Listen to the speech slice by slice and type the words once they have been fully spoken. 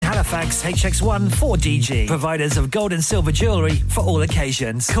Halifax HX1 4DG. Providers of gold and silver jewellery for all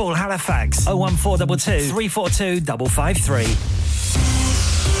occasions. Call Halifax 01422 342 553.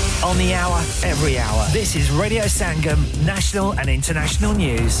 On the hour, every hour. This is Radio Sangam, national and international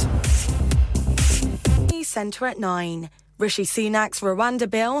news. Centre at 9. Rishi Sunak's Rwanda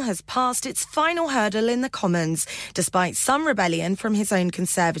bill has passed its final hurdle in the Commons, despite some rebellion from his own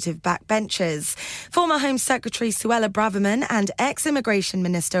Conservative backbenchers. Former Home Secretary Suella Braverman and ex-Immigration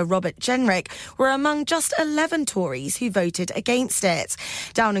Minister Robert Jenrick were among just 11 Tories who voted against it.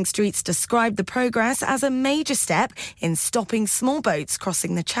 Downing Street's described the progress as a major step in stopping small boats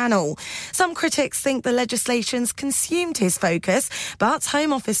crossing the Channel. Some critics think the legislation's consumed his focus, but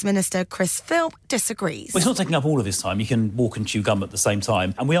Home Office Minister Chris Philp disagrees. Well, it's not taking up all of his time. You can walk and chew gum at the same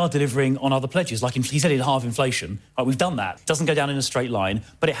time. And we are delivering on other pledges. Like he said he'd halve inflation. Right, we've done that. It doesn't go down in a straight line,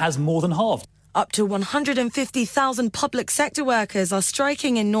 but it has more than halved. Up to 150,000 public sector workers are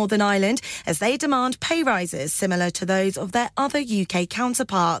striking in Northern Ireland as they demand pay rises similar to those of their other UK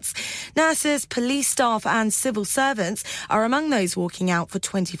counterparts. Nurses, police staff and civil servants are among those walking out for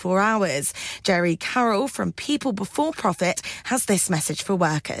 24 hours. Jerry Carroll from People Before Profit has this message for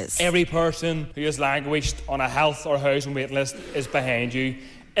workers. Every person who has languished on a health or housing wait list is behind you.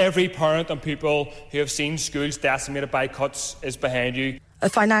 Every parent and people who have seen schools decimated by cuts is behind you. A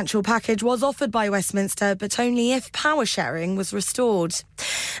financial package was offered by Westminster, but only if power sharing was restored.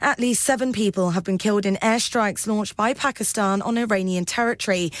 At least 7 people have been killed in airstrikes launched by Pakistan on Iranian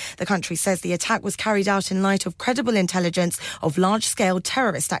territory. The country says the attack was carried out in light of credible intelligence of large-scale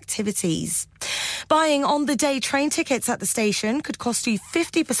terrorist activities. Buying on-the-day train tickets at the station could cost you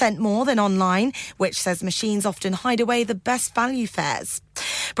 50% more than online, which says machines often hide away the best value fares.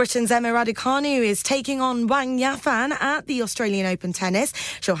 Britain's Emma Raducanu is taking on Wang Yafan at the Australian Open tennis.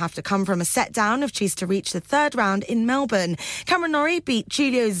 She'll have to come from a set down if she's to reach the third round in Melbourne. Cameron Norrie beat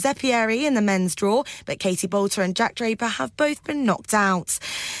Giulio Zeppieri in the men's draw, but Katie Bolter and Jack Draper have both been knocked out.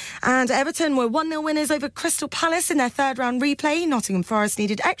 And Everton were 1-0 winners over Crystal Palace in their third round replay. Nottingham Forest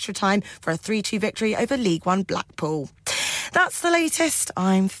needed extra time for a 3-2 victory over League One Blackpool. That's the latest.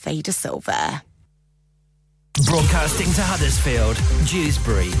 I'm Faye De Silva. Broadcasting to Huddersfield,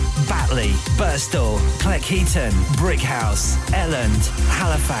 Dewsbury, Batley, Birstall, Cleckheaton, Brickhouse, Elland,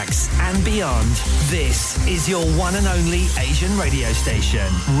 Halifax and beyond. This is your one and only Asian radio station.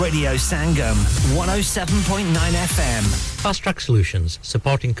 Radio Sangam, 107.9 FM. Fast Track Solutions,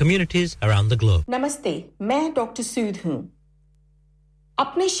 supporting communities around the globe. Namaste, मैं doctor सूद हूँ.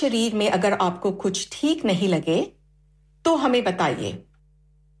 अपने शरीर में अगर आपको कुछ ठीक नहीं लगे, तो हमें बताइए.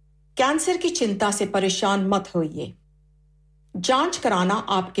 कैंसर की चिंता से परेशान मत होइए. जांच कराना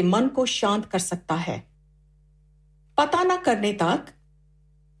आपके मन को शांत कर सकता है. पता न करने तक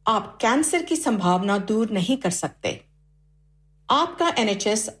आप कैंसर की संभावना दूर नहीं कर सकते. आपका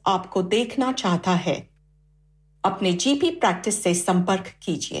एनएचएस आपको देखना चाहता है. अपने जीपी प्रैक्टिस से संपर्क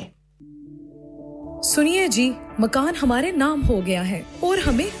कीजिए. सुनिए जी, मकान हमारे नाम हो गया है और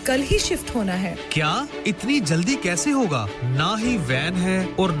हमें कल ही शिफ्ट होना है. क्या? इतनी जल्दी कैसे होगा? ना ही वैन है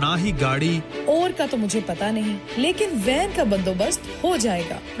और ना ही गाड़ी. और का तो मुझे पता नहीं, लेकिन वैन का बंदोबस्त हो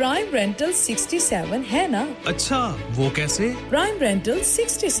जाएगा. प्राइम रेंटल 67 है ना? अच्छा, वो कैसे? Prime rental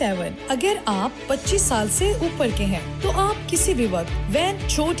 67. अगर आप 25 साल से ऊपर के हैं, तो आप किसी भी वक्त वैन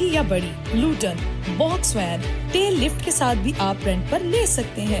छोटी या बड़ी, Luton, box van, tail lift के साथ भी आप रेंट पर ले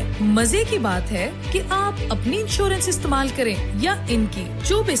सकते हैं. मजे की बात है कि आप अपनी इंश्योरेंस इस्तेमाल करें या इनकी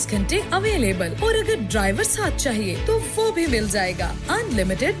 24 घंटे अवेलेबल. और अगर ड्राइवर साथ चाहिए तो वो भी मिल जाएगा.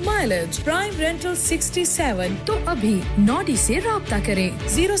 Unlimited mileage. Prime rental 67. तो अभी नॉडी से राब्ता करें.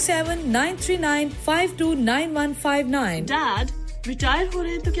 07939529159. डैड, रिटायर हो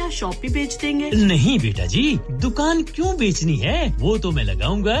रहे हैं तो क्या शॉप भी बेच देंगे? नहीं बेटा जी, दुकान क्यों बेचनी है? वो तो मैं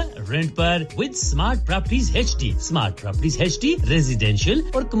लगाऊंगा रेंट पर with smart properties HD. Smart properties HD residential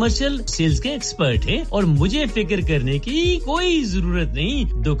और कमर्शियल सेल्स के एक्सपर्ट हैं और मुझे फिक्र करने की कोई जरूरत नहीं.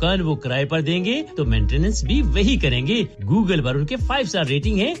 दुकान वो किराए पर देंगे तो मेंटेनेंस भी वही करेंगे. गूगल पर उनके 5 स्टार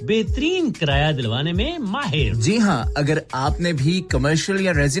रेटिंग है. बेहतरीन किराया दिलवाने में माहिर. जी हां, अगर आपने भी कमर्शियल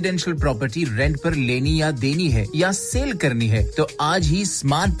या रेजिडेंशियल प्रॉपर्टी रेंट पर लेनी या देनी है या सेल करनी है तो आज ही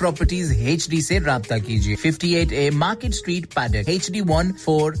स्मार्ट प्रॉपर्टीज एचडी से राब्ता कीजिए. 58A market street, paddock,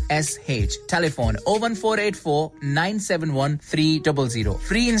 HD14SH. Telephone 01484971300.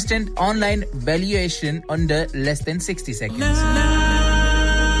 Free instant online valuation under less than 60 seconds.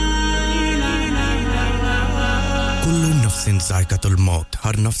 Kullu नफ्सिन जायकातुल मौत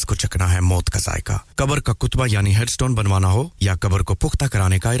हर नफ्स को चखना है मौत का जायका कब्र का कुतबा यानी हेडस्टोन बनवाना हो या कब्र को पुख्ता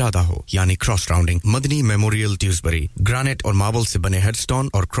कराने का इरादा हो यानी cross rounding Madani memorial ट्यूसबरी granite और मार्बल से बने हेडस्टोन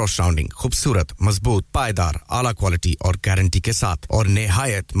और क्रॉस राउंडिंग खूबसूरत मजबूत पायदार आला क्वालिटी और गारंटी के साथ और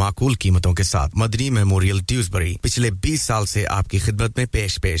निहायत माकूल कीमतों के साथ मदनी मेमोरियल ट्यूसबरी पिछले 20 साल से आपकी खिदमत में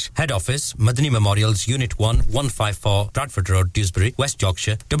पेश head office Madani memorials unit 1 154 Bradford road Dewsbury West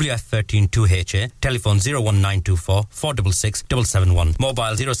Yorkshire WF13 2HA telephone 01924 466 771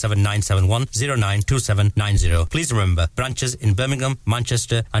 mobile 07971 092790 please remember branches in Birmingham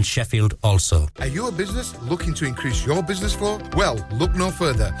Manchester and Sheffield also Are you a business looking to increase your business flow well look no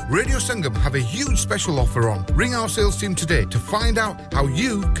further Radio Sangam have a huge special offer on ring our sales team today to find out how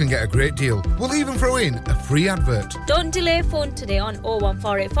you can get a great deal we'll even throw in a free advert Don't delay phone today on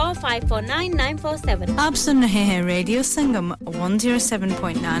 01484 549 947 आप सुन रहे हैं radio संगम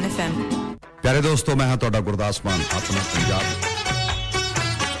 107.9 FM प्यारे दोस्तों मैं हां तोड़ा गुरदास मान अपना पंजाब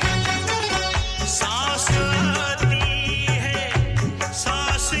सांस आती है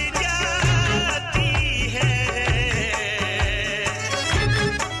सांस जाती है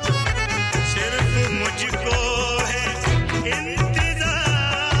सिर्फ मुझको है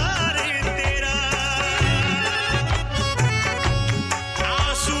इंतजार तेरा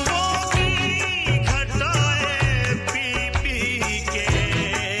आंसुओं की घटाएं पी पी के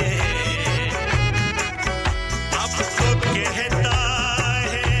अब तो कह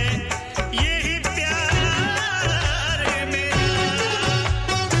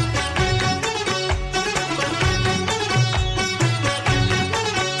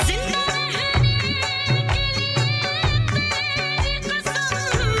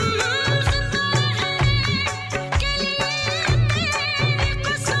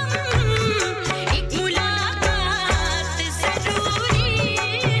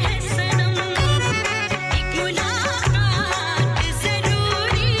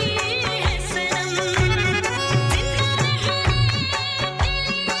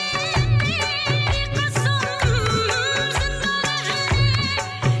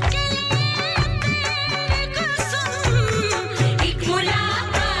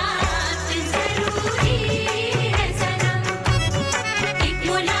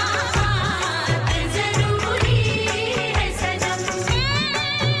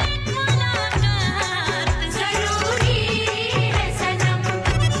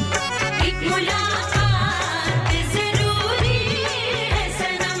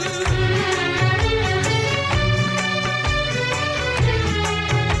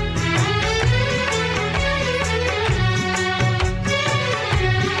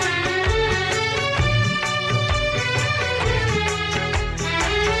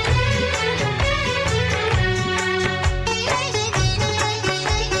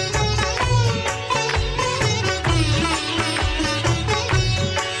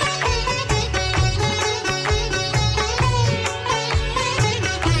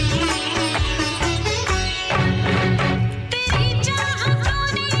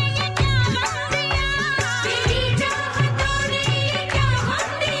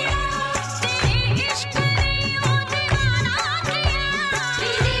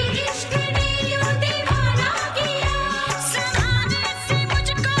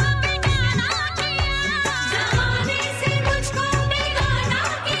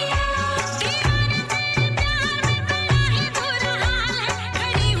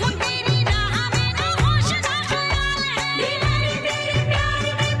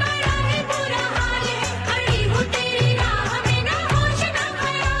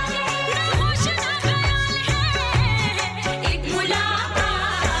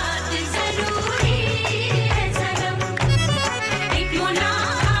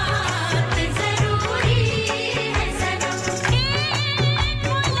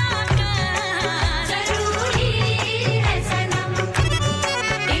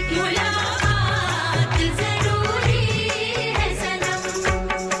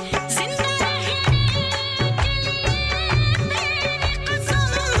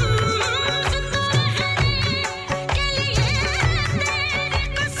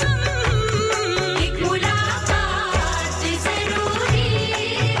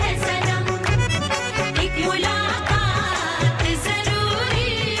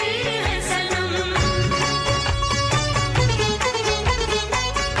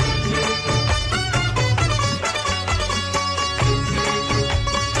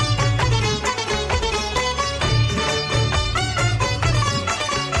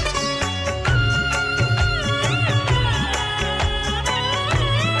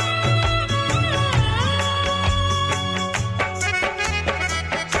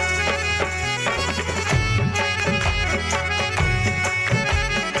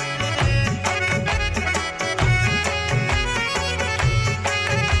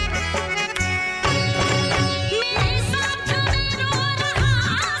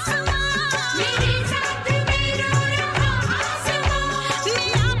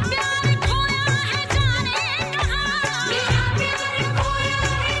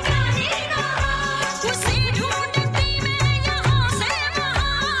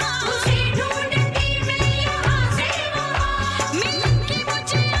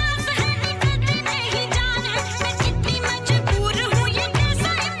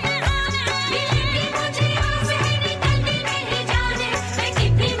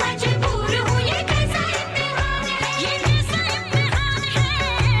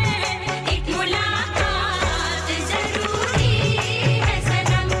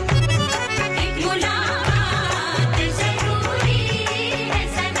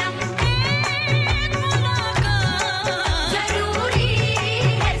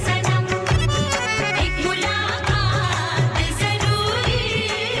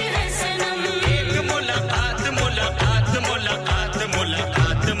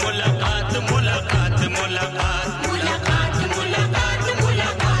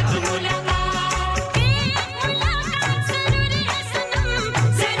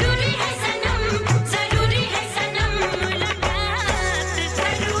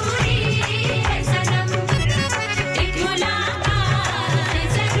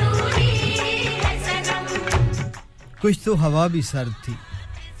कुछ तो हवा भी सर्द थी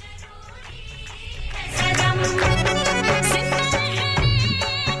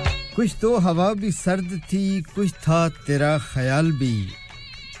कुछ तो हवा भी सर्द थी कुछ था तेरा ख्याल भी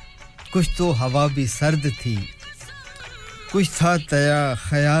कुछ तो हवा भी सर्द थी कुछ था तेरा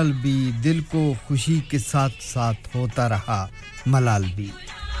ख्याल भी दिल को खुशी के साथ-साथ होता रहा मलाल भी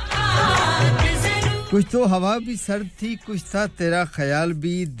कुछ तो हवा भी सर्द थी कुछ था तेरा ख्याल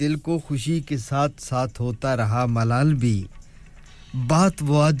भी दिल को खुशी के साथ-साथ होता रहा मलाल भी बात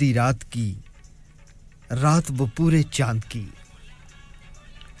वो आधी रात की रात वो पूरे चांद की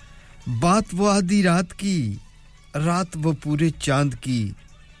बात वो आधी रात की रात वो पूरे चांद की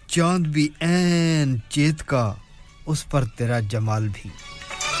चांद भी ऐन चेत का उस पर तेरा जमाल भी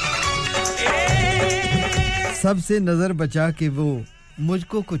सबसे नजर बचा के वो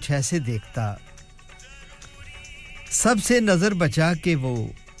मुझको कुछ ऐसे देखता सबसे नजर बचा के वो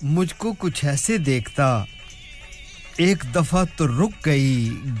मुझको कुछ ऐसे देखता एक दफा तो रुक गई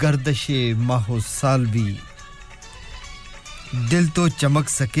गर्दिशे माहो साल भी दिल तो चमक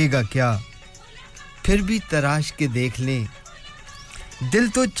सकेगा क्या फिर भी तराश के देख लें दिल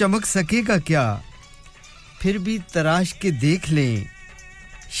तो चमक सकेगा क्या फिर भी तराश के देख लें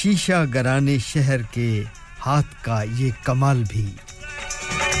शीशा गराने शहर के हाथ का ये कमाल भी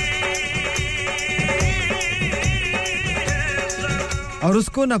और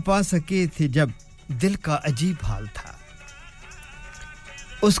उसको न पा सके थे जब दिल का अजीब हाल था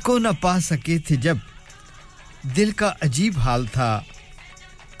उसको न पा सके थे जब दिल का अजीब हाल था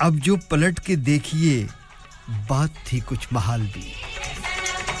अब जो पलट के देखिए बात थी कुछ महाल भी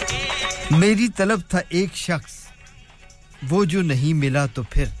मेरी तलब था एक शख्स वो जो नहीं मिला तो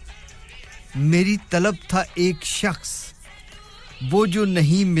फिर मेरी तलब था एक शख्स वो जो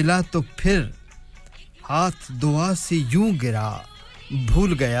नहीं मिला तो फिर हाथ दुआ से यूं गिरा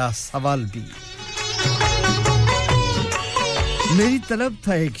भूल गया सवाल भी मेरी तलब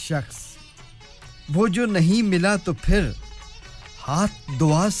था एक शख्स वो जो नहीं मिला तो फिर हाथ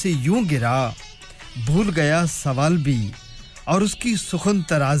दुआ से यूं गिरा भूल गया सवाल भी और उसकी सुखन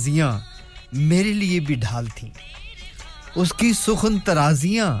तराजियां मेरे लिए भी ढाल थीं उसकी सुखन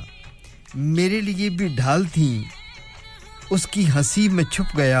तराजियां मेरे लिए भी ढाल थीं उसकी हंसी में छुप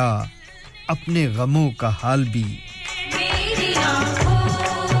गया अपने गमों का हाल भी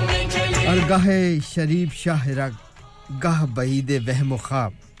और गाहे शरीफ शाहरग गाह बईद वहम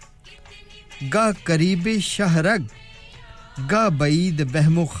ख्वाब गा करीबे शाहरग गा बईद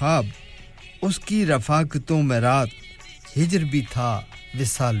वहम ख्वाब उसकी रफाकतों में रात हिजर भी था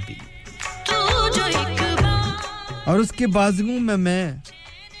विसाल भी और उसके बाजुओं में मैं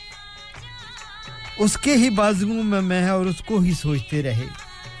उसके ही बाजुओं में मैं और उसको ही सोचते रहे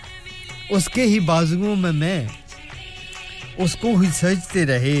उसके ही बाजुओं में मैं उसको ही सजते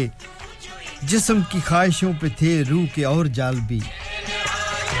रहे जिस्म की ख्वाहिशों पे थे रूह के और जाल भी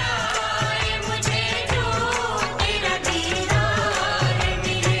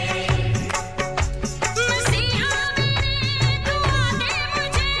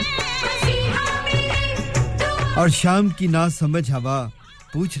और शाम की ना समझ हवा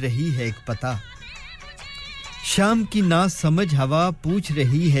पूछ रही है एक पता शाम की ना समझ हवा पूछ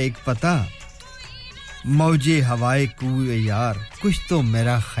रही है एक पता मौजे हवाए कूए यार कुछ तो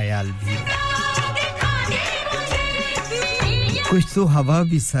मेरा ख्याल भी कुछ तो हवा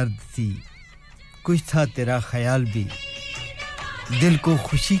भी सर्द थी कुछ था तेरा ख्याल भी दिल को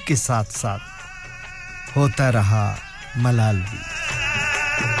खुशी के साथ-साथ होता रहा मलाल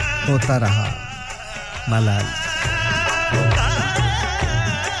भी होता रहा मलाल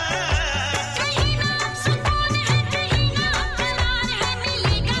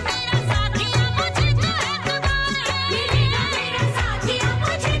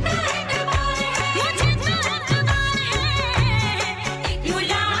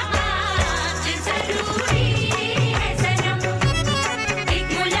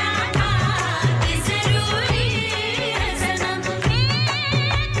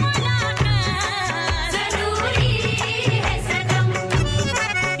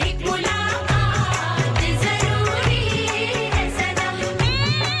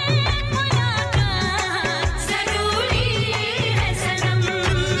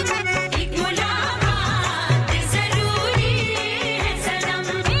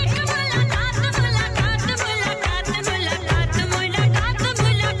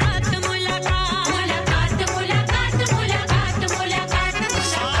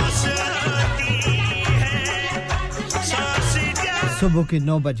सुबह के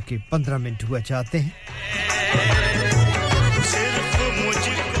 9:15 हुआ चाहते हैं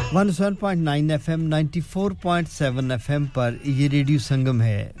 107.9 FM 94.7 FM पर ये रेडियो संगम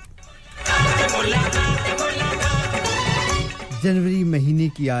है जनवरी महीने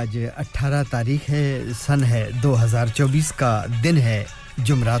की आज 18 तारीख है सन है 2024 का दिन है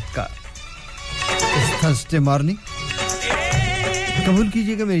जुमरात का थर्सडे मॉर्निंग कबूल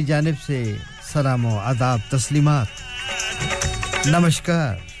कीजिएगा मेरी जानिब से सलाम और आदाब तस्लीमात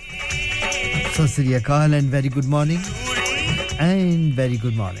नमस्कार सत श्री अकाल एंड वेरी गुड मॉर्निंग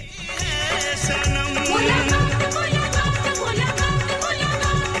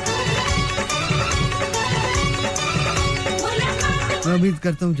मैं उम्मीद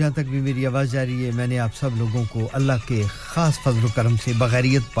करता हूं जहां तक भी मेरी आवाज जा रही है मैंने आप सब लोगों को अल्लाह के खास फजल और करम से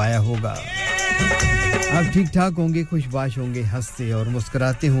बगैरियत पाया होगा आप ठीक ठाक होंगे खुशबाश होंगे हंसते और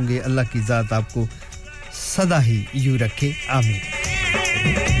मुस्कुराते होंगे अल्लाह की जात आपको सदा ही यूं रखे आमीन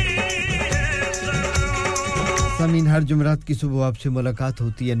सामीन हर जुमरात की सुबह आपसे मुलाकात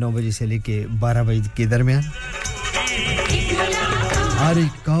होती है 9 बजे से लेके 12 बजे के दरमियान हर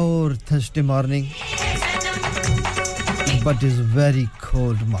एक और Thursday morning but it's very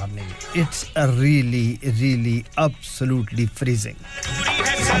cold morning it's a really absolutely freezing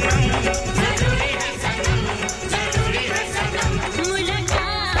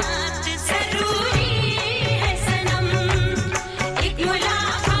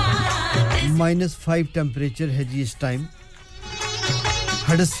 -5 temperature है जी इस टाइम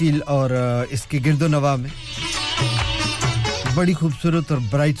हडर्सफील्ड और इसके गिरदोनवा में बड़ी खूबसूरत और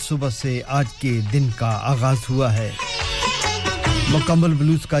ब्राइट सुबह से आज के दिन का आगाज हुआ है मुकम्मल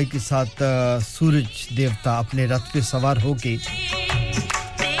ब्लू स्काई के साथ सूरज देवता अपने रथ पे सवार होके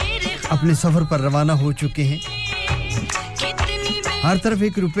अपने सफर पर रवाना हो चुके हैं हर तरफ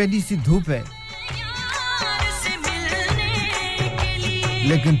एक रुपेली सी धूप है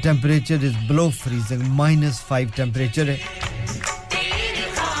लेकिन temperature is below freezing -5 temperature है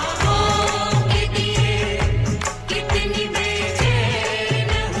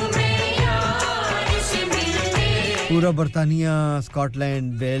पूरा बर्तानिया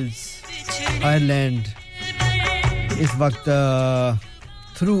स्कॉटलैंड वेल्स आयरलैंड इस वक्त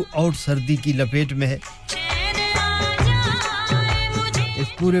थ्रू आउट सर्दी की लपेट में है इस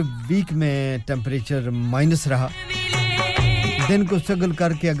पूरे वीक में टेंपरेचर माइनस रहा दिन को स्ट्रगल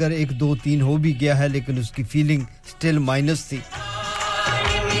करके अगर 1 2 3 हो भी गया है लेकिन उसकी फीलिंग स्टिल माइनस थी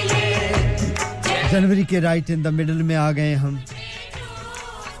जनवरी के राइट इन द मिडिल में आ गए हम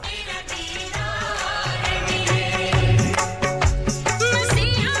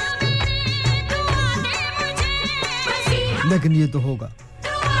लेकिन ये तो होगा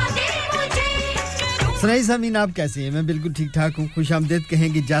सनाई सामीन आप कैसे हैं मैं बिल्कुल ठीक ठाक हूं खुशामदीद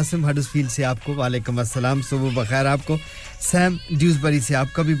कहेंगे जासिम हडर्सफील्ड से आपको वालेकुम अस्सलाम सुबह बखैर आपको सैम ड्यूसबरी से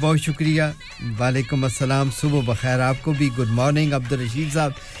आपका भी बहुत शुक्रिया वालेकुम अस्सलाम सुबह बखैर आपको भी गुड मॉर्निंग अब्दुल रशीद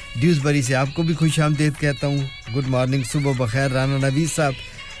साहब ड्यूसबरी से आपको भी खुशामदीद कहता हूं गुड मॉर्निंग सुबह बखैर राना नवीद साहब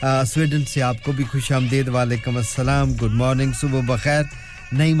स्वीडन से आपको भी खुशामदीद वालेकुम अस्सलाम गुड मॉर्निंग सुबह बखैर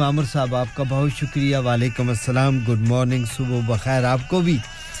नईम आमर साहब आपका बहुत शुक्रिया वालेकुम अस्सलाम गुड मॉर्निंग सुबह बखैर आपको भी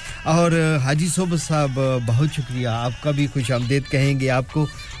और हाजी सोबत साहब बहुत शुक्रिया आपका भी खुशामदीद कहेंगे आपको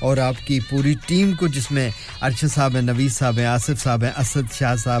और आपकी पूरी टीम को जिसमें अरशद साहब हैं नवीद साहब हैं आसिफ साहब हैं असद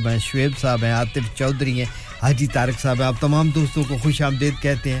शाह साहब हैं शुएब साहब हैं आतिफ चौधरी हैं हाजी तारिक साहब हैं आप तमाम दोस्तों को खुशामदीद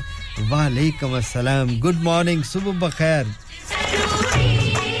कहते हैं वालेकुम अस्सलाम गुड मॉर्निंग सुबह बखैर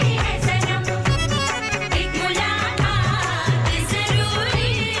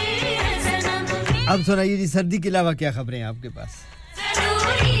अब सुनाइए जी सर्दी के अलावा क्या खबरें हैं आपके पास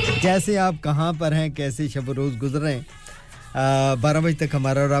कैसे आप कहां पर हैं कैसे शब रोज गुजर रहे हैं 12 बजे तक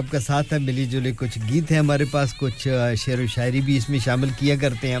हमारा और आपका साथ है मिली जुली कुछ गीत हैं हमारे पास कुछ शेर व शायरी भी इसमें शामिल किया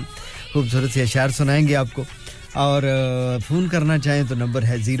करते हैं हम खूबसूरत से अशआर सुनाएंगे आपको और फोन करना चाहें तो नंबर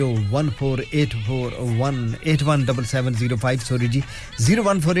है 01484181705 सॉरी जी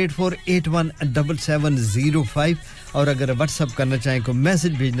 01484817705 और अगर व्हाट्सएप करना चाहें को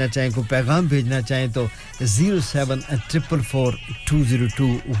मैसेज भेजना चाहें को पैगाम भेजना चाहें तो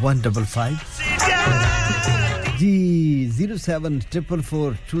 07444202155 जी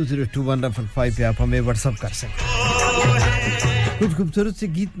 07444202155 पे आप हमें व्हाट्सएप कर सकते हैं कुछ खूबसूरत से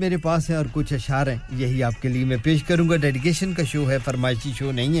गीत मेरे पास हैं और कुछ अशआर हैं यही आपके लिए मैं पेश करूंगा डेडिकेशन का शो है फरमाइशी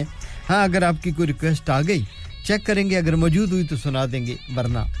शो नहीं है हां अगर आपकी कोई रिक्वेस्ट आ गई चेक करेंगे अगर मौजूद हुई तो सुना देंगे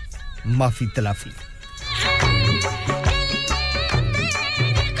वरना माफी तलाफी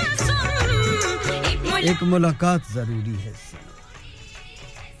एक मुलाकात जरूरी है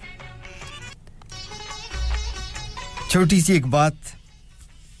छोटी सी एक बात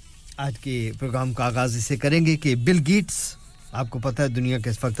आज के प्रोग्राम का आगाज इससे करेंगे कि बिल गेट्स आपको पता है दुनिया के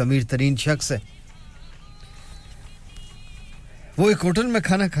इस वक्त अमीर तरीन शख्स है वो एक होटल में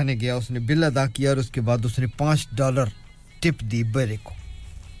खाना खाने गया उसने बिल अदा किया और उसके बाद उसने $5 टिप दी बेरे को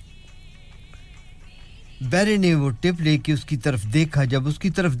बैरे ने वो टिप लेके उसकी तरफ देखा जब उसकी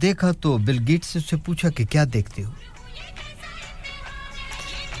तरफ देखा तो बिल गेट्स से उससे पूछा कि क्या देखते हो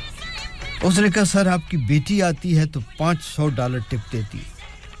उसने कहा सर आपकी बेटी आती है तो $500 टिप देती है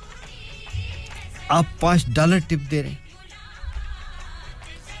आप $5 टिप दे रहे हैं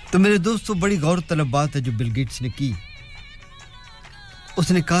तो मेरे दोस्तों बड़ी गौर तलब बात है जो बिल गेट्स ने की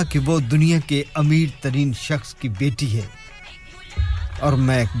उसने कहा कि वो दुनिया के अमीर तरीन शख्स की बेटी है और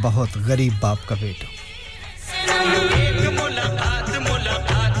मैं एक बहुत गरीब बाप का बेटा हूं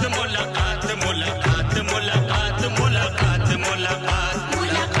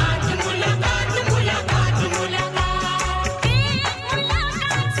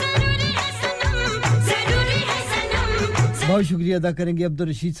बहुत शुक्रिया अदा करेंगे अब्दुल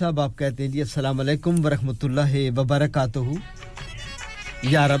रशीद साहब आप कहते हैं जी अस्सलाम वालेकुम व रहमतुल्लाहि व बरकातहू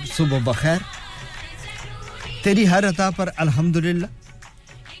या रब सुबह बखैर तेरी हर अता पर अल्हम्दुलिल्लाह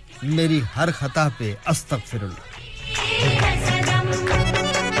मेरी हर खता पे अस्तगफिरुल्लाह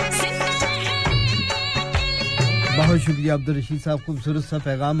बहुत शुक्रिया अब्दुल रशीद साहब खूबसूरत सा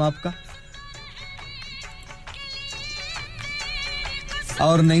पैगाम आपका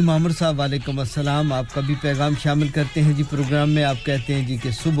और नईम आमर साहब वालेकुम अस्सलाम आपका भी पैगाम शामिल करते हैं जी प्रोग्राम में आप कहते हैं जी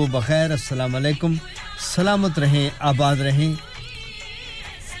कि सुबह बखैर अस्सलाम वालेकुम सलामत रहें आबाद रहें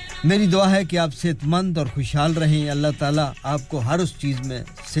मेरी दुआ है कि आप सेहतमंद और खुशहाल रहें अल्लाह ताला आपको हर उस चीज में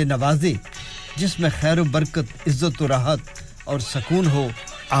से नवाजे जिसमें खैर और बरकत इज्जत और राहत और सुकून हो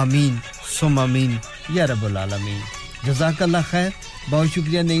आमीन सुम आमीन या रब्बुल आलमीन जज़ाकल्लाह खैर बहुत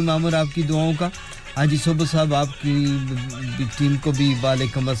शुक्रिया नईम आमर आपकी दुआओं का हाजी सुबह साहब आपकी टीम को भी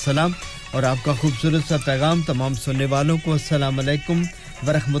वालेकुम अस्सलाम और आपका खूबसूरत सा पैगाम तमाम सुनने वालों को अस्सलाम वालेकुम व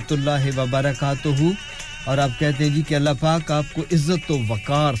रहमतुल्लाहि व बरकातहू और आप कहते हैं जी कि अल्लाह पाक आपको इज्जत और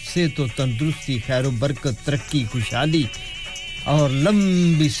वकार सेहत और तंदुरुस्ती खैर और बरकत तरक्की खुशहाली और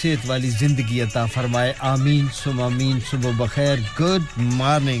लंबी सेहत वाली जिंदगी अता फरमाए आमीन सुम आमीन सुबह बखैर गुड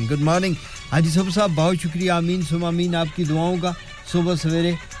मॉर्निंग हाजी सुबह साहब बहुत शुक्रिया आमीन सुम आमीन आपकी दुआओं का सुबह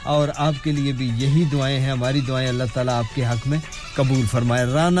सवेरे और आपके लिए भी यही दुआएं हैं हमारी दुआएं अल्लाह ताला आपके हक में कबूल फरमाए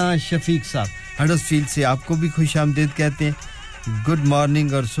राना शफीक साहब हडर्सफील्ड से आपको भी खुशामदीद कहते हैं गुड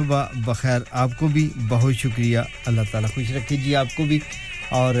मॉर्निंग और सुबह बखैर आपको भी बहुत शुक्रिया अल्लाह ताला खुश रखे जी आपको भी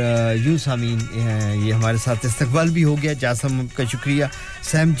और यूं सामीन ये हमारे साथ इस्तकबाल भी हो गया जासम का शुक्रिया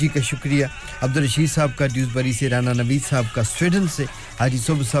सैम जी का शुक्रिया अब्दुल रशीद साहब का ड्यूसबरी से राना नवीद साहब का स्वीडन से हाजी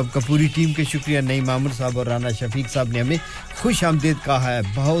सुबह साहब का पूरी टीम के शुक्रिया नईम आमर साहब और राना शफीक साहब ने हमें खुश आमदीद कहा है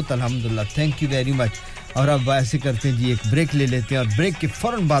बहुत अल्हम्दुलिल्लाह थैंक यू वेरी मच और अब ऐसे करते हैं जी एक ब्रेक ले लेते हैं और ब्रेक के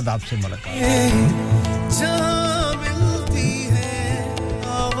फौरन बाद आपसे मुलाकात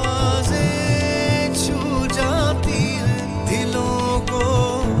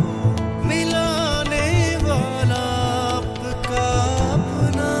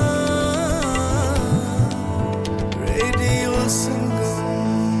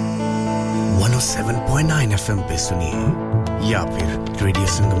FM पे सुनिए या फिर रेडियो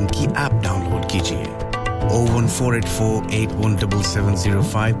संगम की ऐप डाउनलोड कीजिए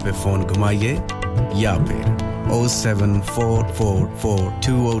 01484817705 पे फोन घुमाइए या फिर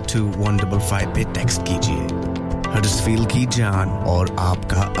 07444202155 पे टेक्स्ट कीजिए हडर्सफील्ड की जान और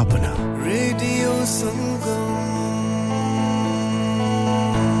आपका अपना radio Sangam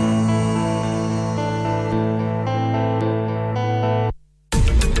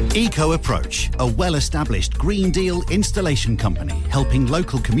Eco Approach, a well-established Green Deal installation company helping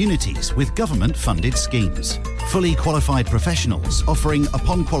local communities with government-funded schemes. Fully qualified professionals offering,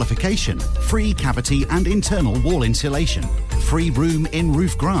 upon qualification, free cavity and internal wall insulation, free room in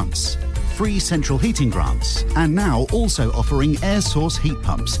roof grants, free central heating grants, and now also offering air source heat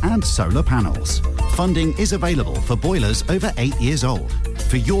pumps and solar panels. Funding is available for boilers over 8 years old.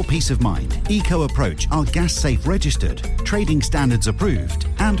 For your peace of mind, Eco Approach are gas safe registered, trading standards approved,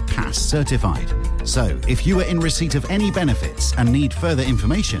 and PASS certified. So, if you are in receipt of any benefits and need further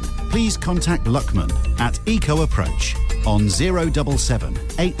information, please contact Luckman at Eco Approach on 077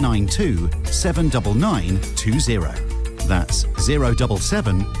 892 79920. That's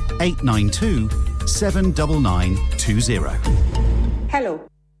 077 892 79920. Hello,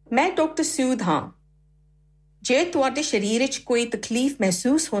 मैं doctor सूद हां जे ਤੁਹਾਡੇ ਸ਼ਰੀਰ ਵਿੱਚ ਕੋਈ ਤਕਲੀਫ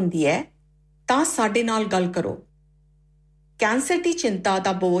ਮਹਿਸੂਸ ਹੁੰਦੀ ਹੈ ਤਾਂ ਸਾਡੇ ਨਾਲ ਗੱਲ ਕਰੋ ਕੈਂਸਰ ਦੀ ਚਿੰਤਾ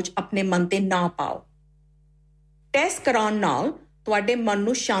ਦਾ ਬੋਝ ਆਪਣੇ ਮਨ ਤੇ ਨਾ ਪਾਓ ਟੈਸਟ ਕਰਾਉਣ ਨਾਲ ਤੁਹਾਡੇ ਮਨ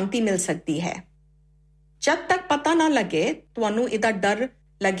ਨੂੰ ਸ਼ਾਂਤੀ ਮਿਲ ਸਕਦੀ ਹੈ ਜਦ ਤੱਕ ਪਤਾ ਨਾ ਲੱਗੇ ਤੁਹਾਨੂੰ ਇਹਦਾ ਡਰ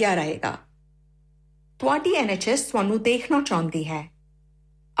ਲੱਗਿਆ ਰਹੇਗਾ ਤੁਹਾਡੀ NHS ਤੁਹਾਨੂੰ ਦੇਖਣਾ ਚਾਹੁੰਦੀ ਹੈ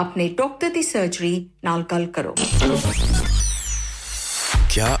ਆਪਣੇ ਡਾਕਟਰ ਦੀ ਸਰਜਰੀ ਨਾਲ ਗੱਲ ਕਰੋ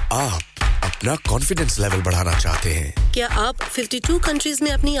क्या आप अपना कॉन्फिडेंस लेवल बढ़ाना चाहते हैं क्या आप 52 कंट्रीज में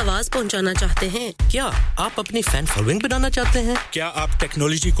अपनी आवाज पहुंचाना चाहते हैं क्या आप अपनी फैन फॉलोइंग बनाना चाहते हैं क्या आप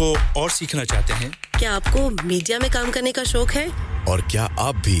टेक्नोलॉजी को और सीखना चाहते हैं क्या आपको मीडिया में काम करने का शौक है और क्या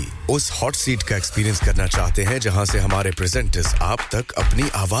आप भी उस हॉट सीट का एक्सपीरियंस करना चाहते हैं जहां से हमारे प्रेजेंटर्स आप तक अपनी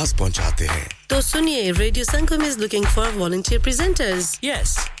आवाज पहुंचाते हैं तो सुनिए radio Sangam is looking for volunteer presenters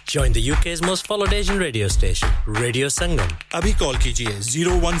yes join the UK's most followed Asian radio station Radio Sangam abhi call kijiye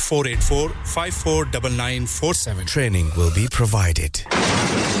 01484 549947 training will be provided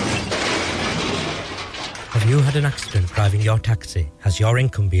Have you had an accident driving your taxi? Has your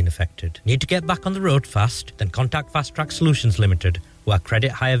income been affected? Need to get back on the road fast? Then contact Fast Track Solutions Limited, who are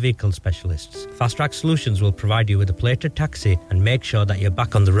credit hire vehicle specialists. Fast Track Solutions will provide you with a plated taxi and make sure that you're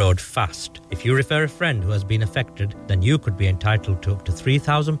back on the road fast. If you refer a friend who has been affected, then you could be entitled to up to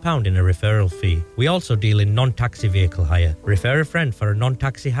 £3,000 in a referral fee. We also deal in non-taxi vehicle hire. Refer a friend for a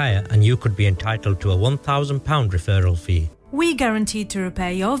non-taxi hire and you could be entitled to a £1,000 referral fee. We guarantee to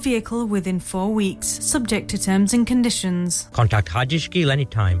repair your vehicle within 4 weeks, subject to terms and conditions. Contact Haji Shakil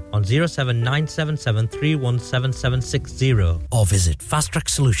anytime on 07977317760 or visit Fast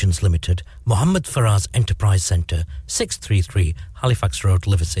Track Solutions Limited, Mohammed Faraz Enterprise Centre, 633 Halifax Road,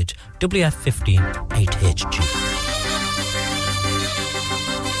 Liversedge, WF15 8HG.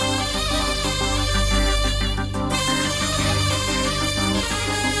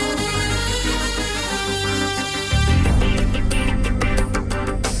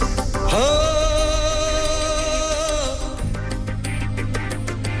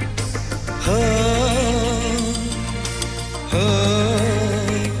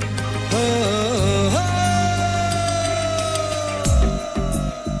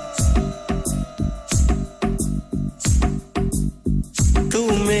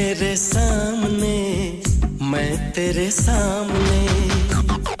 तेरे सामने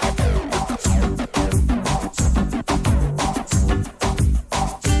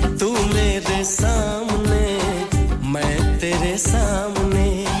तू मेरे सामने मैं तेरे सामने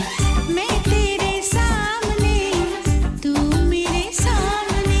मैं तेरे सामने तू मेरे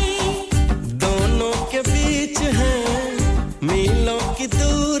सामने दोनों के बीच है मीलों की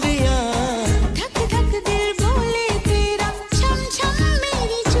दूरियां धक धक दिल बोले तेरा छम छम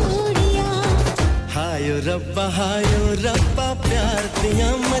मेरी चूड़ियां हायो रब्बा प्यार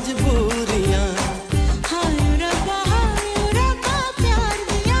दियां मजबूरियां हायो रब्बा प्यार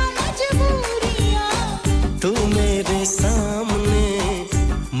दियां मजबूरियां तू मेरे सामने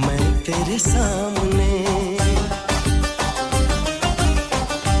मैं तेरे सामने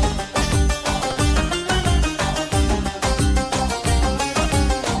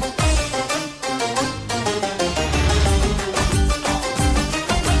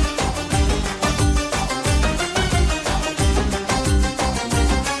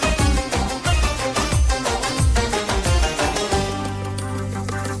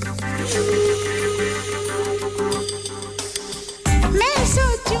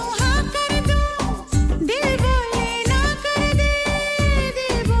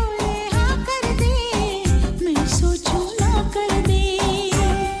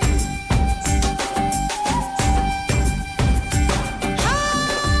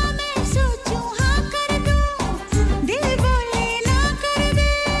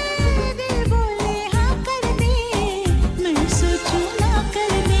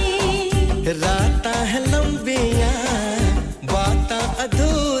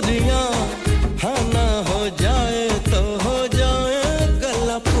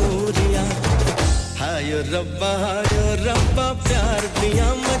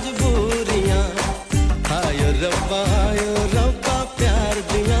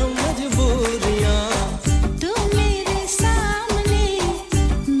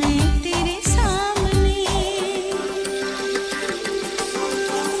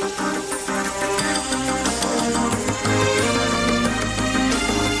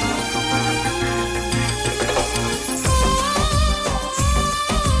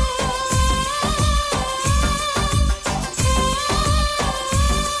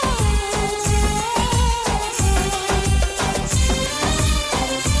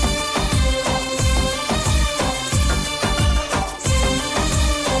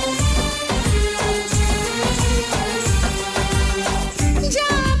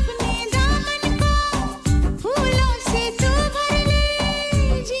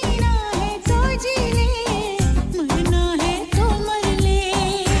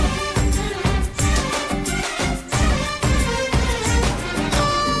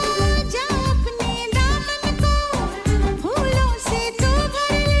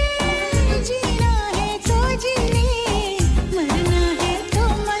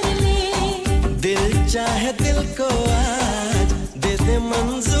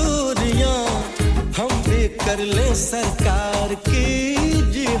कर ले सरकार की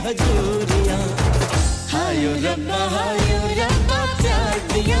जी हजूरियां हायो रब्बा प्यार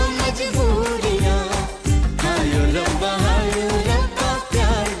दिया मजबूरियां हायो रब्बा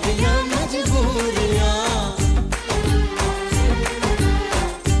प्यार दिया मजबूरियां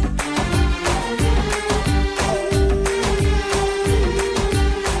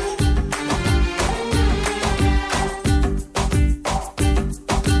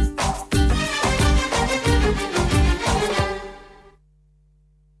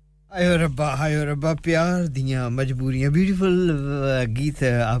हाय रब्बा प्यार दियां मजबूरियां ब्यूटीफुल गीत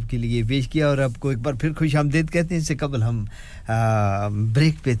आपके लिए पेश किया और आपको एक बार फिर खुशामदीद कहते हैं इससे कबल हम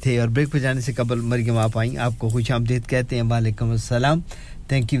ब्रेक पे थे और ब्रेक पे जाने से कबल मरियम आप आई आपको खुशामदीद कहते हैं वालेकुम अस्सलाम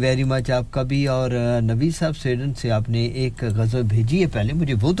थैंक यू वेरी मच आपका भी और नबी साहब स्वीडन से आपने एक गज़ल भेजी है पहले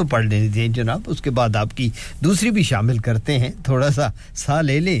मुझे वो तो पढ़ लेनी थी जनाब उसके बाद आपकी दूसरी भी शामिल करते हैं थोड़ा सा सा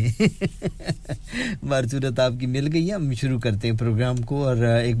ले लें मारसूरत आपकी मिल गई है हम शुरू करते हैं प्रोग्राम को और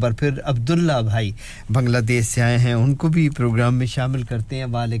एक बार फिर अब्दुल्ला भाई बांग्लादेश से आए हैं उनको भी प्रोग्राम में शामिल करते हैं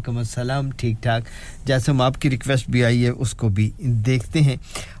वालेकुम अस्सलाम ठीक ठाक जैसे हम आपकी रिक्वेस्ट भी आई है उसको भी देखते हैं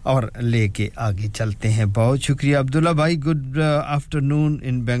और लेके आगे चलते हैं बहुत शुक्रिया अब्दुल्ला भाई गुड आफ्टरनून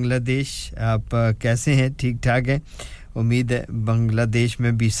इन बांग्लादेश आप कैसे हैं ठीक ठाक हैं उम्मीद है बांग्लादेश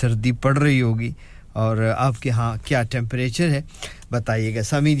में भी सर्दी पड़ रही होगी और आपके यहाँ क्या टेंपरेचर है बताइएगा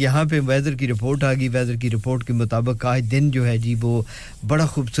सामीन यहाँ पे वेदर की रिपोर्ट आ गई वेदर की रिपोर्ट के मुताबिक आज दिन जो है जी वो बड़ा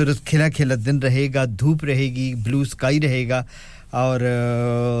खूबसूरत खिला खिला दिन रहेगा धूप रहेगी ब्लू स्काई रहेगा और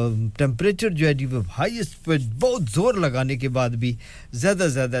टेंपरेचर जो है जी वो हाईएस्ट पर बहुत जोर लगाने के बाद भी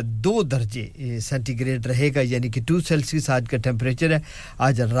ज़्यादा 2 दर्जे सेंटीग्रेड रहेगा यानी कि 2 सेल्सियस आज का टेंपरेचर है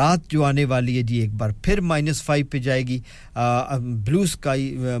आज रात जो आने वाली है जी एक बार फिर -5 पे जाएगी ब्लू स्काई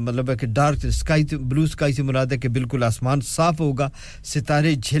मतलब है कि डार्क स्काई ब्लू स्काई से मुराद है कि बिल्कुल आसमान साफ होगा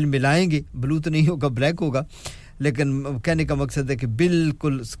सितारे झिलमिलाएंगे ब्लू तो नहीं होगा ब्लैक होगा लेकिन कहने का मकसद है कि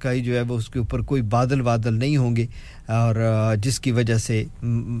बिल्कुल स्काई जो है वो उसके ऊपर कोई बादल नहीं होंगे और जिसकी वजह से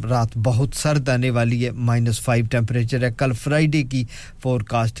रात बहुत सर्द आने वाली है -5 टेंपरेचर है कल फ्राइडे की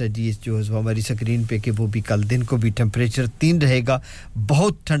फोरकास्ट है जी जो हमारी स्क्रीन पे कि वो भी कल दिन को भी टेंपरेचर 3 रहेगा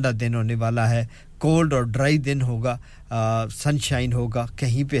बहुत ठंडा दिन होने वाला है कोल्ड और ड्राई दिन होगा सनशाइन होगा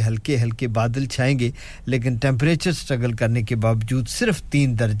कहीं पे हल्के बादल छाएंगे लेकिन टेंपरेचर स्ट्रगल करने के बावजूद सिर्फ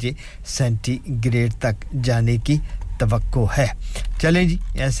 3 दर्जे सेंटीग्रेड तक जाने की तवक्को है चलें जी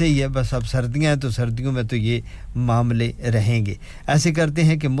ऐसे ही है बस अब सर्दियां हैं तो सर्दियों में तो ये मामले रहेंगे ऐसे करते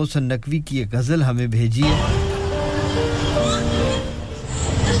हैं कि मोहसिन नकवी की एक गजल हमें भेजी है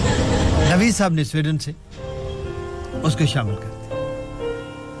नवी साहब ने स्वीडन से उसको शामिल कर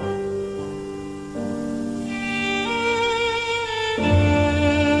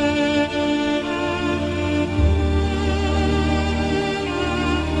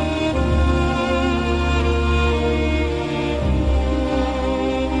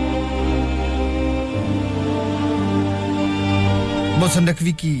मोहसिन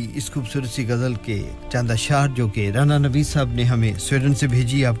नकवी की इस खूबसूरत सी गजल के चंद अशआर जो कि राना नवीद साहब ने हमें स्वीडन से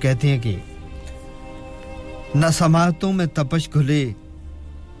भेजी आप कहते हैं कि न समातों में तपश घुले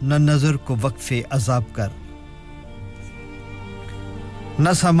न नजर को वक्फे अजाब कर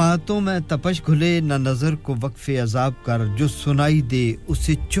न समातों में तपश घुले न नजर को वक्फे अजाब कर जो सुनाई दे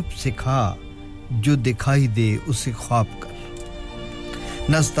उसे चुप सिखा जो दिखाई दे उसे ख्वाब कर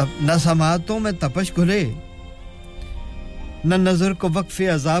न समातों में तपश घुले न नजर को वक्फे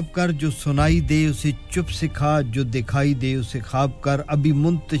अजाब कर जो सुनाई दे उसे चुप सिखा जो दिखाई दे उसे ख्वाब कर अभी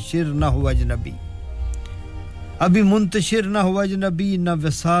मुंतशिर ना हुआ अजनबी न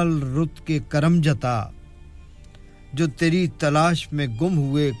विसाल रुत के करम जता जो तेरी तलाश में गुम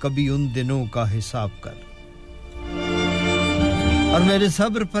हुए कभी उन दिनों का हिसाब कर और मेरे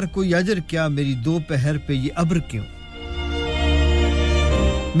सब्र पर कोई अजर क्या मेरी दोपहर पे ये अब्र क्यों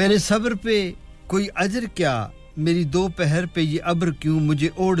मेरे सब्र पे कोई अजर क्या मेरी दोपहर पे ये अब्र क्यों मुझे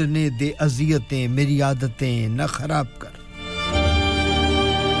ओढ़ने दे अज़ियतें मेरी आदतें न खराब कर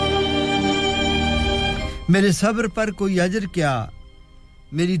मेरे सब्र पर कोई अजर क्या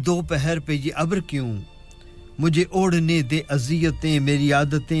मेरी दोपहर पे ये अब्र क्यों मुझे ओढ़ने दे अज़ियतें मेरी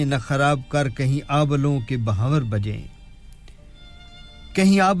आदतें न खराब कर कहीं आबलों के भंवर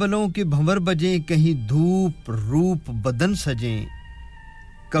बजें कहीं धूप रूप बदन सजें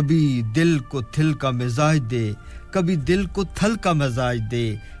कभी दिल को थिल का मिजाज दे कभी दिल को थल का मिजाज दे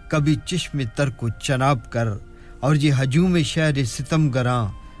कभी चिश्म तर को चनाब कर और ये हजूम शहर सितमगरां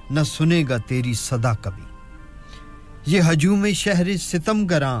न सुनेगा तेरी सदा कभी ये हजूम शहर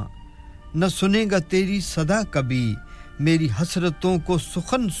सितमगरां न सुनेगा तेरी सदा कभी मेरी हसरतों को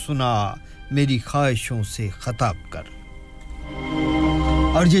सुखन सुना मेरी ख्वाहिशों से खताब कर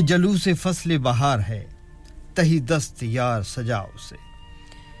और ये जलूस फस्ल बहार है तही दस्त यार सजाओ से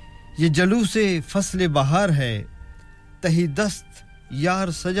ये जलूसे फसले बहार है तही दस्त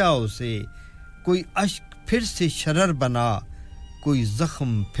यार सजाओ से कोई अश्क फिर से शरर बना कोई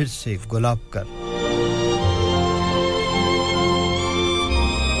जख्म फिर से गुलाब कर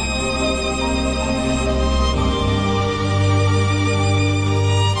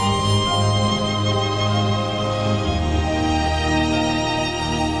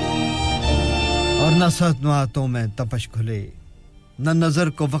और न सतमातों में तपश खुले न नजर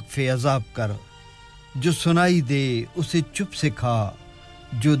को वक्फे अजाब कर जो सुनाई दे उसे चुप से खा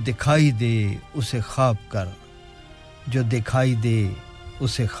जो दिखाई दे उसे ख्वाब कर जो दिखाई दे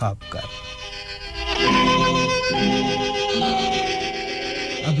उसे ख्वाब कर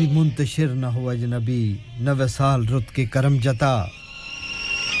अभी मुंतशिर न हो अजनबी न वसाल रुत के करम जता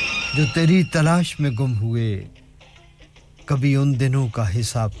जो तेरी तलाश में गुम हुए कभी उन दिनों का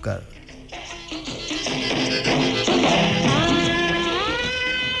हिसाब कर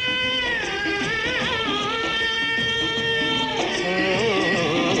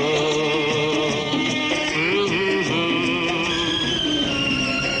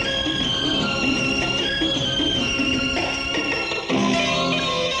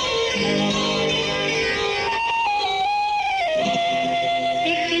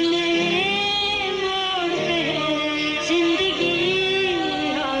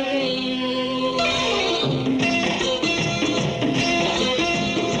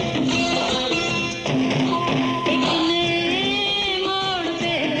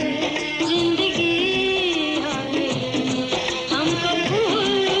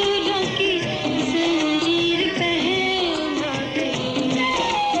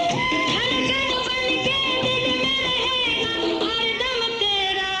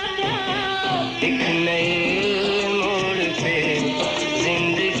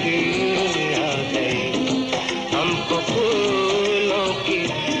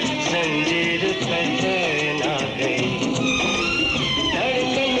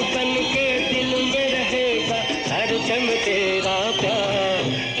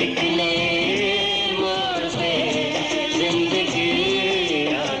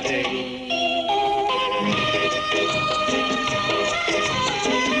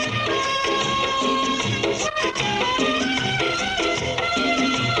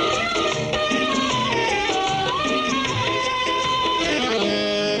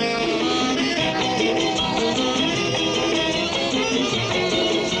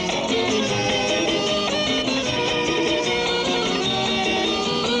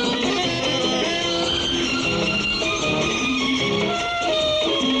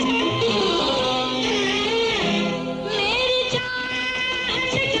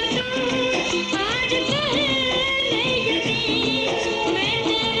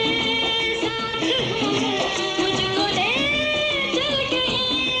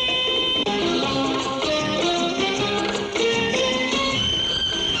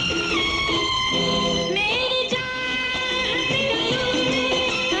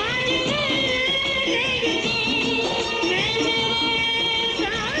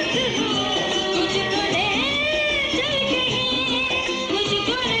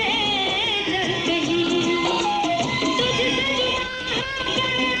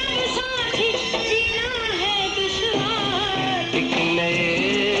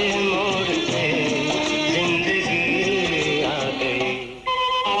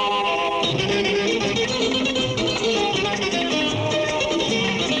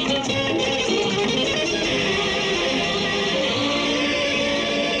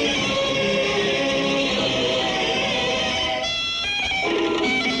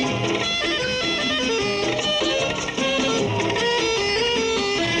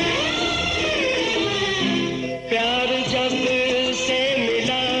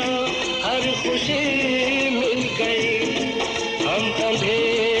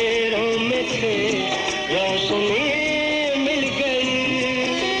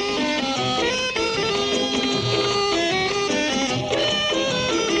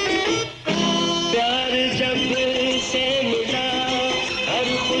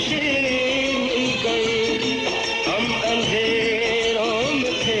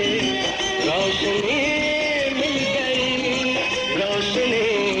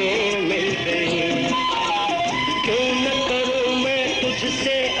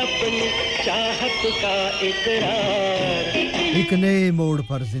एक नए मोड़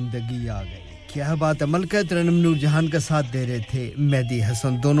पर जिंदगी आ गई क्या बात है मलका तरन्नुम नूर जहान का साथ दे रहे थे मेहदी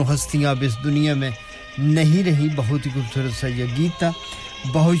हसन दोनों हस्तियां अब इस दुनिया में नहीं रही बहुत ही खूबसूरत सा ये गीत था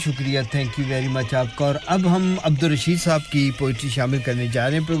बहुत शुक्रिया थैंक यू वेरी मच आपका और अब हम अब्दुल रशीद साहब की पोएट्री शामिल करने जा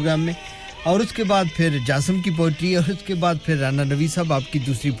रहे हैं प्रोग्राम में और उसके बाद फिर जासिम की पोएट्री और उसके बाद फिर राना नवी साहब आपकी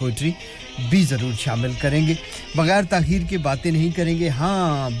दूसरी पोएट्री भी ज़रूर शामिल करेंगे बगैर ताखीर के बातें नहीं करेंगे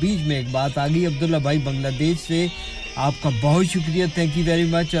हाँ बीच में एक बात आ गई अब्दुल्ला भाई बांग्लादेश से आपका बहुत शुक्रिया थैंक यू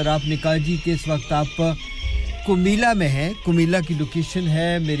वेरी मच और आपने कहा जी कि इस वक्त आप कुमिला में हैं कुमिला की लोकेशन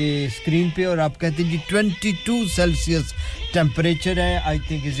है मेरे स्क्रीन पे और आप कहते हैं जी 22 सेल्सियस टेंपरेचर है आई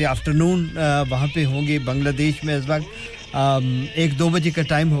थिंक इस आफ्टरनून वहाँ पे होंगे बांग्लादेश में इस वक्त 1-2 बजे का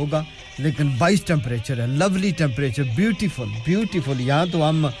टाइम होगा लेकिन 22 टेंपरेचर है लवली टेंपरेचर ब्यूटीफुल यहाँ तो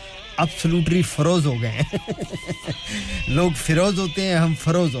हम एब्सोल्युटली फरोज हो गए हैं लोग फिरोज होते हैं हम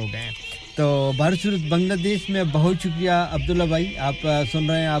फरोज हो गए हैं तो भारत बांग्लादेश में बहुत शुक्रिया अब्दुल्ला भाई आप सुन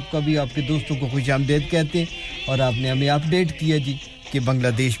रहे हैं आपका भी आपके दोस्तों को खुशामदीद कहते हैं और आपने हमें अपडेट किया जी कि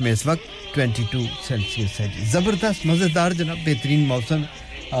बांग्लादेश में इस वक्त 22 सेल्सियस है जी ज़बरदस्त मज़ेदार जनाब बेहतरीन मौसम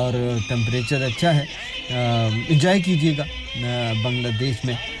और टेंपरेचर अच्छा है एंजॉय कीजिएगा बांग्लादेश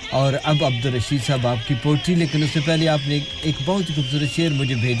में और अब अब्दुल रशीद साहब आपकी पोएट्री लेकिन उससे पहले आपने एक बहुत ही खूबसूरत शेर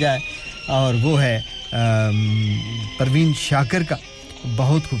मुझे भेजा है और वो है परवीन शाकर का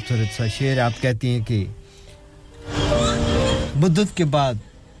बहुत खूबसूरत सा शेर आप कहती हैं कि मुद्दत के बाद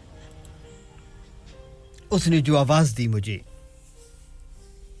उसने जो आवाज दी मुझे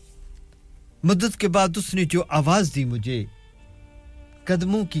मुद्दत के बाद उसने जो आवाज दी मुझे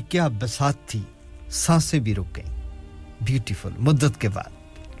कदमों की क्या बसात थी सांसें भी रुक गईं ब्यूटीफुल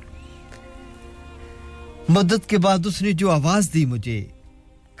मुद्दत के बाद उसने जो आवाज दी मुझे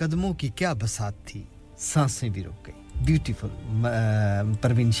कदमों की क्या बसात थी सांसें भी रुक गईं ब्यूटीफुल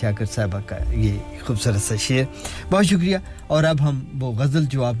परवीन शाकर साहबा का ये खूबसूरत सा शेर बहुत शुक्रिया और अब हम वो गज़ल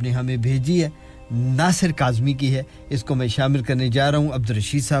जो आपने हमें भेजी है नासिर काज़मी की है इसको मैं शामिल करने जा रहा हूँ अब्दुल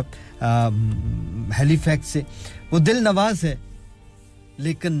रशीद साहब हैलीफैक्स से वो दिल नवाज है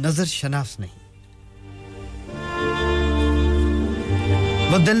लेकिन नज़र शनास नहीं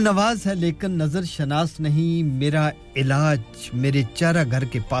वो दिल नवाज है लेकिन नज़र शनास नहीं मेरा इलाज मेरे चारा घर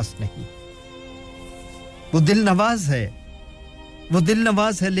के पास नहीं वो दिल नवाज है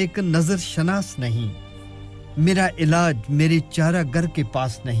लेकिन नजर शनास नहीं मेरा इलाज मेरे चारा घर के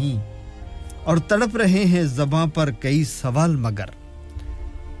पास नहीं और तड़प रहे हैं ज़बां पर कई सवाल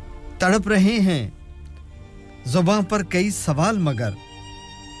मगर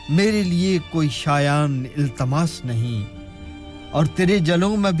मेरे लिए कोई शायान इल्तमास नहीं और तेरे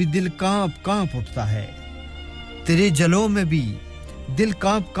जलों में भी दिल कांप उठता है तेरे जलों में भी दिल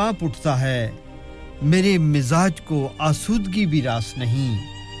कांप उठता है मेरे मिजाज को आसूदगी भी रास नहीं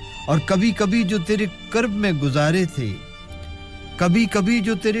और कभी-कभी जो तेरे कर्ब में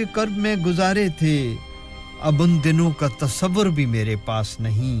गुजारे थे अब उन दिनों का तसव्वुर भी मेरे पास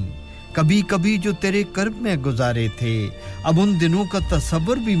नहीं कभी-कभी जो तेरे कर्ब में गुजारे थे अब उन दिनों का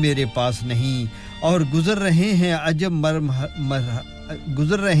तसव्वुर भी मेरे पास नहीं और गुजर रहे हैं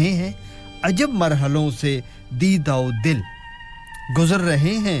अजब मरहलों से दीदाओ दिल गुजर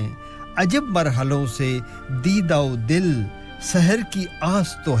रहे हैं अजब मरहलों से दीदाओ दिल शहर की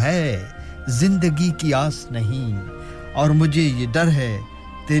आस तो है जिंदगी की आस नहीं और मुझे ये डर है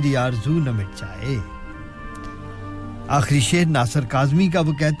तेरी आरज़ू न मिट जाए आखिरी शेर नासिर काज़मी का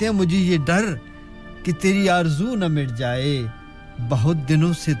वो कहते हैं मुझे ये डर कि तेरी आरज़ू न मिट जाए बहुत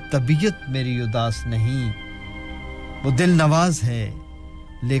दिनों से तबीयत मेरी उदास नहीं वो दिल नवाज है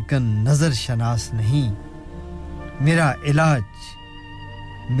लेकिन नज़र शनास नहीं मेरा इलाज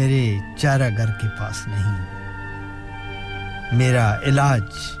मेरे चारा घर के पास नहीं मेरा इलाज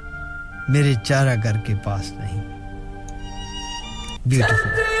मेरे चारा घर के पास नहीं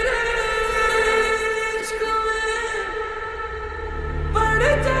ब्यूटीफुल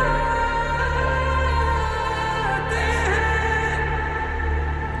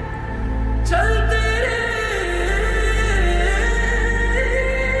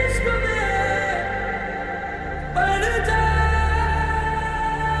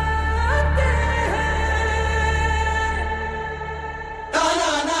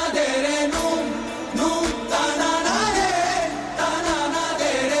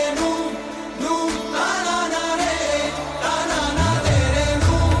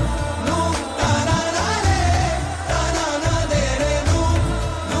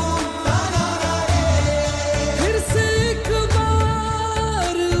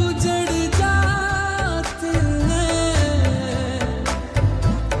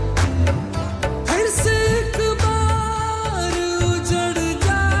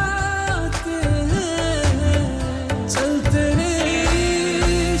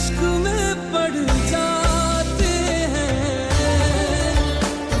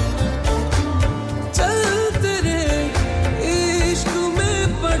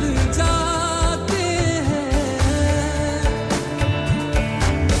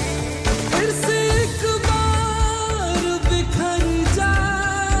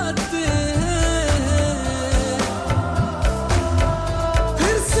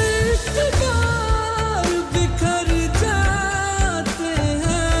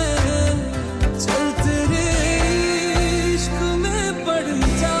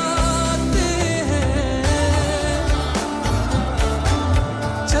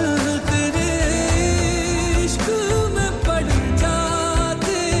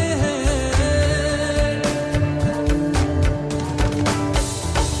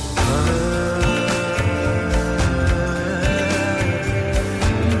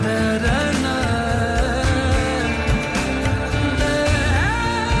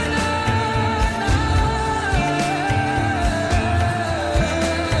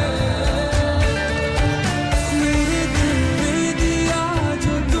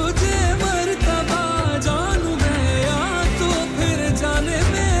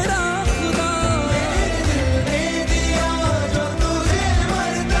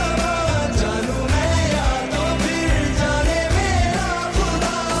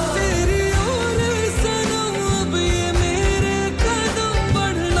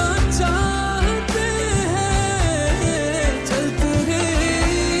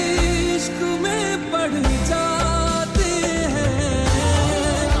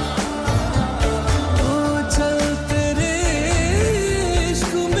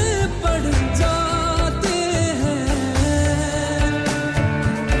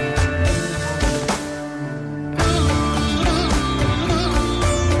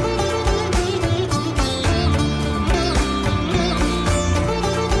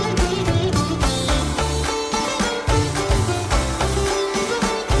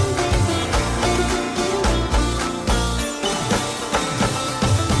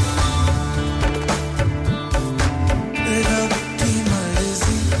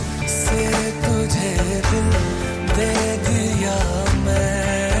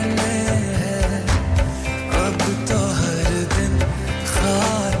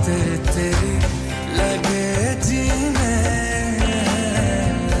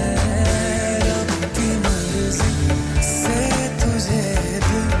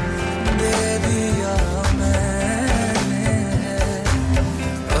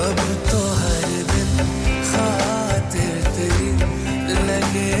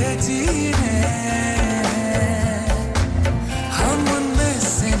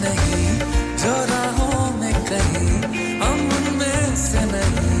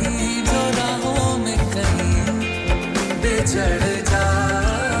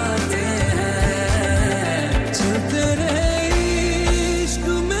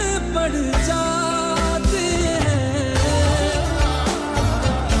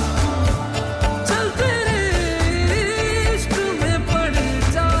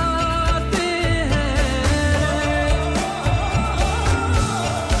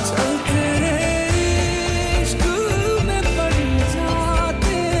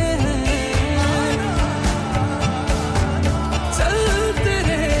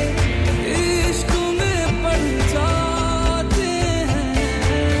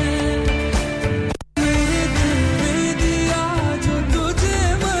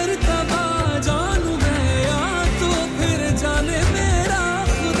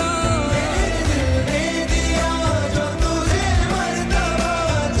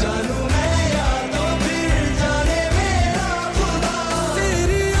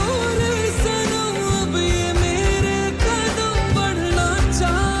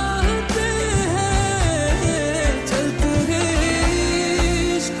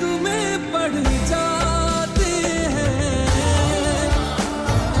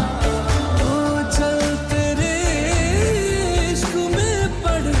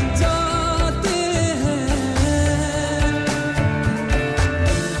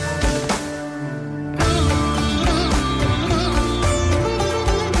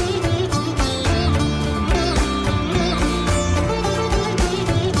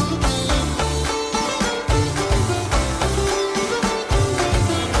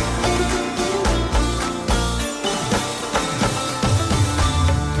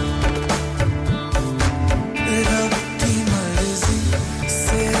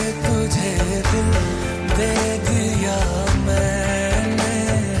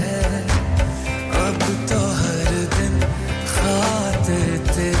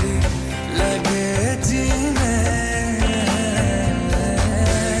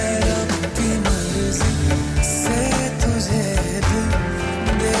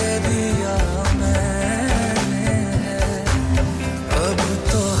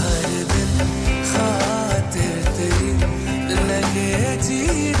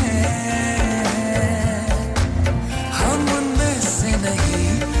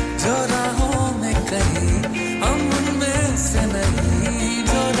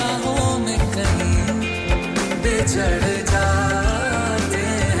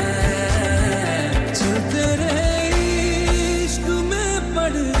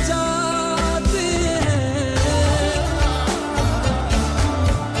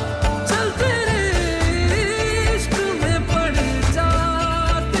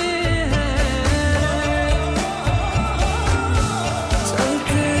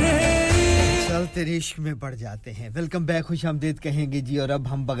इश्क में पड़ जाते हैं वेलकम बैक खुशामदीद कहेंगे जी और अब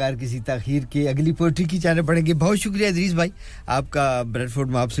हम बगैर किसी ताखीर के अगली पोएट्री की जाने पड़ेंगे बहुत शुक्रिया अजीज भाई आपका ब्रेडफोर्ड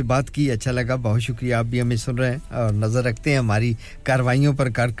में आपसे बात की अच्छा लगा बहुत शुक्रिया आप भी हमें सुन रहे हैं और नजर रखते हैं हमारी कार्रवाइयों पर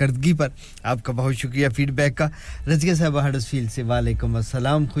कारकर्दगी पर आपका बहुत शुक्रिया फीडबैक का रज़िया साहब हडर्सफील्ड से वालेकुम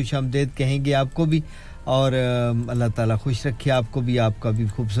अस्सलाम खुशामदीद कहेंगे आपको भी और अल्लाह ताला खुश रखे आपको भी आपका भी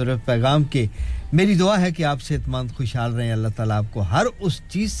खूबसूरत पैगाम के मेरी दुआ है कि आप सेहतमंद खुशहाल रहें अल्लाह ताला आपको हर उस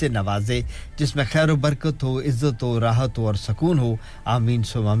चीज से नवाजे जिसमें खैर और बरकत हो इज्जत हो राहत हो और सुकून हो आमीन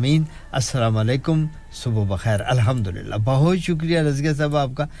सुम आमीन अस्सलाम वालेकुम सुबह बखैर अल्हम्दुलिल्लाह बहुत शुक्रिया रज़िया साहब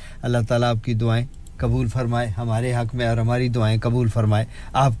आपका अल्लाह ताला आपकी दुआएं कबूल फरमाए हमारे हक में और हमारी दुआएं कबूल फरमाए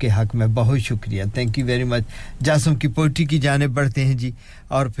आपके हक में बहुत शुक्रिया thank you very much Jasim की पोएट्री की जानिब बढ़ते हैं जी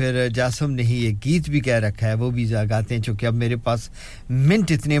और फिर जासम ने ही एक गीत भी कह रखा है वो भी गाते हैं क्योंकि अब मेरे पास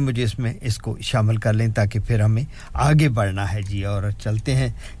मिनट इतने मुझे इसमें इसको शामिल कर लें ताकि फिर हमें आगे बढ़ना है जी और चलते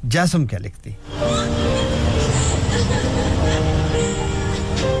हैं जासम क्या लिखते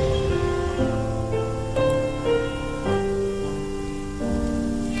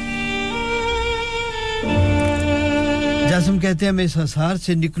जासम कहते हैं मैं इस हसार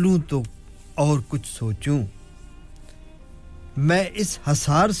से निकलूं तो और कुछ सोचूं मैं इस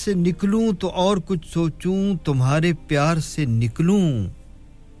हसार से निकलूं तो और कुछ सोचूं तुम्हारे प्यार से निकलूं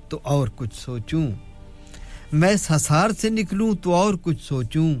तो और कुछ सोचूं मैं इस हसार से निकलूं तो और कुछ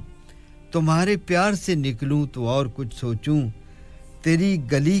सोचूं तुम्हारे प्यार से निकलूं तो और कुछ सोचूं तेरी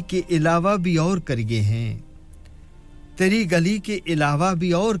गली के अलावा भी और करिए हैं तेरी गली के अलावा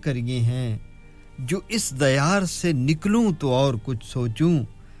भी और करिए हैं जो इस दयार से निकलूं तो और कुछ सोचूं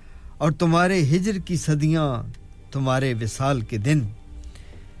और तुम्हारे हिज्र की सदियां तुम्हारे विसाल के दिन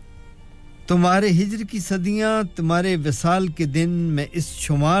तुम्हारे हिज्र की सदियां तुम्हारे विसाल के दिन मैं इस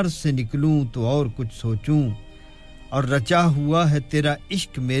शुमार से निकलूं तो और कुछ सोचूं और रचा हुआ है तेरा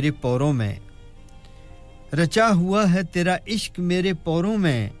इश्क मेरे पौरों में रचा हुआ है तेरा इश्क मेरे पौरों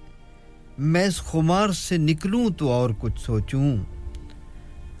में मैं इस खुमार से निकलूं तो और कुछ सोचूं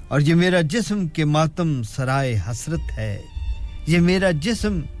और ये मेरा जिस्म के मातम सराय हसरत है ये मेरा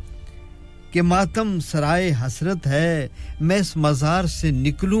जिस्म के मातम सराय हसरत है मैं इस मज़ार से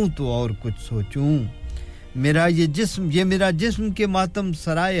निकलूं तो और कुछ सोचूं ये मेरा जिस्म के मातम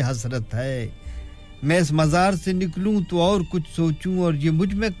सराय हसरत है मैं इस मज़ार से निकलूं तो और कुछ सोचूं और ये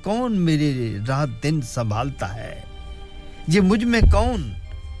मुझ में कौन मेरे रात दिन संभालता है ये मुझ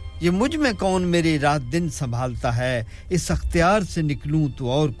में कौन मेरे रात दिन संभालता है इस अख्तियार से निकलूं तो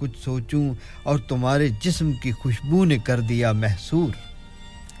और कुछ सोचूं और तुम्हारे जिस्म की खुशबू ने कर दिया महसूर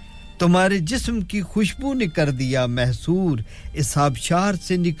तुम्हारे जिस्म की खुशबू ने कर दिया महसूर इस आबशार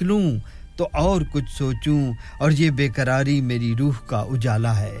से निकलूं तो और कुछ सोचूं और ये बेकरारी मेरी रूह का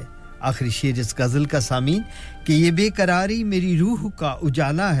उजाला है आखिरी शेर इस गजल का सामीन कि ये बेकरारी मेरी रूह का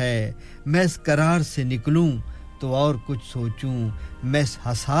उजाला है मैं इस करार से निकलूं तो और कुछ सोचूं मैं इस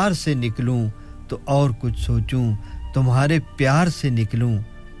हसार से निकलूं तो और कुछ सोचूं तुम्हारे प्यार से निकलूं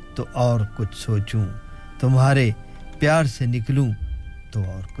तो और कुछ सोचूं तुम्हारे प्यार से निकलूं तो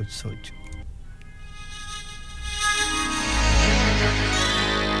और कुछ सोचूं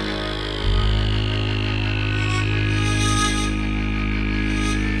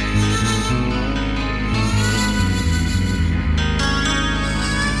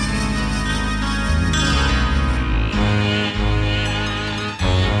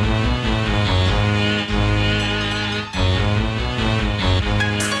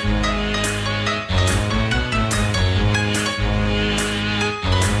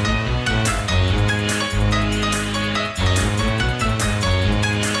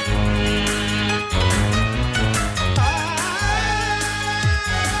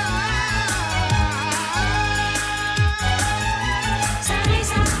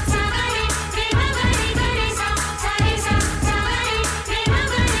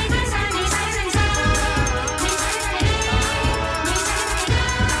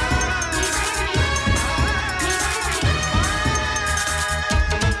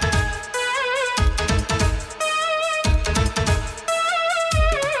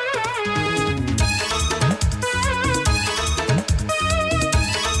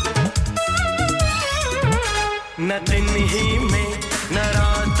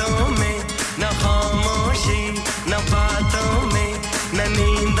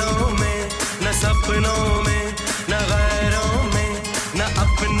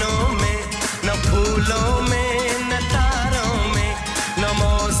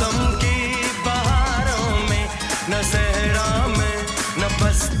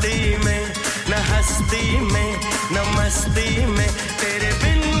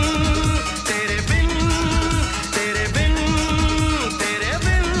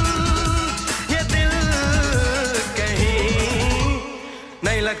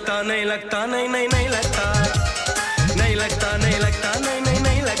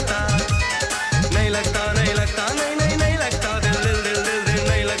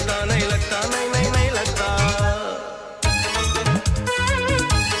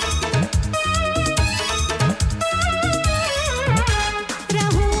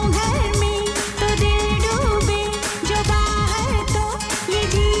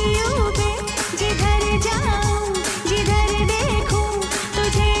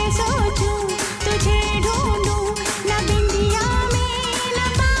तुझे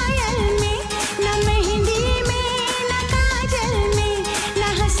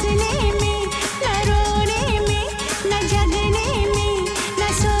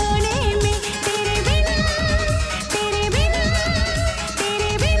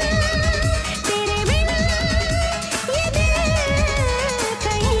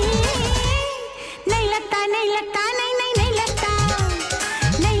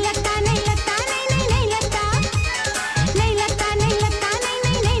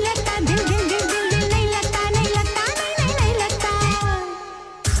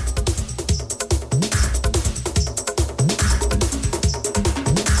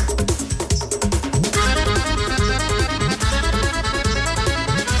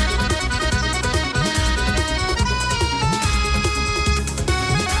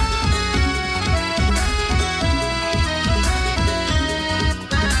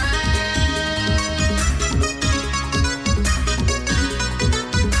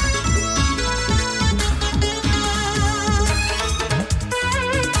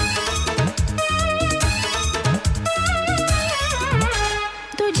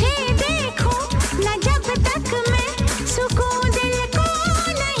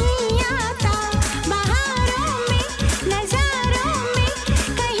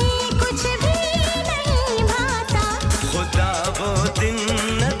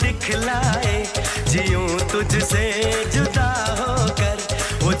तुझसे जुदा होकर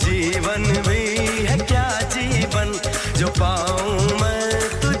वो जीवन भी है क्या जीवन जो पाऊं मैं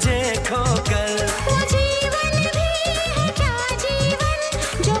तुझे खोकर वो जीवन भी है क्या जीवन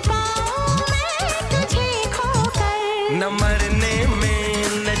जो पाऊं मैं तुझे खोकर न मरने में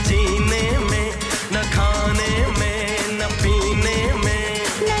न जीने में न खाने में न पीने में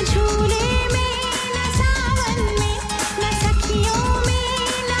न झूले में न सावन में न सखियों में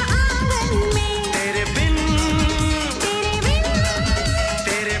न आंगन में तेरे बिन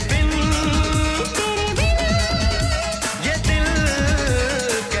ये दिल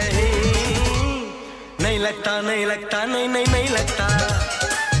कहीं नहीं लगता नहीं लगता नहीं नहीं नहीं लगता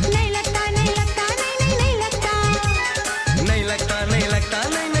नहीं लगता नहीं लगता नहीं नहीं नहीं लगता नहीं लगता नहीं लगता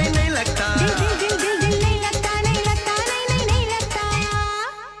नहीं नहीं नहीं लगता दिल नहीं लगता नहीं लगता नहीं नहीं नहीं लगता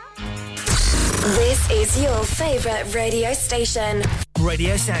This is your favorite radio station.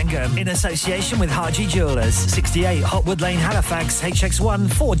 Radio Sangam, in association with Haji Jewellers, 68 Hotwood Lane, Halifax, HX1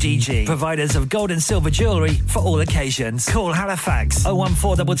 4DG. Providers of gold and silver jewellery for all occasions. Call Halifax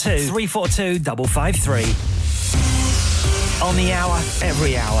 01422 342 553. On the hour,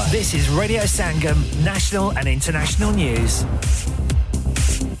 every hour. This is Radio Sangam, national and international news.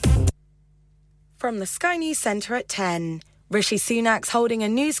 From the Sky News Centre at 10. Rishi Sunak's holding a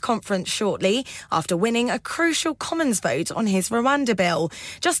news conference shortly after winning a crucial Commons vote on his Rwanda bill.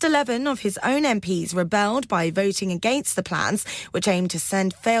 Just 11 of his own MPs rebelled by voting against the plans, which aim to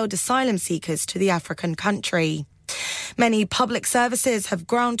send failed asylum seekers to the African country. Many public services have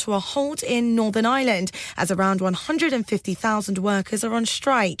ground to a halt in Northern Ireland as around 150,000 workers are on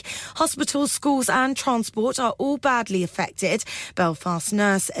strike. Hospitals, schools and transport are all badly affected. Belfast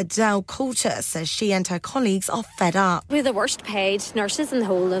nurse Adele Coulter says she and her colleagues are fed up. We're the worst paid nurses in the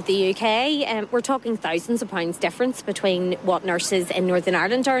whole of the UK. We're talking thousands of pounds difference between what nurses in Northern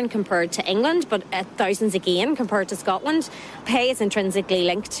Ireland earn compared to England, but thousands again compared to Scotland. Pay is intrinsically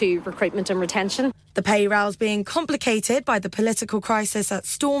linked to recruitment and retention. The pay rouse being complicated by the political crisis at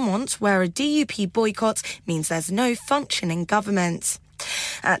Stormont, where a DUP boycott means there's no functioning government.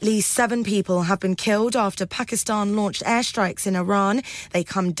 At least 7 people have been killed after Pakistan launched airstrikes in Iran. They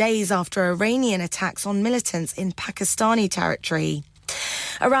come days after Iranian attacks on militants in Pakistani territory.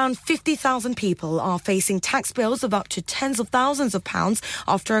 Around 50,000 people are facing tax bills of up to tens of thousands of pounds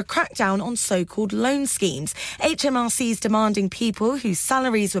after a crackdown on so-called loan schemes. HMRC's demanding people whose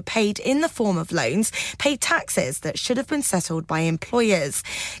salaries were paid in the form of loans pay taxes that should have been settled by employers.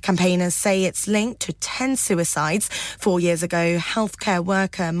 Campaigners say it's linked to 10 suicides. 4 years ago, healthcare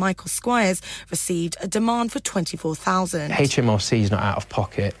worker Michael Squires received a demand for $24,000. HMRC is not out of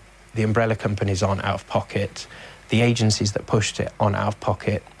pocket. The umbrella companies aren't out of pocket. The agencies that pushed it on out of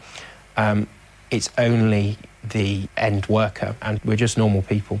pocket. It's only the end worker, and we're just normal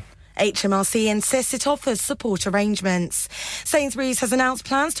people. HMRC insists it offers support arrangements. Sainsbury's has announced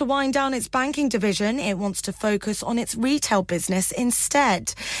plans to wind down its banking division. It wants to focus on its retail business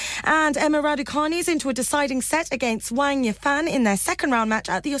instead. And Emma Raducanu is into a deciding set against Wang Yifan in their second round match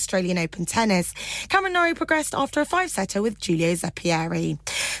at the Australian Open Tennis. Cameron Norrie progressed after a 5-setter with Giulio Zeppieri.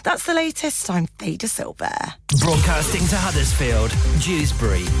 That's the latest. I'm Theda Silver. Broadcasting to Huddersfield,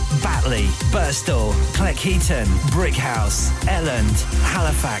 Dewsbury, Batley, Birstall, Cleckheaton, Brickhouse, Elland,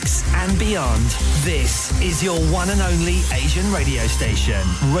 Halifax and beyond. This is your one and only Asian radio station.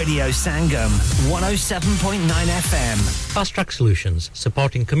 Radio Sangam, 107.9 FM. Fast Track Solutions,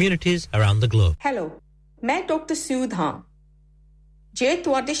 supporting communities around the globe. Hello, मैं doctor सूद हां जे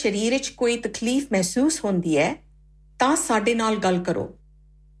ਤੁਹਾਡੇ ਸ਼ਰੀਰ ਵਿੱਚ ਕੋਈ ਤਕਲੀਫ ਮਹਿਸੂਸ ਹੁੰਦੀ ਹੈ ਤਾਂ ਸਾਡੇ ਨਾਲ ਗੱਲ ਕਰੋ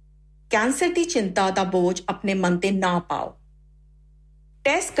ਕੈਂਸਰ ਦੀ ਚਿੰਤਾ ਦਾ ਬੋਝ ਆਪਣੇ ਮਨ ਤੇ ਨਾ ਪਾਓ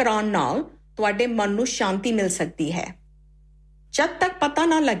ਟੈਸਟ ਕਰਾਉਣ ਨਾਲ ਤੁਹਾਡੇ ਮਨ ਨੂੰ ਸ਼ਾਂਤੀ ਮਿਲ ਸਕਦੀ ਹੈ ਜਦ ਤੱਕ ਪਤਾ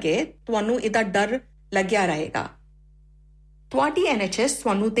ਨਾ ਲੱਗੇ ਤੁਹਾਨੂੰ ਇਹਦਾ ਡਰ ਲੱਗਿਆ ਰਹੇਗਾ ਤੁਹਾਡੀ NHS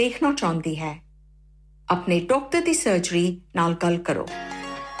ਤੁਹਾਨੂੰ ਦੇਖਣਾ ਚਾਹੁੰਦੀ ਹੈ अपने डॉक्टर की सर्जरी नाल गल करो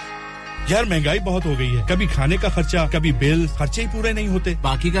यार महंगाई बहुत हो गई है कभी खाने का खर्चा कभी बिल खर्चे ही पूरे नहीं होते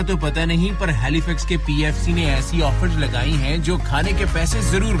बाकी का तो पता नहीं पर हैलिफैक्स के PFC ने ऐसी ऑफर्स लगाई हैं जो खाने के पैसे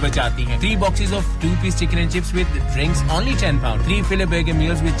जरूर बचाती हैं 3 boxes of 2-piece chicken and chips with drinks only £10 3 filet burger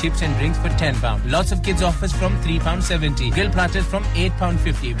meals with chips and drinks for £10 lots of kids offers from £3.70 grill platters from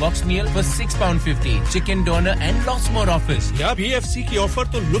 £8.50 box meal for £6.50 chicken doner and lots more offers यार PFC की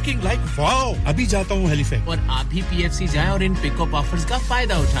offer तो looking like wow अभी जाता हूं Halifax और आप भी PFC जाएं और इन पिकअप ऑफर्स का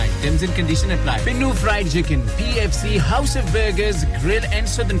फायदा उठाएं terms and condition apply Pinu fried chicken PFC House of Burgers grill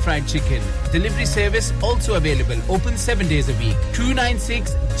and southern fried chicken delivery service also available open 7 days a week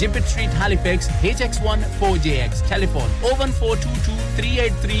 296 Gibbet Street Halifax HX1 4JX telephone 01422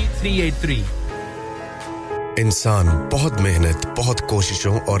 383 383 इंसान बहुत मेहनत, बहुत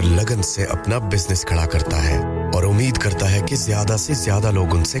कोशिशों और लगन से अपना बिजनेस खड़ा करता है और उम्मीद करता है कि ज्यादा से ज्यादा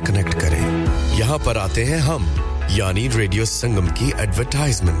लोग उनसे कनेक्ट करें। यहाँ पर आते हैं हम, यानी रेडियो संगम की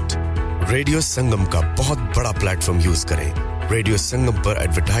एडवर्टाइजमेंट। रेडियो संगम का बहुत बड़ा प्लेटफॉर्म यूज करें। रेडियो संगम पर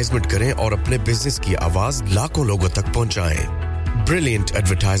एडवर्टाइजमेंट करें और अपने बिजनेस की आवाज लाखों लोगों तक पहुंचाएं। Brilliant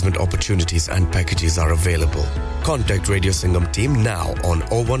advertisement opportunities and packages are available. Contact Radio Sangam team now on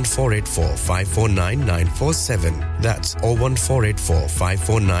 01484 549 947. That's 01484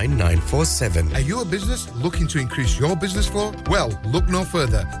 549 947. Are you a business looking to increase your business flow? Well, look no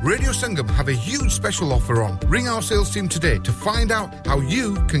further. Radio Sangam have a huge special offer on. Ring our sales team today to find out how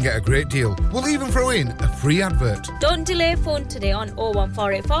you can get a great deal. We'll even throw in a free advert. Don't delay, phone today on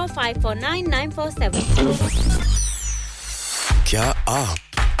 01484 549 947. क्या आप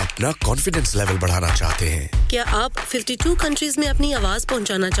अपना confidence level बढ़ाना चाहते हैं? क्या आप 52 countries में अपनी आवाज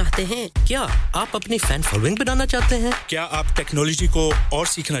पहुंचाना चाहते हैं? क्या आप अपनी फैन फॉलोइंग बढ़ाना चाहते हैं? क्या आप टेक्नोलॉजी को और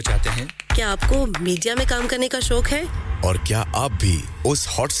सीखना चाहते हैं? क्या आपको मीडिया में काम करने का शौक है? और क्या आप भी उस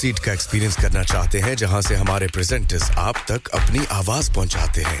हॉट सीट का एक्सपीरियंस करना चाहते हैं जहां से हमारे प्रेजेंटर्स आप तक अपनी आवाज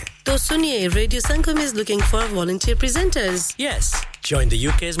पहुंचाते हैं? तो सुनिए, radio Sangam is looking for volunteer presenters. Yes, join the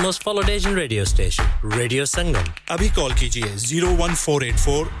UK's most followed Asian radio station, Radio Sangam. अभी कॉल कीजिए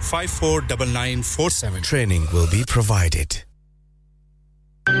 01484 549947. Training will be provided.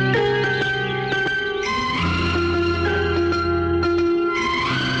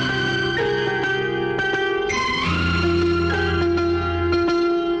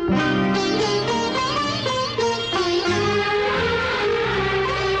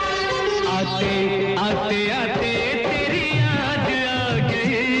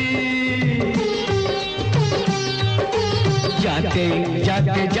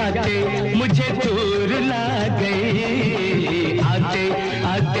 जाते जाते मुझे दूर ला गई आते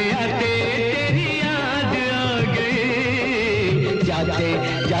आते आते तेरी याद आ गई जाते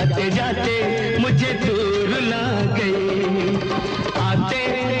जाते जाते मुझे दूर ला गई आते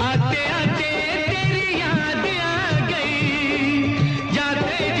आते आते तेरी याद आ गई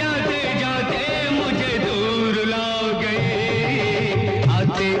जाते जाते जाते मुझे दूर ला गई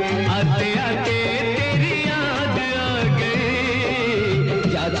आते आते आते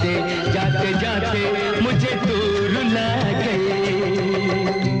जाते जाते मुझे दूर ला गई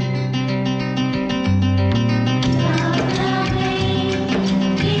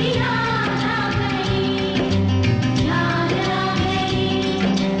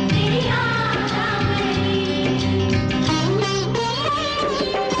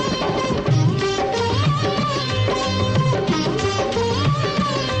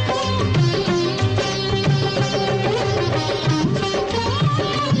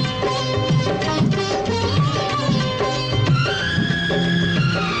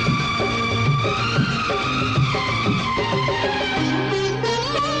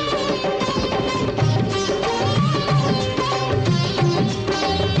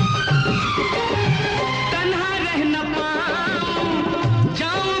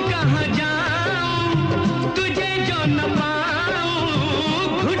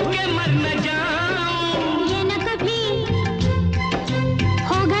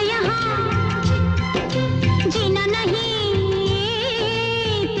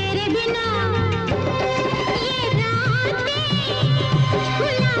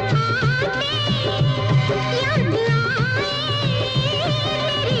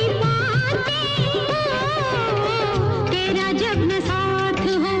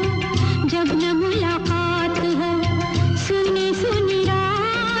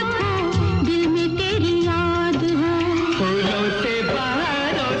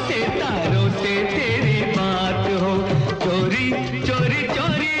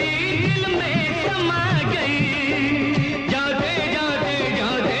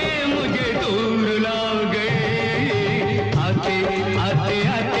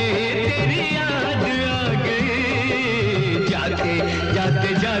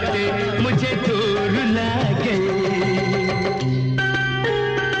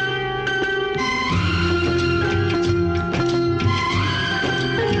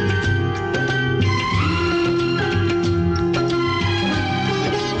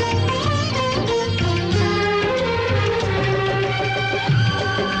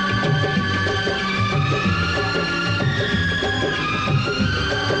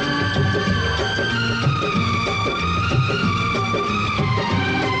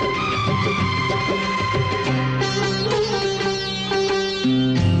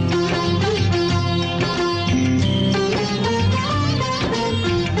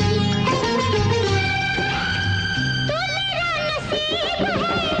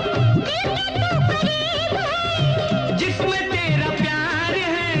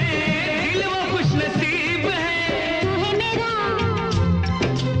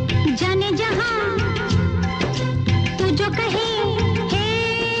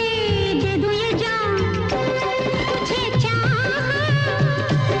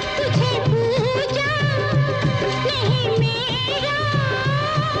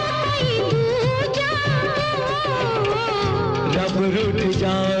रूठ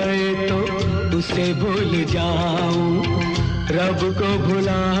जाए तो उसे भूल जाऊं रब को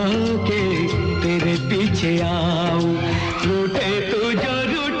भुला के तेरे पीछे आऊं रूठे तू जो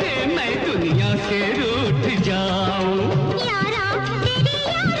रूठे मैं दुनिया से रूठ जाऊं यारा तेरी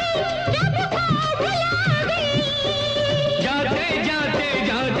यारी रब को भुला गई जाते जाते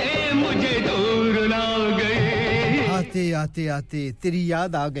जाते मुझे दूर ला गई आते आते आते तेरी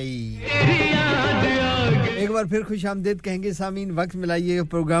याद आ गई एक बार फिर खुशामदीद कहेंगे सामीन वक्त मिलाइए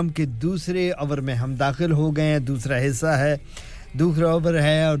प्रोग्राम के दूसरे ओवर में हम दाखिल हो गए हैं दूसरा हिस्सा है दूसरा ओवर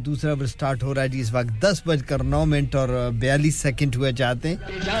है और दूसरा ओवर स्टार्ट हो रहा है जी इस वक्त 10:09 और 42 सेकंड हुए जाते हैं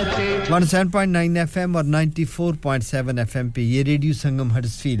 17.9 एफएम और 94.7 एफएम पे ये रेडियो संगम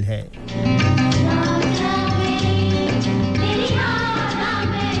हडर्सफील्ड है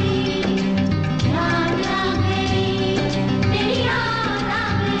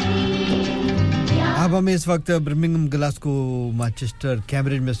आप हमें इस वक्त बर्मिंघम ग्लासगो मैनचेस्टर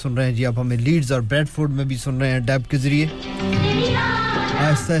कैम्ब्रिज में सुन रहे हैं जी आप हमें लीड्स और ब्रैडफोर्ड में भी सुन रहे हैं डैब के जरिए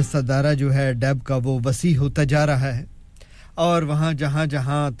आहिस्ता आहिस्ता दायरा जो है डैब का वो वसी होता जा रहा है और वहाँ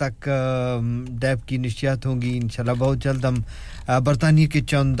जहाँ तक डैब की नशियात होंगी इंशाल्लाह बहुत जल्द हम बर्तानिया के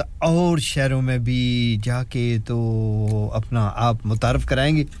चंद और शहरों में भी जाके तो अपना आप मुतारफ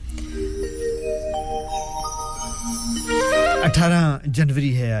कराएंगे 18 जनवरी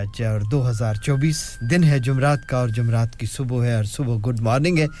है आज और 2024 दिन है जुमरात का और जुमरात की सुबह है और सुबह गुड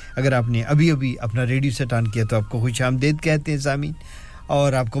मॉर्निंग है अगर आपने अभी अपना रेडियो सेट ऑन किया तो आपको खुशामदीद कहते हैं सामीन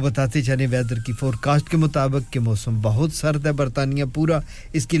और आपको बताते चलें वेदर की फोरकास्ट के मुताबिक कि मौसम बहुत सर्द है बर्तानिया पूरा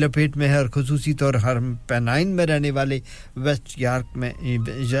इसकी लपेट में है और खुसूसी तौर हर पेनाइन में रहने वाले वेस्ट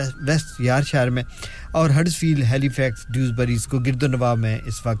यॉर्कशायर में और हडर्सफील्ड हैलिफैक्स ड्यूसबरी को गिरदोनवा में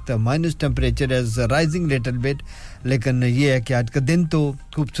इस वक्त minus temperature is rising little bit लेकिन ये है कि आज का दिन तो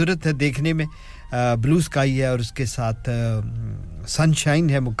खूबसूरत है देखने में ब्लू स्काई है और उसके साथ सनशाइन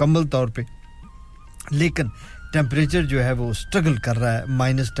है मुकम्मल तौर पे लेकिन टेंपरेचर जो है वो स्ट्रगल कर रहा है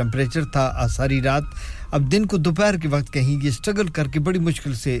माइनस टेंपरेचर था सारी रात अब दिन को दोपहर के वक्त कहीं ये स्ट्रगल करके बड़ी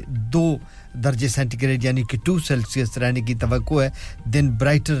मुश्किल से 2 दर्जे सेंटीग्रेड यानी कि 2 सेल्सियस रहने की तवक्को है दिन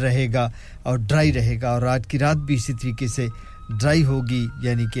ब्राइटर रहेगा और ड्राई रहेगा और आज की रात भी इसी तरीके से ड्राई होगी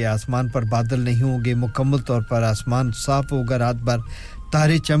यानी कि आसमान पर बादल नहीं होंगे मुकम्मल तौर पर आसमान साफ होगा रात भर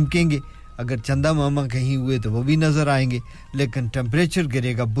तारे चमकेंगे अगर चंदा मामा कहीं हुए तो वो भी नजर आएंगे लेकिन टेंपरेचर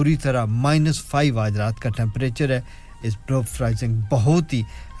गिरेगा बुरी तरह -5 आज रात का टेंपरेचर है इस ड्रॉप राइजिंग बहुत ही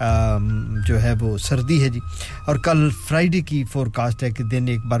जो है वो सर्दी है जी और कल फ्राइडे की फोरकास्ट है कि दिन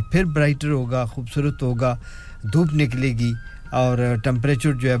एक बार फिर ब्राइटर होगा खूबसूरत होगा धूप निकलेगी और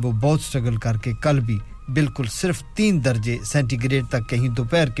टेंपरेचर जो है वो बहुत स्ट्रगल करके कल भी बिल्कुल सिर्फ 3 दर्जे सेंटीग्रेड तक कहीं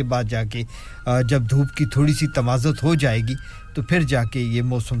दोपहर के बाद जाके जब धूप की थोड़ी सी तमाज़त हो जाएगी तो फिर जाके ये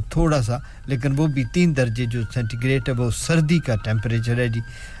मौसम थोड़ा सा लेकिन वो भी 3 दर्जे जो सेंटीग्रेड है वो सर्दी का टेंपरेचर है जी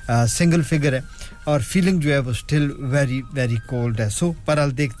सिंगल फिगर है और फीलिंग जो है वो स्टिल वेरी वेरी कोल्ड है सो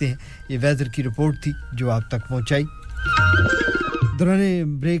परहाल देखते हैं ये वेदर की रिपोर्ट थी जो आप तक पहुंचाई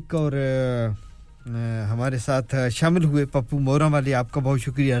दौरान ब्रेक और हमारे साथ शामिल हुए पप्पू मोरा वाले आपका बहुत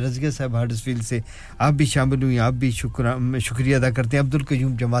शुक्रिया रज़िया साहब हडर्सफील्ड से आप भी शामिल हुए आप भी शुक्रिया अदा करते हैं अब्दुल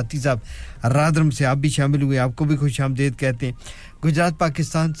कयूम जमाती साहब रादरम से आप भी शामिल हुए आपको भी खुशामदीद कहते हैं गुजरात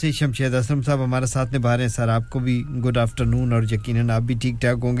पाकिस्तान से शमशेद असलम साहब हमारे साथ निभा रहे हैं सर आपको भी गुड आफ्टरनून और यकीनन आप भी ठीक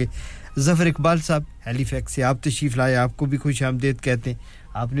ठाक होंगे ज़फर इकबाल साहब हैलीफैक्स से आप तशरीफ लाए आपको भी खुशामदीद कहते हैं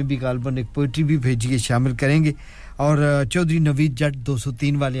आपने भी गालबन एक पोएट्री भी भेजी है शामिल करेंगे और चौधरी नवीद जट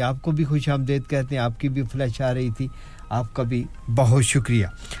 203 वाले आपको भी खुशामदीद कहते हैं आपकी भी फ्लैश आ रही थी आपका भी बहुत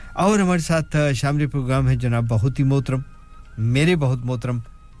शुक्रिया और हमारे साथ शामिल प्रोग्राम है जनाब बहुत ही मोहतरम मेरे बहुत मोहतरम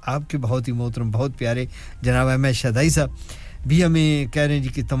आपके बहुत ही मोहतरम बहुत प्यारे जनाब अहमद शदाई साहब भी हमें कह रहे हैं जी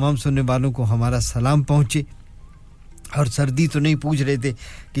कि तमाम सुनने वालों को हमारा सलाम पहुंचे और सर्दी तो नहीं पूछ रहे थे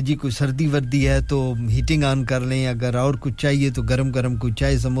कि जी कोई सर्दी वर्दी है तो हीटिंग ऑन कर लें अगर और कुछ चाहिए तो गरम कोई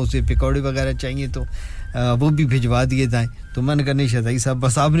चाय समोसे पकौड़े वगैरह चाहिए तो वो भी भिजवा दिए जाएं तो मन करने शदाई साहब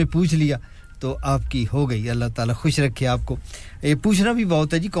बस आपने पूछ लिया तो आपकी हो गई अल्लाह ताला खुश रखे आपको ये पूछना भी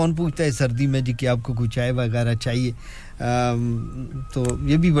बहुत है जी कौन पूछता है सर्दी में जी कि आपको कुछ चाय वगैरह चाहिए तो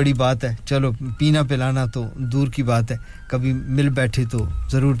ये भी बड़ी बात है चलो पीना पिलाना तो दूर की बात है कभी मिल बैठे तो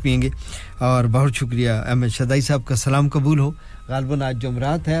ज़रूर पिएंगे और बहुत शुक्रिया अहमद शदाई साहब का सलाम कबूल हो गालबन आज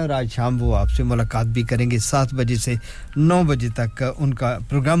जुमरात है और आज शाम वो आपसे मुलाकात भी करेंगे 7 बजे से 9 बजे तक उनका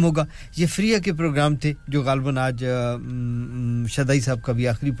प्रोग्राम होगा ये फ्रिया के प्रोग्राम थे जो गालबन आज शदाई साहब का भी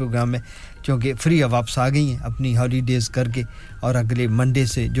आखिरी प्रोग्राम है क्योंकि फ्रिया वापस आ गई हैं अपनी हॉलीडेज करके और अगले मंडे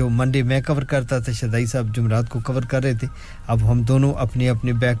से जो मंडे मैं कवर करता था शदाई साहब जुमरात को कवर कर रहे थे अब हम दोनों अपने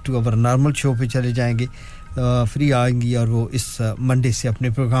अपने back to our normal show पे चले जाएंगे फ्री आएंगी और वो इस मंडे से अपने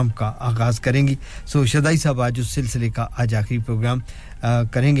प्रोग्राम का आगाज करेंगी सो शदाई साहब आज उस सिलसिले का आज आखिरी प्रोग्राम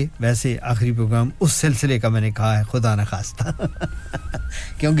करेंगे वैसे आखिरी प्रोग्राम उस सिलसिले का मैंने कहा है खुदा न खास्ता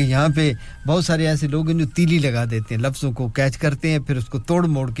क्योंकि यहाँ पे बहुत सारे ऐसे लोग हैं जो तीली लगा देते हैं लफ्ज़ों को कैच करते हैं फिर उसको तोड़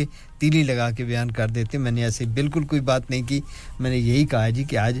मोड़ के तीली लगा के बयान कर देते हैं मैंने ऐसे बिल्कुल कोई बात नहीं की मैंने यही कहा है जी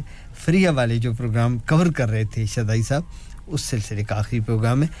कि आज फ्री वाले जो प्रोग्राम कवर कर रहे थे शदाई साहब उस सिलसिले का आखिरी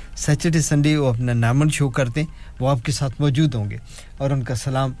प्रोग्राम है सैटरडे संडे वो अपना नामन शो करते हैं वो आपके साथ मौजूद होंगे और उनका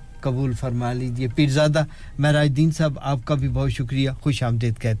सलाम कबूल फरमा लीजिए पीरजादा महराजुद्दीन साहब आपका भी बहुत शुक्रिया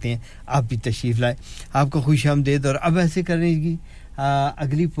खुशामदीद कहते हैं आप भी तशरीफ लाए आपको खुशामदीद और अब ऐसे करने की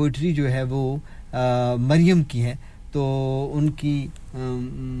अगली पोएट्री जो है वो मरियम की है तो उनकी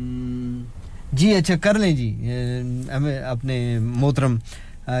जी अच्छा कर लें जी हमें अपने मोहतरम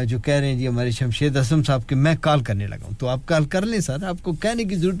जो कह रहे हैं जी हमारे शमशेद असलम साहब के मैं कॉल करने लगा हूं तो आप कॉल कर लें सर आपको कहने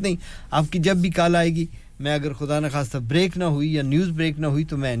की जरूरत नहीं आपकी जब भी कॉल आएगी मैं अगर खुदा न खास्ता ब्रेक ना हुई या न्यूज़ ब्रेक ना हुई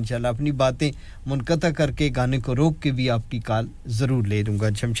तो मैं इंशाल्लाह अपनी बातें मुनक़ता करके गाने को रोक के भी आपकी कॉल ज़रूर ले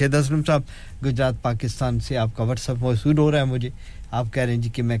लूँगा शमशेद असलम साहब गुजरात पाकिस्तान से आपका व्हाट्सएप मौसूल हो रहा है मुझे आप कह रहे हैं जी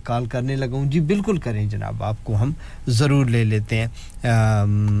कि मैं कॉल करने लगा हूं जी बिल्कुल करें जनाब आपको हम ज़रूर ले लेते हैं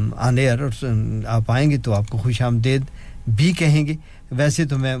ऑन एयर और आप आएंगे तो आपको खुशामदीद भी कहेंगे वैसे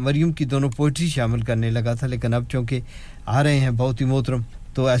तो मैं मरियम की दोनों पोएट्री शामिल करने लगा था लेकिन अब चूंकि आ रहे हैं बहुत ही मोहतरम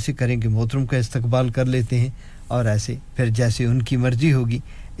तो ऐसे करेंगे मोहतरम का इस्तकबाल कर लेते हैं और ऐसे फिर जैसे उनकी मर्जी होगी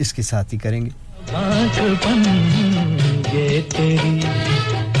इसके साथ ही करेंगे बांझपन ये तेरी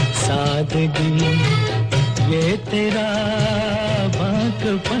सादगी ये तेरा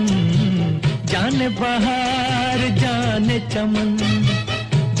बांझपन जाने बहार जाने चमन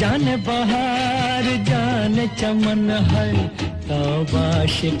जाने बहार जाने चमन है तौबा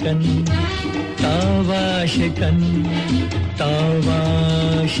शिकन तौबा शिकन तौबा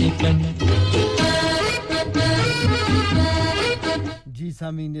शिकन जी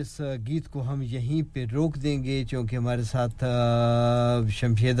सामीन इस गीत को हम यहीं पे रोक देंगे क्योंकि हमारे साथ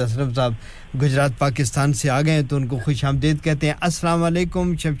शमशेद असलम साहब गुजरात पाकिस्तान से आ गए हैं तो उनको खुशामदीद कहते हैं अस्सलाम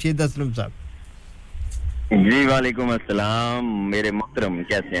वालेकुम शमशेद असलम साहब जी वालेकुम अस्सलाम मेरे मोहतरम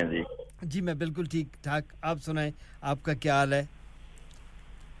कैसे हैं जी जी मैं बिल्कुल ठीक ठाक आप सुनाएं आपका क्या हाल है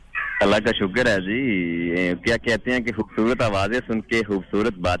अल्लाह का शुक्र है जी क्या कहते हैं कि खूबसूरत आवाजें सुन के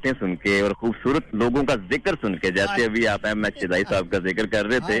खूबसूरत बातें सुन के और खूबसूरत लोगों का जिक्र सुन के जैसे अभी आप एमएच शिदाई साहब का जिक्र कर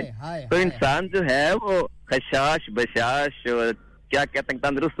रहे थे तो इंसान जो है वो खशाश बशाश और क्या कहते हैं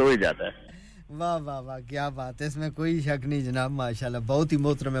तंदुरुस्त हो ही जाता है वाह वाह वाह क्या बात है इसमें कोई शक नहीं जनाब माशाल्लाह बहुत ही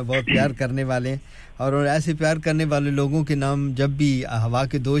मोहतरम है बहुत प्यार करने वाले हैं और ऐसे प्यार करने वाले लोगों के नाम जब भी हवा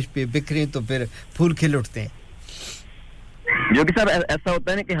के दोष पे बिखरे तो फिर फूल खिल उठते हैं जो कि साहब ऐसा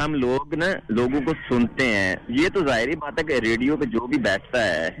होता है ना कि हम लोग ना लोगों को सुनते हैं ये तो जाहिर बात है कि रेडियो पे जो भी बैठता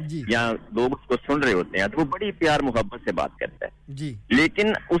है या लोग उसको सुन रहे होते हैं तो वो बड़ी प्यार मोहब्बत से बात करता है जी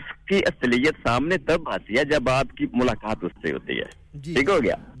लेकिन उसकी असलियत सामने तब आती है जब आपकी मुलाकात उससे होती है ठीक हो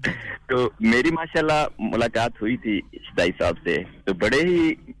गया तो मेरी माशाल्लाह मुलाकात हुई थी शिदाई साहब से तो बड़े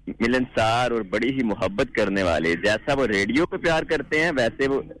ही मिलनसार और बड़ी ही मोहब्बत करने वाले जैसा वो रेडियो पे प्यार करते हैं वैसे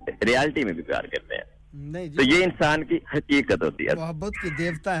वो रियलिटी में भी प्यार करते हैं नहीं तो ये इंसान की हकीकत होती है मोहब्बत के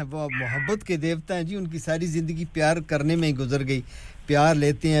देवता हैं वो मोहब्बत के देवता हैं जी उनकी सारी जिंदगी प्यार करने में ही गुजर गई प्यार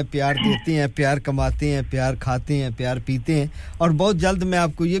लेते हैं प्यार देते हैं प्यार कमाते हैं प्यार खाते हैं प्यार पीते हैं और बहुत जल्द मैं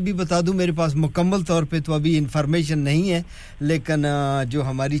आपको ये भी बता दूं मेरे पास मुकम्मल तौर पे तो अभी इंफॉर्मेशन नहीं है लेकिन जो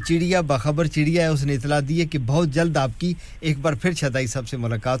हमारी चिड़िया बाखबर चिड़िया है उसने इतला दी है कि बहुत जल्द आपकी एक बार फिर शदाई साहब से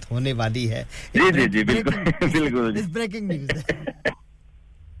मुलाकात होने वाली है जी जी बिल्कुल बिल्कुल इस ब्रेकिंग न्यूज़ है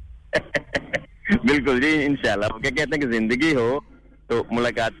बिल्कुल जी इंशाल्लाह वो क्या कहते हैं कि जिंदगी हो तो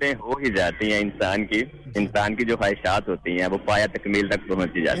मुलाकातें हो ही जाती हैं इंसान की जो ख्वाहिशात होती हैं वो पाया तकमील तक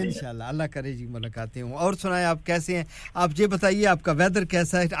पहुंच ही जाती हैं इंशाल्लाह अल्लाह करे जी मुलाकातें हों और सुनाएं आप कैसे हैं आप ये बताइए आपका वेदर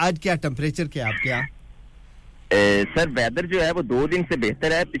कैसा है आज क्या टेंपरेचर क्या आपके यहाँ सर वेदर जो है वो 2 दिन से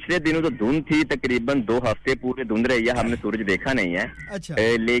बेहतर है पिछले दिनों तो धुंध थी तकरीबन 2 हफ्ते पूरे धुंध रही है हमने सूरज देखा नहीं है अच्छा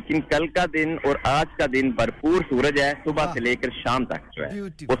लेकिन कल का दिन और आज का दिन भरपूर सूरज है सुबह से लेकर शाम तक जो है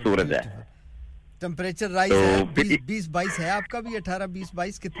वो सूरज है टेंपरेचर राइज है 20-22 है आपका भी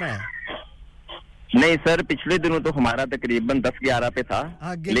 18-20-22 कितना है नहीं सर पिछले दिनों तो हमारा तकरीबन 10-11 पे था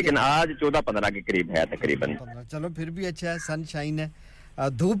लेकिन आज 14-15 के करीब है तकरीबन चलो फिर भी अच्छा है सनशाइन है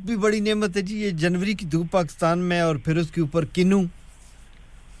धूप भी बड़ी नेमत है जी ये जनवरी की धूप पाकिस्तान में और फिर उसके ऊपर किन्नू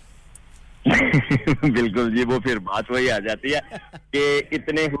बिल्कुल जी वो फिर बात वही आ जाती है कि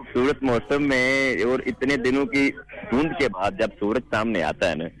इतने खूबसूरत मौसम में और इतने दिनों की धुंध के बाद जब सूरज सामने आता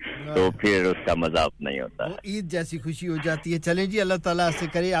है ना तो फिर उसका मजा अपना ही होता है ईद जैसी खुशी हो जाती है चलें जी अल्लाह ताला से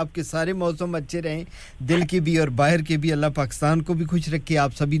करे आपके सारे मौसम अच्छे रहें दिल के भी और बाहर के भी अल्लाह पाकिस्तान को भी खुश रखे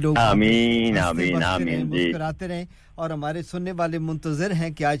आप सभी लोग आमीन आमीन आमीन जी मुस्कुराते रहें और हमारे सुनने वाले मुंतजर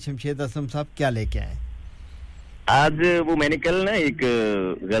हैं कि आज शमशेद असलम साहब क्या लेके आए आज वो मैंने कल ना एक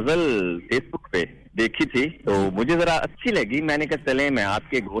गजल फेसबुक पे देखी थी तो मुझे जरा अच्छी लगी मैंने कहा चले मैं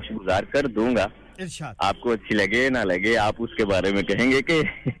आपके गोश गुजार कर दूंगा आपको अच्छी लगे ना लगे आप उसके बारे में कहेंगे कि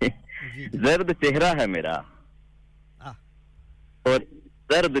जर्द चेहरा है मेरा और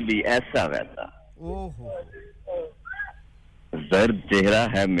दर्द भी ऐसा वैसा जर्द चेहरा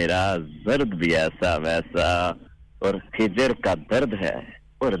है मेरा जर्द भी ऐसा वैसा और हिजर का दर्द है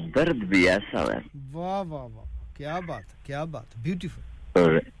और दर्द भी ऐसा वैसा वाह वाह वाह क्या बात ब्यूटीफुल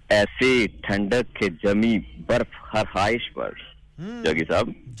और ऐसी ठंडक के जमी बर्फ हर ख्वाहिश पर जोगी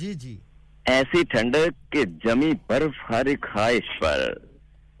साहब जी जी ऐसी ठंडक के जमी बर्फ हर एक ख्वाहिश पर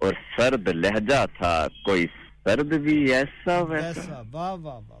और सर्द लहजा था कोई सर्द भी ऐसा वैसा वाह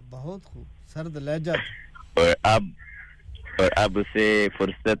वाह वाह बहुत खूब सर्द लहजा और अब उसे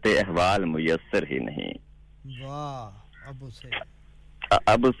फुर्सत अहवाल मुयस्सर ही नहीं वाह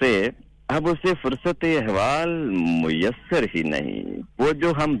अब उसे फुर्सत अहवाल मुयस्सर ही नहीं वो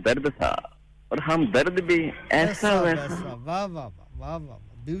जो हम दर्द था और हम दर्द भी ऐसा वैसा वाह वाह वाह वाह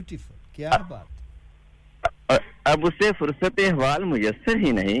ब्यूटीफुल क्या बात और अब उसे फुर्सत अहवाल मुयस्सर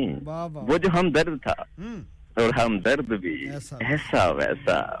ही नहीं वो जो हम दर्द था और हम दर्द भी ऐसा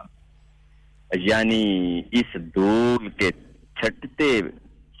वैसा यानी इस धूल के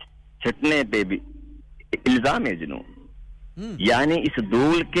छटने पे भी इल्जाम है जुनू यानी इस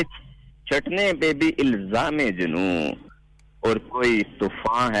धूल के छटने पे भी इल्जाम जुनू और कोई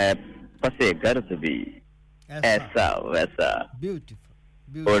तूफान है पसे गर्द भी ऐसा वैसा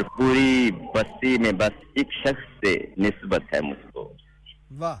ब्यूटीफुल और पूरी बस्ती में बस एक शख्स से निस्बत है मुझको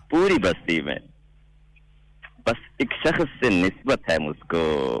वाह पूरी बस्ती में बस एक शख्स से निस्बत है मुझको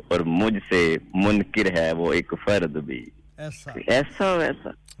और मुझसे मुनकिर है वो एक फर्द भी ऐसा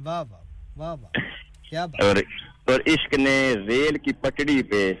वैसा वाह वाह वाह वाह क्या बात और इश्क ने रेल की पटड़ी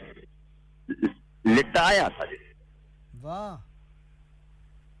पे लिटाया था वाह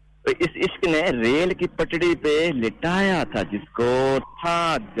तो इस इश्क ने रेल की पटड़ी पे लिटाया था जिसको था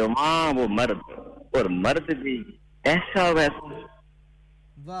जवां वो मर्द और मर्द भी ऐसा वैसा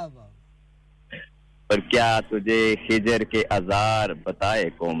वाह वाह और क्या तुझे हिजर के अजार बताए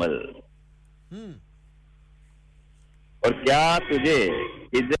कोमल और क्या तुझे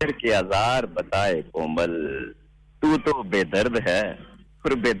हिजर के अजार बताए कोमल तू तो बेदर्द है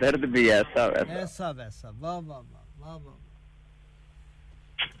और बेदर्द भी ऐसा वैसा वाह वाह वाह वाह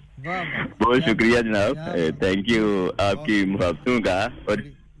बहुत शुक्रिया जनाब थैंक यू आपकी मुहब्बतों का और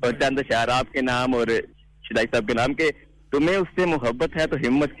चंद अशआर आपके नाम और शिदाई साहब के नाम के तुम्हें उससे मोहब्बत है तो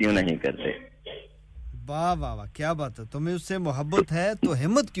हिम्मत क्यों नहीं करते वाह वाह वाह क्या बात है तुम्हें उससे मोहब्बत है तो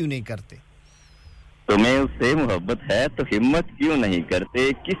हिम्मत क्यों नहीं करते तुम्हें उससे मोहब्बत है तो हिम्मत क्यों नहीं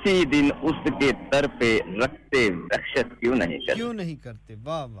करते किसी दिन उसके तर पे रखते वहशत क्यों नहीं करते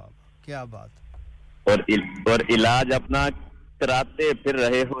वाह वाह क्या बात और इलाज अपना कराते फिर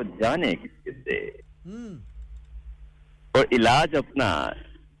रहे हो जाने किससे और इलाज अपना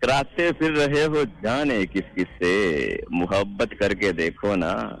कराते फिर रहे हो जाने किससे मोहब्बत करके देखो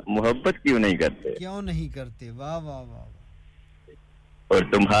ना मोहब्बत क्यों नहीं करते वाह वाह वाह और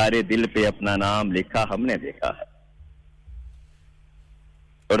तुम्हारे दिल पे अपना नाम लिखा हमने देखा है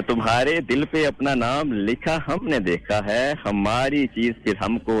और तुम्हारे दिल पे अपना नाम लिखा हमने देखा है हमारी चीज फिर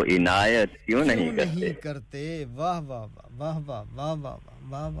हमको इनायत क्यों नहीं करते वाह वाह वाह वाह वाह वाह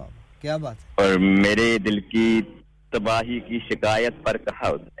वाह वाह क्या बात है और मेरे दिल की तबाही की शिकायत पर कहा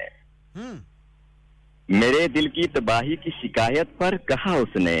उसने मेरे दिल की तबाही की शिकायत पर कहा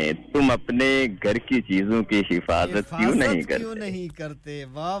उसने तुम अपने घर की चीजों की हिफाजत क्यों नहीं करते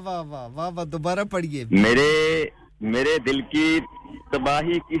वाह वाह वाह वाह वाह दोबारा पढ़िए मेरे दिल की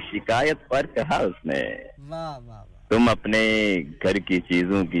तबाही की शिकायत पर कहा उसने वाह वाह तुम अपने घर की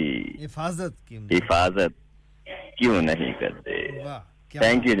चीजों की हिफाजत क्यों नहीं करते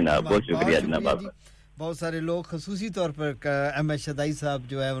थैंक यू जनाब बहुत शुक्रिया जनाब बहुत सारे लोग खसूसी तौर पर एम एस शदाई साहब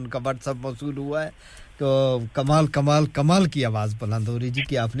जो है उनका व्हाट्सएप मौसूल हुआ है तो कमाल की आवाज बुलंद हो रही जी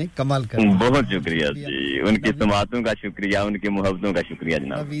कि आपने कमाल कर बहुत शुक्रिया जी उनकी समातों का शुक्रिया उनकी मोहब्बतों का शुक्रिया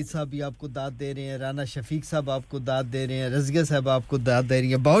जनाब नवीद साहब भी आपको दाद दे रहे हैं राना शफीक साहब आपको दाद दे रहे हैं रज़िया साहब आपको दाद दे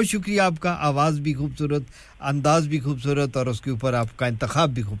रही है बहुत शुक्रिया आपका आवाज भी खूबसूरत अंदाज भी खूबसूरत और उसके ऊपर आपका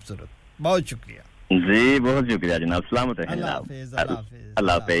इंतखाब भी खूबसूरत बहुत शुक्रिया जी बहुत शुक्रिया जनाब सलामत रहें अल्लाह जनाब हाफिज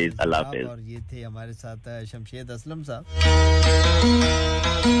अल्लाह हाफिज अल्लाह हाफिज और ये थे हमारे साथ शमशेद असलम साहब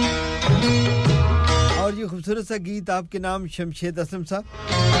और ये खूबसूरत सा गीत आपके नाम शमशेद असलम साहब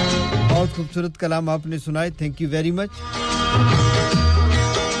बहुत खूबसूरत कलाम आपने सुनाए थैंक यू वेरी मच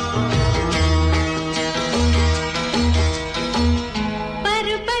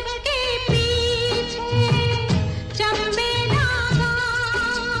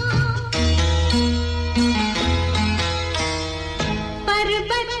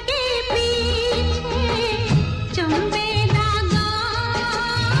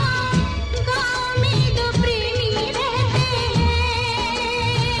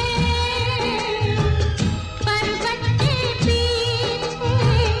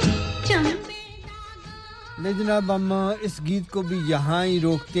जनाब हम इस गीत को भी यहाँ ही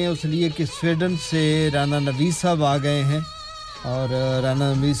रोकते हैं इसलिए कि स्वीडन से राना नवीद साहब आ गए हैं और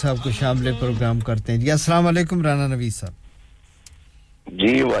राना नवीद साहब को शामिल प्रोग्राम करते हैं जी अस्सलाम वालेकुम राना नवीद साहब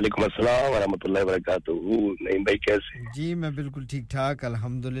जी वालेकुम अस्सलाम व रहमतुल्लाहि व बरकातहू नईम भाई कैसे जी मैं बिल्कुल ठीक ठाक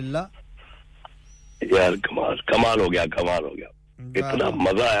अल्हम्दुलिल्लाह यार कमाल हो गया इतना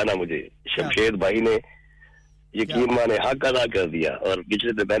मजा आया ना मुझे शमशेद भाई ने यकीन माने हक अदा कर दिया और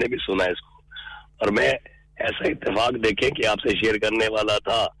पिछले दिन मैंने भी सुना इसको और मैं ऐसा इत्तेफाक देखें कि आपसे शेयर करने वाला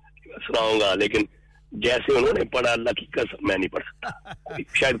था सुनाऊंगा लेकिन जैसे उन्होंने पढ़ा अल्लाह की कसम मैं नहीं पढ़ सकता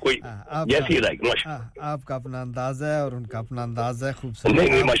शायद कोई जैसी आपका अपना अंदाज है और उनका अपना अंदाज है खूबसूरत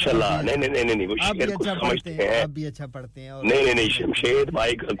नहीं माशाल्लाह नहीं वो शेर को समझते हैं आप भी अच्छा पढ़ते हैं और नहीं शमशेद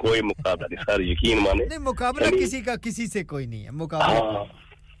भाई का कोई मुकाबला नहीं सर यकीन माने नहीं मुकाबला किसी से कोई नहीं है मुकाबला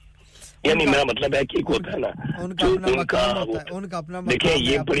यानी मेरा मतलब है कि होता है ना उनका अपना देखिए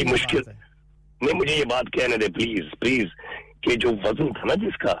ये बड़ी मुश्किल नहीं मुझे ये बात कहने दे प्लीज कि जो वजन था ना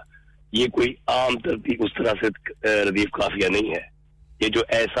जिसका ये कोई आम तरतीब उस तरह से रदीफ काफिया नहीं है ये जो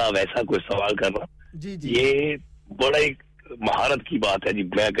ऐसा वैसा कोई सवाल करना ये बड़ा ही महारत की बात है जी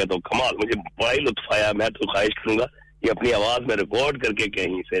मैं कहता हूँ कमाल मुझे बड़ा ही लुत्फ आया मैं तो ख्वाहिश करूंगा कि अपनी आवाज में रिकॉर्ड करके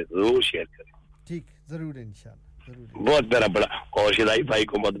कहीं से जरूर शेयर करें ठीक जरूर इंशाल्लाह बहुत मेरा बड़ा और शिदाई भाई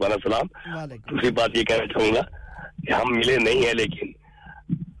को बहुत बड़ा सलाम दूसरी बात ये कहना चाहूंगा कि हम मिले नहीं है लेकिन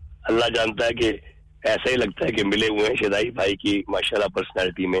अल्लाह जानता है कि ऐसा ही लगता है कि मिले हुए हैं शिदाई भाई की माशाल्लाह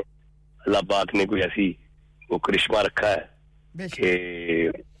पर्सनालिटी में अल्लाह पाक ने कोई ऐसी वो करिश्मा रखा है कि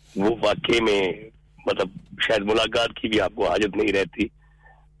वो वाकई में मतलब शायद मुलाकात की भी आपको हाजत नहीं रहती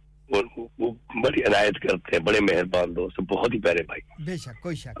वो बड़ी इनायत करते हैं बड़े मेहरबान दोस्त बहुत ही प्यारे भाई बेशक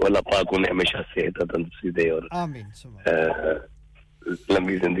कोई शक तो अल्लाह पाक उन्हें हमेशा सेहत तंदुरुस्ती दे और आमीन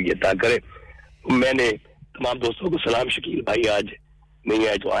लंबी जिंदगी अता करे मैंने तमाम दोस्तों को सलाम शकील भाई आज नहीं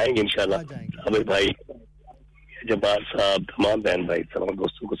आए तो आएंगे इंशाल्लाह अबे भाई जब्बार साहब तमाम बहन भाई तमाम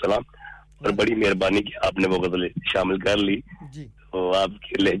दोस्तों को सलाम और बड़ी मेहरबानी कि आपने वो गजल शामिल कर ली तो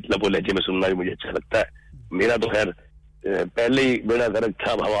आपके लबो लहजे में सुनना भी मुझे अच्छा लगता है मेरा तो खैर पहले ही बेड़ा गर्क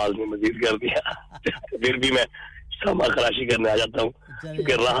था आवाज में मजीद कर दिया फिर भी मैं समा खराशी करने आ जाता हूँ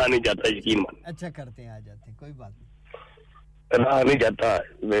क्योंकि रहा नहीं जाता यकीन मान अच्छा करते हैं आ जाते हैं कोई बात नहीं रहा नहीं जाता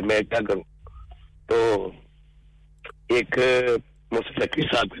मैं क्या करूँ तो एक मुफ्ती फकीर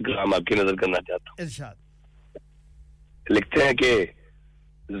साहब के कलाम आपकी नजर करना चाहता हूँ इरशाद लिखते हैं कि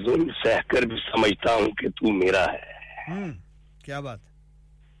जुल्म सहकर भी समझता हूँ कि तू मेरा है क्या बात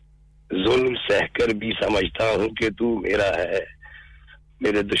जुल्म सहकर भी समझता हूँ कि तू मेरा है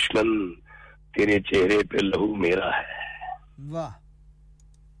मेरे दुश्मन तेरे चेहरे पे लहू मेरा है वाह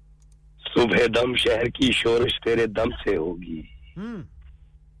सुबह दम शहर की शोरश तेरे दम से होगी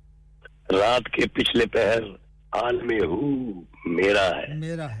रात के पिछले पहर आलम हूँ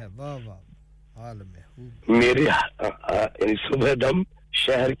मेरा है वाह वाह आलम हूँ मेरे यानी सुबह दम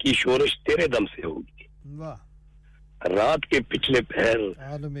शहर की शोरश तेरे दम से होगी वाह रात के पिछले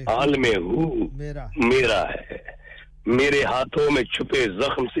पहर आलम हूँ मेरा है मेरे हाथों में छुपे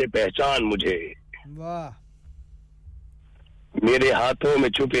जख्म से पहचान मुझे वाह मेरे हाथों में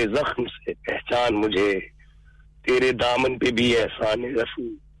छुपे जख्म से पहचान मुझे तेरे दामन पे भी एहसान रफू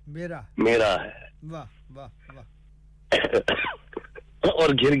मेरा है वाह वाह वाह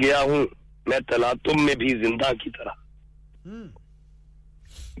और घिर गया हूँ मैं तलातुम में भी जिंदा की तरह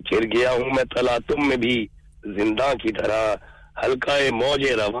घिर गया हूँ मैं तलातुम में भी जिंदा की तरह हल्का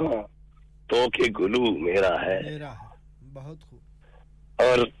मौजे रवां तो के गुलू मेरा है बहुत खूब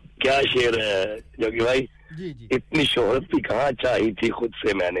और क्या शेर है जोगी भाई जी इतनी शोहरत भी कहाँ चाही थी खुद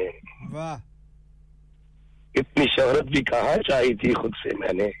से मैंने वाह इतनी शोहरत भी कहाँ चाही थी खुद से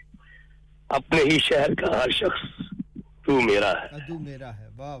मैंने अपने ही शहर का हर शख्स तू मेरा है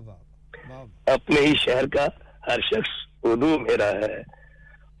वाह वाह अपने ही शहर का हर शख्स तू मेरा है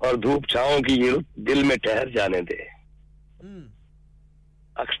और धूप छाओं की ये दिल में ठहर जाने दे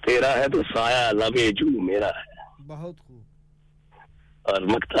अक्स तेरा है तो साया लबे जू मेरा है बहुत खूब और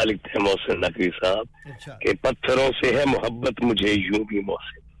मक्ता लिखते हैं मोहसिन नकवी साहब कि पत्थरों से है मोहब्बत मुझे यूं भी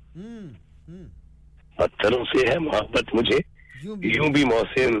मोहसिन पत्थरों से है मोहब्बत मुझे यूं भी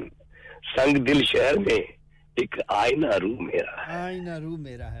मोहसिन संग दिल शहर में एक आईना रू मेरा है आईना रू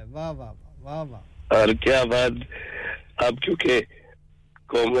मेरा है वाह वाह वाह वाह और क्या बात अब चूंकि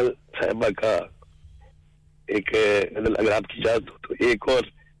कोमल साहिबा का एक अगर आपकी इजाजत हो तो एक और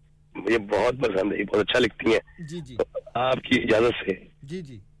मुझे बहुत पसंद है बहुत अच्छा लिखती हैं जी जी तो आपकी इजाजत से जी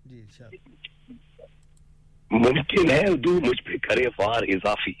जी जी इरशाद मुमकिन है उर्दू मुझ पे करे वार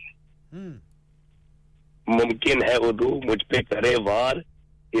इजाफी मुमकिन है उर्दू मुझ पे करे वार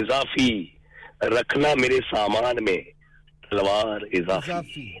इजाफी रखना मेरे सामान में तलवार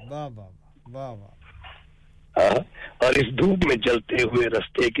इजाफी वाह वाह वाह वाह और इस धूप में जलते हुए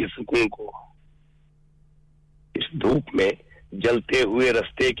रास्ते के सुकून को इस धूप में जलते हुए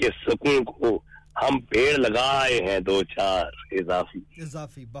रास्ते के सुकून को हम पेड़ लगाए हैं दो चार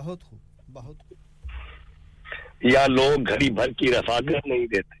इजाफी बहुत खूब या लोग घड़ी भर की रफाकत नहीं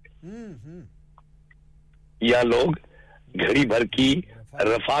देते या लोग घड़ी भर की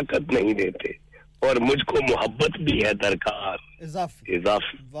रफाकत नहीं देते और मुझको मोहब्बत भी है दरकार इजाफी वाह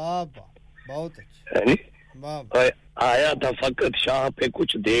वाह बहुत अच्छा है वाह आया था फकत शाह पे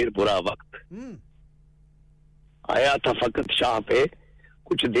कुछ देर बुरा वक्त आया था फकत शाह पे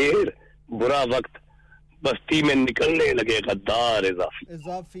कुछ देर बुरा वक्त बस्ती में निकलने लगे गद्दार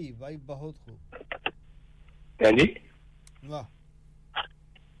इजाफी भाई बहुत खूब हैं जी वाह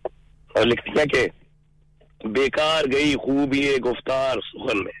और लिखती है कि बेकार गई खूबी गुफ्तार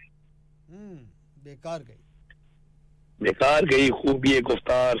सुखन में बेकार गई खूबी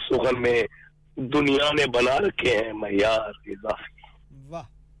गुफ्तार सुखन में दुनिया ने बना रखे हैं मयार इजाफी वाह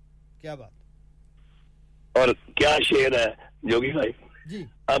क्या बात और क्या शेर है जोगी भाई जी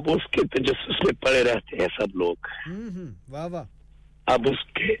अब उसके तजस्सुस में पड़े रहते हैं सब लोग वाह वाह अब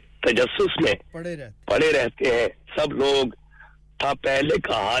उसके तजस्सुस में पड़े रहते हैं सब लोग था पहले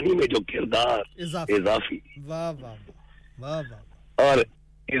कहानी में जो किरदार इजाफी वाह वाह वाह वाह और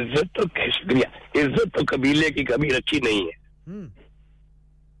इज्जत तो कबीले की कभी रखी नहीं है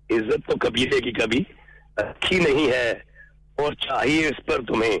इज्जत तो कबीले की कभी रखी नहीं है और चाहिए इस पर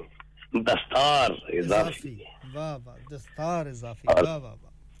तुम्हें दस्तार इजाफी वाह वाह दस्तार इजाफी वाह वाह वाह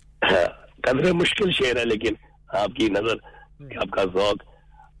कदरे मुश्किल शेर है लेकिन आपकी नजर आपका ज़ौक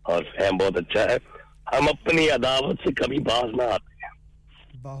और फहम बहुत अच्छा है हम अपनी अदावत से कभी बाज ना आते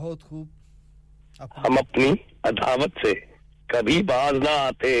बहुत खूब हम अपनी अदावत से कभी बाज ना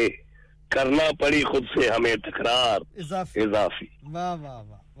आते करना पड़ी खुद से हमें तकरार इजाफी वाह वाह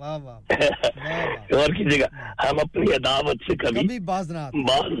वाह वाह वाह और कीजिएगा हम अपनी अदावत से कभी बाज ना आते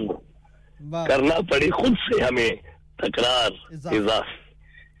करना पड़ी खुद से हमें तकरार इजाफी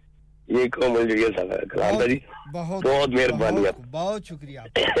ये को मुझे ये समझ जी बहुत मेहरबानी बहुत शुक्रिया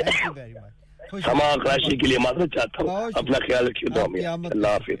थैंक यू वेरी मच समाक राशि के लिए माफी चाहता हूँ अपना ख्याल रखिए दुआ में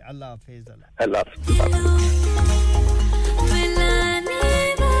अल्लाह हाफिज अल्लाह हाफिज अल्लाह हाफिज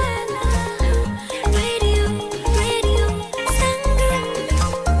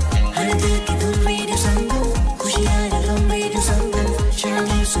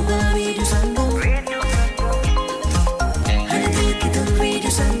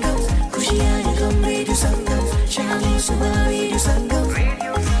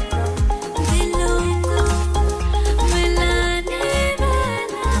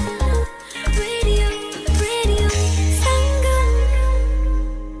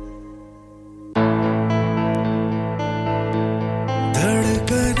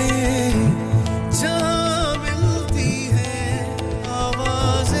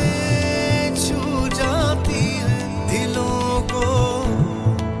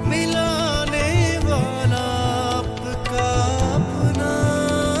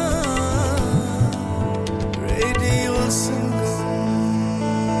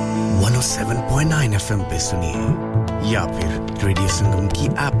FM पे सुनिए या फिर रेडियो संगम की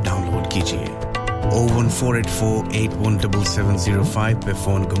ऐप डाउनलोड कीजिए 01484817705 पे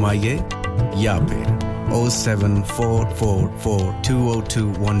फोन घुमाइए या फिर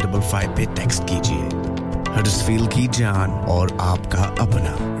 07444202155 पे टेक्स्ट कीजिए हडर्सफील्ड की जान और आपका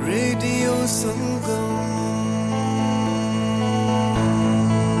अपना radio Sangam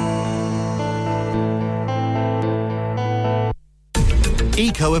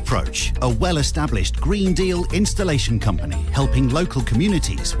Eco Approach, a well-established Green Deal installation company helping local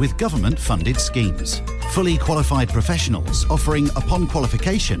communities with government-funded schemes. Fully qualified professionals offering, upon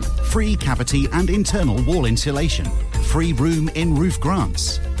qualification, free cavity and internal wall insulation, free room in roof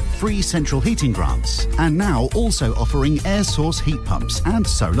grants, free central heating grants, and now also offering air source heat pumps and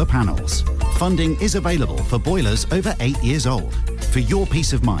solar panels. Funding is available for boilers over 8 years old. For your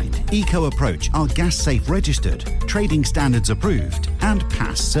peace of mind, Eco Approach are gas safe registered, trading standards approved, and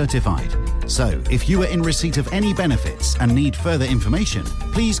PASS certified. So, if you are in receipt of any benefits and need further information,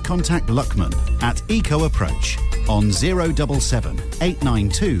 please contact Luckman at Eco Approach on 077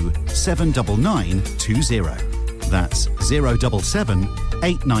 892 79920. That's 077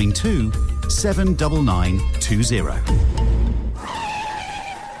 892 79920.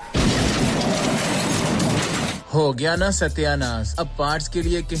 हो गया ना सत्यानाश अब parts के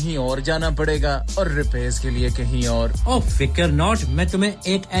लिए कहीं और जाना पड़ेगा और रिपेयर्स के लिए कहीं और ओ फिकर नॉट मैं तुम्हें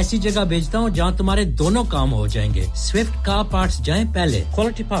एक ऐसी जगह भेजता हूं जहां तुम्हारे दोनों काम हो जाएंगे स्विफ्ट कार पार्ट्स जाएं पहले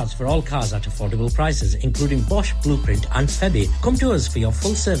quality parts for all cars at affordable prices including Bosch Blueprint and Febby come to us for your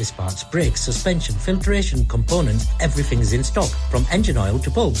full service parts brakes suspension filtration components everything is in stock from engine oil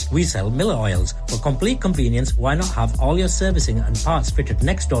to bulbs we sell Miller oils for complete convenience why not have all your servicing and parts fitted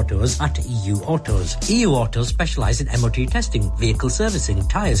next door to us at EU Autos EU Autos specialize in MOT testing, vehicle servicing,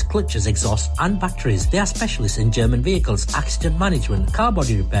 tyres, clutches, exhausts and batteries. They are specialists in German vehicles, accident management, car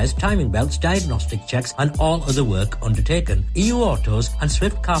body repairs, timing belts, diagnostic checks and all other work undertaken. EU Autos and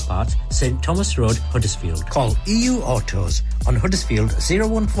Swift Car Parts, St Thomas Road, Huddersfield. Call EU Autos on Huddersfield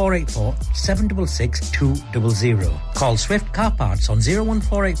 01484 766 200. Call Swift Car Parts on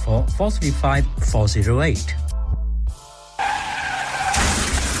 01484 435 408.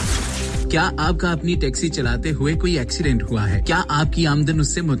 क्या आपका अपनी taxi चलाते हुए कोई accident हुआ है क्या आपकी आमदन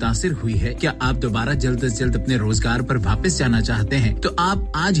उससे मुतासिर हुई है क्या आप दोबारा जल्द से जल्द अपने रोजगार पर वापस जाना चाहते हैं तो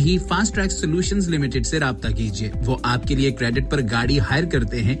आप आज ही फास्ट ट्रैक सॉल्यूशंस लिमिटेड से राब्ता कीजिए वो आपके लिए क्रेडिट पर गाड़ी हायर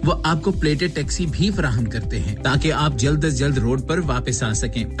करते हैं वो आपको प्लेटेड टैक्सी भी फराहम करते हैं ताकि आप जल्द से जल्द रोड पर वापस आ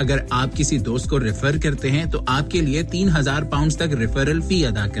सकें अगर आप किसी दोस्त को रेफर करते हैं तो आपके लिए 3000 पाउंड तक रेफरल फी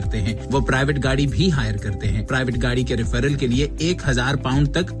अदा करते हैं वो प्राइवेट गाड़ी भी हायर करते हैं प्राइवेट गाड़ी के रेफरल के लिए 1000 पाउंड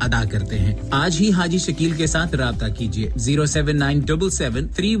तक अदा करते हैं आज ही हाजी शकील के साथ राब्ता कीजिए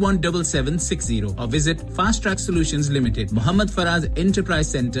 07977317760 और visit fast track solutions limited Mohammad Faraz enterprise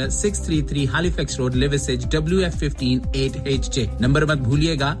centre 633 Halifax road Liversedge WF15 8HJ number मत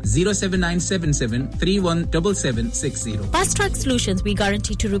भूलिएगा 07977317760 Fast Track Solutions we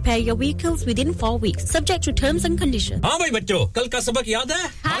guarantee to repair your vehicles within 4 weeks subject to terms and conditions हां भाई बच्चों कल का सबक याद है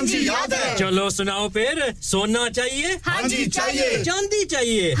हां जी याद है चलो सुनाओ फिर सोना चाहिए हां जी चाहिए चांदी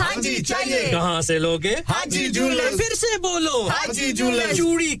चाहिए हां जी कहां से लोगे हाजी जूलर्स फिर से बोलो हाजी जूलर्स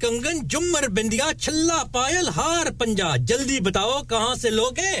चूड़ी कंगन झुमर बिंदिया छल्ला पायल हार पंजा जल्दी बताओ कहां से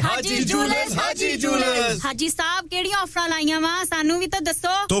लोगे हाजी जूलर्स हाजी साहब केड़ी ऑफर लाईया वा सानू भी तो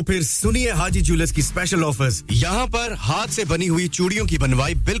दसो तो फिर सुनिए हाजी जूलर्स की स्पेशल ऑफर्स यहां पर हाथ से बनी हुई चूड़ियों की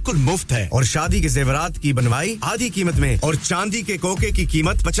बनवाई बिल्कुल मुफ्त है और शादी के जेवरात की बनवाई आधी कीमत में और चांदी के कोके की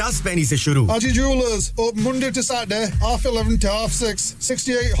कीमत 50 पैसे से शुरू हाजी jewellers open Monday to Saturday 11:30 to 6:30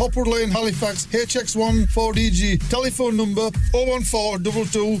 68 Hopwood Lane Halifax HX1 4DG telephone number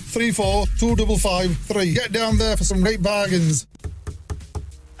 01422342553 get down there for some great bargains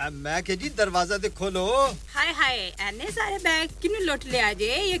मैं के जी दरवाजा दे खोलो हाय हाय एने सारे बैग किनु लुट ले आजे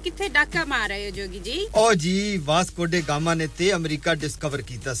ये किथे डाका मार रहे हो जोगी जी ओ जी वास्को डे गामा ने ते अमेरिका डिस्कवर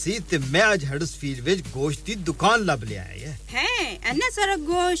कीता सी ते मैं आज हडर्सफील्ड विच गोश्त दी दुकान लब ले आया है एने सारा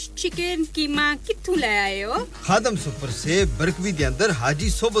गोश्त चिकन कीमा किथु ले आए हो खादम सुपर से बरकवी दे अंदर हाजी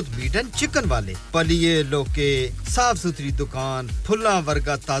सोबत मीट एंड चिकन वाले पलिए लोके साफ सुथरी दुकान फुल्ला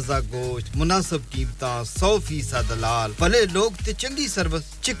वर्गा ताजा गोश्त मुनासिब कीमतां 100% दलाल भले लोग ते चंगी service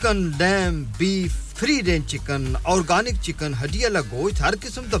chicken lamb beef free range chicken organic chicken हड्डी वाला गोश्त हर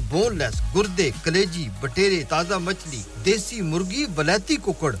किस्म दा बोनलेस गुर्दे कलेजी बटेरे ताजा मछली देसी मुर्गी बलाती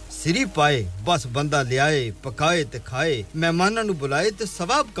कुकड़ सिरी पाए बस बंदा ले आए पकाए ते खाए मेहमानां नु बुलाए ते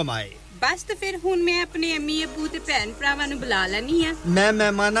सवाब कमाए बस तो फिर हुन मैं अपने अम्मी अब्बू ते भैन भरावां नु बुला लेनी है मैं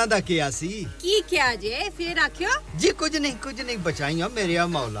मेहमानां दा किया सी की क्या जे फिर आखियो जी कुछ नहीं बचाइयो मेरे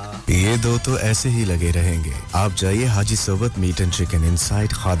मौला ये दो तो ऐसे ही लगे रहेंगे आप जाइए हाजी सोबत meet and chicken inside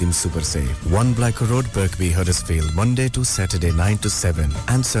Khadim super से 1 Black Road Birkby Huddersfield Monday to Saturday 9 to 7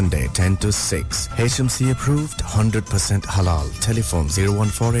 and Sunday 10 to 6 HMC approved 100% halal telephone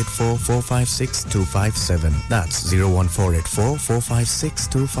 01484456257 that's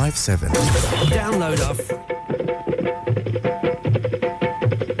 01484456257 Download off.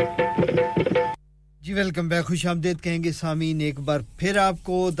 Ji welcome back खुशामदीद कहेंगे सामीन एक बार फिर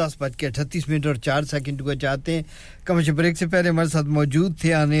आपको 10:38 और 4 सेकंड को चाहते हैं कमर्शियल ब्रेक से पहले हमारे साथ मौजूद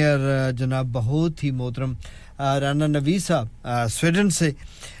थे आने और जनाब बहुत ही मोहतरम राना नवीद साहब स्वीडन से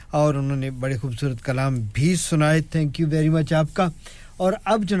और उन्होंने बड़े खूबसूरत कलाम भी सुनाए थैंक यू वेरी मच आपका और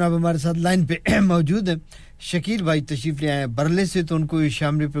अब जनाब हमारे साथ लाइन पे मौजूद है शकील भाई तशरीफ ले आए हैं बरले से तो उनको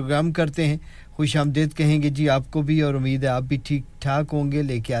शामिल प्रोग्राम करते हैं खुशामदीद कहेंगे जी आपको भी और उम्मीद है आप भी ठीक ठाक होंगे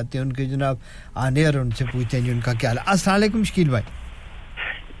लेके आते हैं उनके जनाब आने और उनसे पूछते हैं जी उनका क्या हाल है अस्सलाम वालेकुम शकील भाई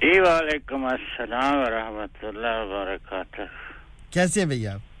जी वालेकुम अस्सलाम व रहमतुल्लाहि व बरकातहू कैसे हैं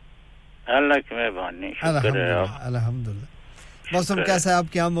भैया आप अल्लाह की मेहरबानी शुक्र है अल्हम्दुलिल्लाह मौसम कैसा है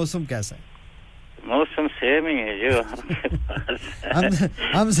आपके यहाँ मौसम कैसा है मौसम सेम ही है जो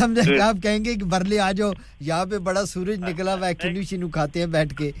हम समझे कि आप कहेंगे कि बरले आ जाओ यहाँ पे बड़ा सूरज निकला हुआ है किन्नू शिनू खाते हैं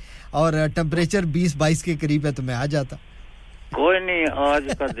बैठ के और टेंपरेचर 20-22 के करीब है तो मैं आ जाता कोई नहीं आज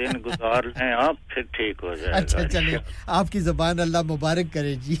का दिन गुजार लें आप फिर ठीक हो जाएगा अच्छा चलिए आपकी ज़बान अल्लाह मुबारक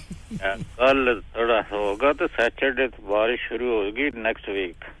करे जी कल थोड़ा होगा तो सैटरडे तो बारिश शुरू होगी नेक्स्ट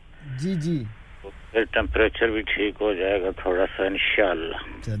वीक जी जी फिर टेंपरेचर भी ठीक हो जाएगा थोड़ा सा इंशाल्लाह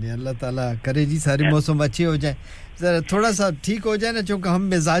चलिए अल्लाह ताला करे जी सारे मौसम अच्छे हो जाए जरा थोड़ा सा ठीक हो जाए ना क्योंकि हम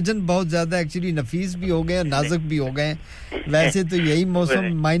मिजाजन बहुत ज्यादा एक्चुअली नफीस भी हो गए हैं नाजुक भी हो गए हैं वैसे तो यही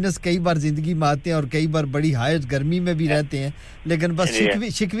मौसम माइनस कई बार जिंदगी में आते हैं और कई बार बड़ी हाई गर्मी में भी रहते हैं लेकिन बस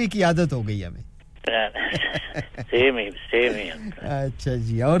शिकवी की आदत हो गई हमें सेम ही अच्छा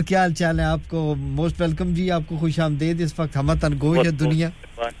जी और क्या हाल चाल है आपको मोस्ट वेलकम जी आपको खुशामदीद इस वक्त हम तनगोश है दुनिया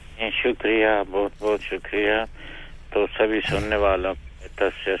शुक्रिया बहुत बहुत शुक्रिया तो सभी सुनने वालों को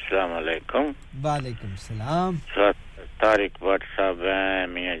अस्सलाम वालेकुम वालेकुम सलाम तारिक भट्ट साहब हैं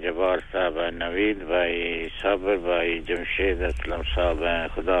मियां जब्बार साहब हैं नवीद भाई साबिर भाई जमशेद असलम साहब हैं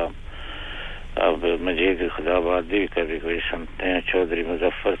खुदा अब मजीद खुदाबादी कभी कोई सुनते हैं चौधरी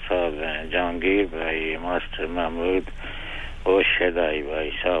मुजफ्फर साहब हैं जहांगीर भाई मास्टर महमूद और शेदाई भाई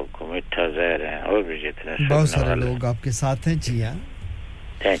साहब को मिठा जहर हैं और भी जितने बहुत सारे लोग आपके साथ हैं जी हाँ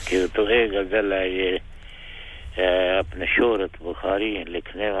थैंक यू तो एक गजल है ये अपने शोहरत बुखारी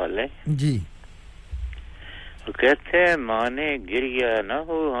लिखने वाले जी वो कहते हैं माने गिरिया ना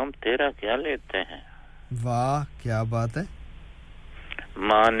हो हम तेरा क्या लेते हैं वाह क्या बात है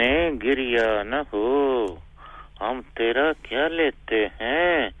माने गिरिया न हो हम तेरा क्या लेते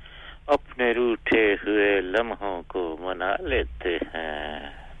हैं अपने रूठे हुए लम्हों को मना लेते हैं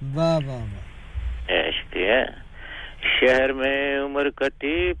वाह वाह वाह इश्क है शहर में उम्र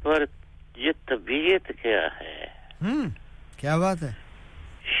कटी पर ये तबीयत क्या है क्या बात है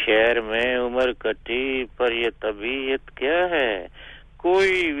शहर में उम्र कटी पर ये तबीयत क्या है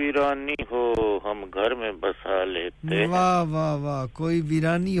कोई वीरानी हो हम घर में बसा लेते हैं वाह वाह वाह कोई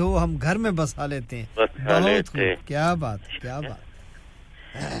वीरानी हो हम घर में बसा लेते हैं बहुत खूब क्या बात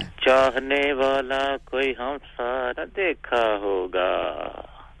चाहने वाला कोई हम सारा देखा होगा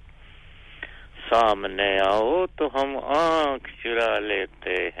सामने आओ तो हम आंख चुरा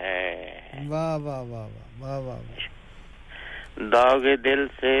लेते हैं वाह वाह वाह वाह वाह दागे दिल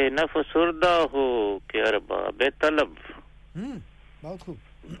से न फसुर्दा हो कि अरबाब तलब बहुत खूब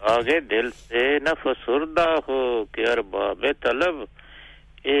आगे दिल से न फसुर्दा हो कि अरबाब तलब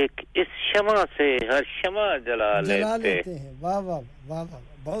एक इस शमा से हर शमा जला लेते हैं वाह वाह वाह वाह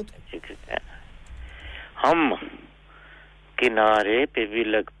बहुत हम किनारे पे भी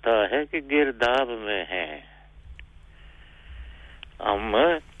लगता है कि गिरदाब में है हम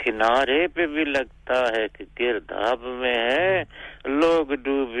किनारे पे भी लगता है कि गिरदाब में है लोग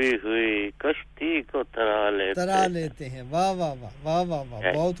डूबी हुई कश्ती को तरा लेते हैं वाह वाह वाह वाह वाह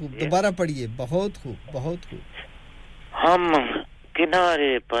वाह बहुत खूब दोबारा पढ़िए बहुत खूब हम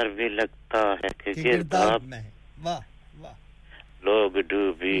किनारे पर भी लगता है कि गिरदाब में है वाह वाह लोग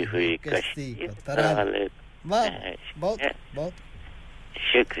डूबी हुई कश्ती को तरा लेते वाह बहुत बहुत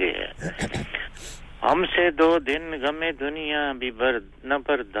शुक्रिया हमसे 2 दिन गमे दुनिया भी न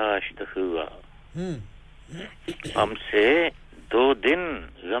बर्दाश्त हुआ हमसे 2 दिन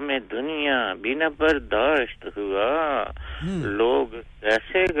गमे दुनिया भी न बर्दाश्त हुआ लोग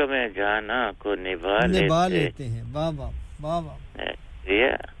कैसे गमे जाना को निभा लेते हैं वाह वाह वाह वाह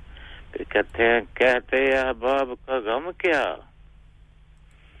कहते अहबाब का गम क्या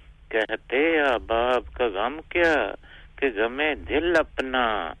कहते अहबाब का गम क्या कि गमे दिल अपना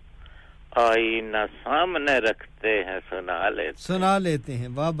आईना सामने रखते हैं सुना लेते हैं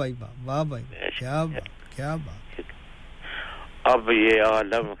वाह भाई वाह भाई क्या बात अब ये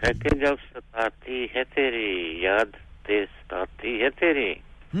आलम है कि जब सताती है तेरी याद सताती है तेरी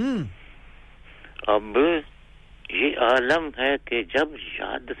अब ये आलम है कि जब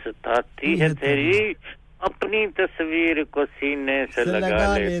याद सताती है तेरी अपनी तस्वीर को सीने से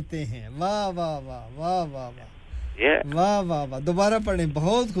लगा लेते हैं वाह वाह वाह वाह वाह वाह वाह वाह वाह दोबारा पढ़ें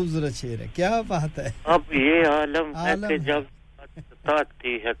बहुत खूबसूरत शेर है क्या बात है अब ये आलम है कि जब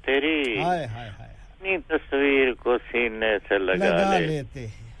सताती है तेरी हाय हाय हाय अपनी तस्वीर को सीने से लगा लेते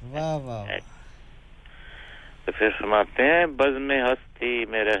हैं वाह वाह तो फिर फरमाते हैं बज़्म हस्ती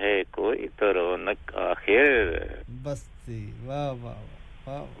में रहे कोई तो रौनक आखिर बस्ती वाह वाह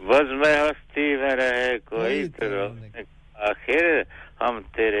वाह बज़्म हस्ती में रहे कोई तो रौनक आखिर हम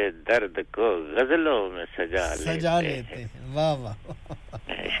तेरे दर्द को गजलों में सजा लेते हैं वाह वाह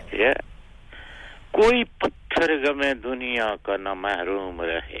कोई पत्थर गमे दुनिया का न महरूम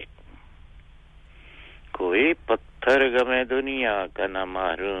रहे कोई पत्थर गमे दुनिया का न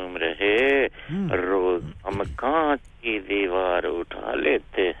महरूम रहे रोज हम कांच की दीवार उठा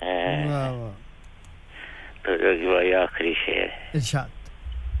लेते हैं वाह वाह तो ये आखिरी शेर है इरशाद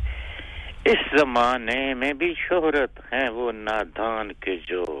इस ज़माने में भी शोहरत है वो नादान के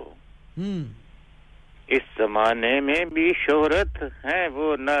जो इस ज़माने में भी शोहरत है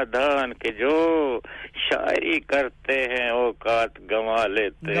वो नादान के जो शायरी करते हैं औकात गंवा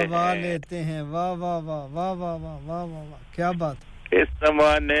लेते हैं वाह वाह वाह वाह वाह वाह वाह वाह क्या बात इस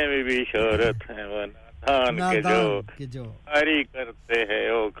ज़माने में भी शोहरत है वो नादान के जो शायरी करते हैं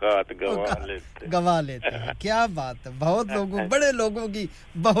औकात गंवा लेते हैं क्या बात है बहुत लोगों बड़े लोगों की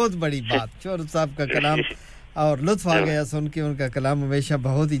बहुत बड़ी बात शोहरत साहब का कलाम और लुत्फ आ गया सुन के उनका कलाम हमेशा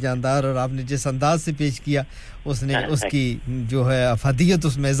बहुत ही जानदार और आपने जिस अंदाज से पेश किया उसने उसकी जो है अफादियत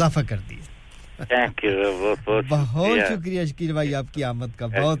उसमें इजाफा कर दी थैंक यू बहुत शुक्रिया शकील भाई आपकी आमद का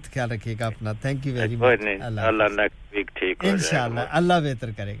बहुत ख्याल रखिएगा अपना thank you very much Allah next week ठीक हो जाएगा इंशाल्लाह अल्लाह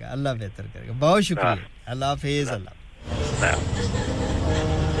बेहतर करेगा बहुत शुक्रिया अल्लाह हाफिज अल्लाह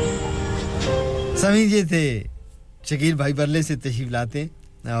समीर जी थे शकील भाई बरले से तशरीफ लाते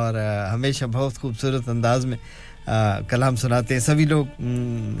और हमेशा बहुत खूबसूरत अंदाज में कलाम सुनाते हैं सभी लोग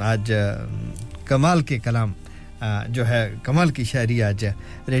आज कमाल के कलाम जो है कमाल की शायरी आज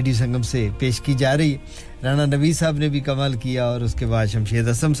रेडियो संगम से पेश की जा रही है राणा नबी साहब ने भी कमाल किया और उसके बाद शमशेद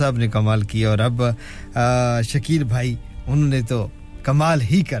असम साहब ने कमाल किया और अब शकील भाई उन्होंने तो कमाल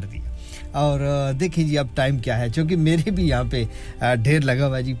ही कर दिया और देखिए जी अब टाइम क्या है क्योंकि मेरे भी यहाँ पे ढेर लगा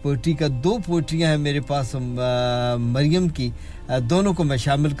हुआ जी पोइट्री का दो पोइट्रियाँ हैं मेरे पास मरियम की दोनों को मैं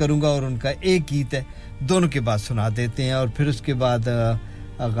शामिल करूँगा और उनका एक गीत है दोनों के बाद सुना देते हैं और फिर उसके बाद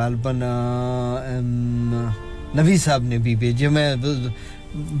गालबन नबी साहब ने भी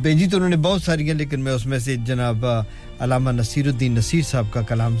भेजी तो उन्होंने बहुत सारी हैं लेकिन मैं उसमें से जनाब अल्लामा नसीरुद्दीन नसीर साहब का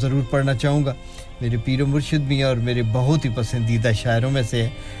कलाम ज़रूर पढ़ना चाहूँगा मेरे पीर मुर्शिद भी हैं और मेरे बहुत ही पसंदीदा शायरों में से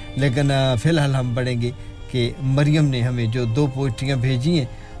है लेकिन फ़िलहाल हम पढ़ेंगे कि मरियम ने हमें जो दो पोइट्रियाँ भेजी हैं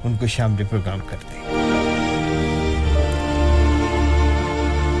उनको शामिल प्रोग्राम करते हैं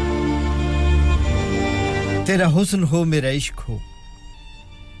तेरा हुस्न हो मेरा इश्क हो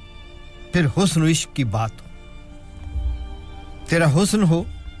फिर हुस्न इश्क की बात हो तेरा हुस्न हो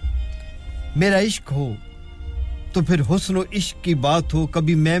मेरा इश्क हो तो फिर हुस्न इश्क की बात हो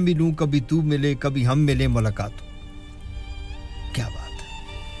कभी मैं मिलूं कभी तू मिले कभी हम मिले मुलाकात हो क्या बात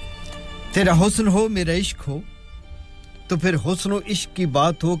है तेरा हुस्न हो मेरा इश्क हो तो फिर हुस्न इश्क की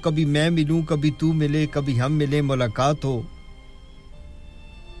बात हो कभी मैं मिलूं कभी तू मिले कभी हम मिले मुलाकात हो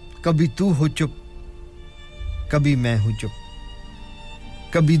कभी तू हो चुप कभी मैं हूं चुप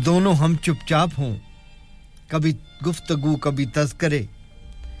कभी दोनों हम चुपचाप हों कभी गुफ्तगू कभी तज़किरे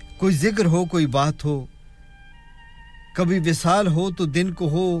कोई जिक्र हो कोई बात हो कभी विसाल हो तो दिन को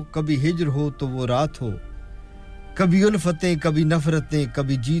हो कभी हिज्र हो तो वो रात हो कभी उल्फतें कभी नफरतें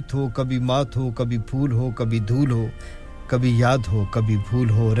कभी जीत हो कभी मात हो कभी फूल हो कभी धूल हो कभी याद हो कभी भूल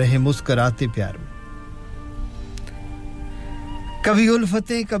हो रहे मुस्कुराते प्यार में कभी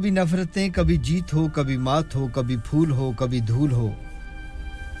उल्फतें कभी नफरतें कभी जीत हो कभी मात हो कभी फूल हो कभी धूल हो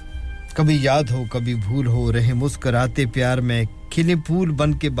कभी याद हो कभी भूल हो रहे मुस्कुराते प्यार में खिले फूल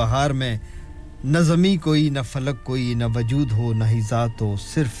बन के बहार में न ज़मी कोई न फलक कोई न वजूद हो न ही ज़ात हो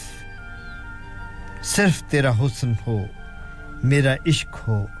सिर्फ तेरा हुस्न हो मेरा इश्क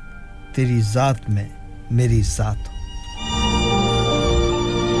हो तेरी ज़ात में मेरी ज़ात हो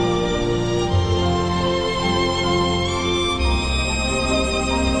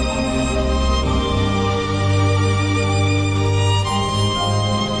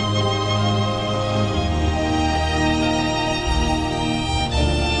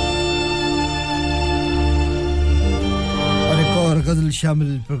गज़ल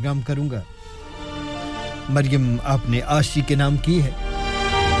शामिल प्रोग्राम करूंगा मरियम आपने आशी के नाम की है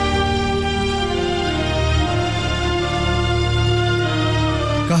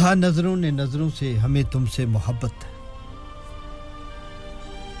कहा नजरों ने नजरों से हमें तुमसे मोहब्बत है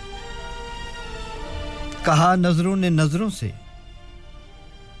कहा नजरों ने नजरों से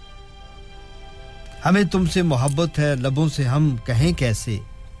हमें तुमसे मोहब्बत है लबों से हम कहें कैसे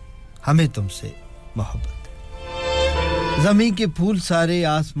हमें तुमसे मोहब्बत ज़मीं के फूल सारे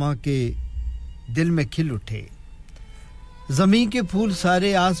आसमां के दिल में खिल उठे ज़मीं के फूल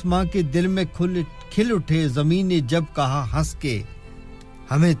सारे आसमां के दिल में खिल उठे ज़मीन ने जब कहा हंस के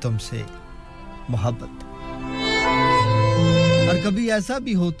हमें तुमसे मोहब्बत और कभी ऐसा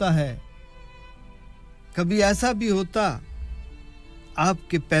भी होता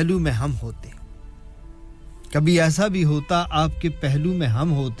आपके पहलू में हम होते कभी ऐसा भी होता आपके पहलू में हम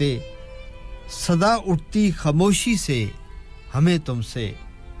होते सदा उठती खामोशी से हमें तुमसे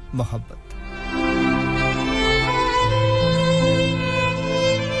मोहब्बत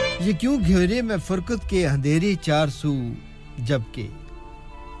ये क्यों घेरे में फुरकत के अंधेरे चार सू जबकि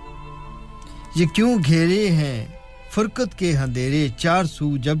ये क्यों घेरे हैं फुरकत के अंधेरे चार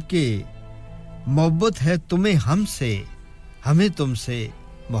सू जबकि मोहब्बत है तुम्हें हमसे हमें तुमसे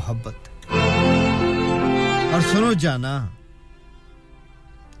मोहब्बत और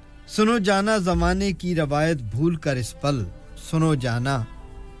सुनो जाना ज़माने की रवायत भूल कर इस पल सुनो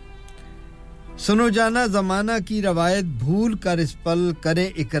जाना ज़माना की रवायत भूल कर इस पल करें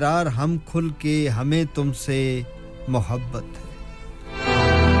इकरार हम खुल के हमें तुमसे मोहब्बत है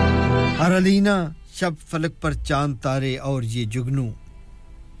और अलीना शब फलक पर चांद तारे और ये जुगनू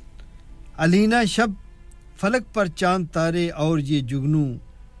अलीना शब फलक पर चांद तारे और ये जुगनू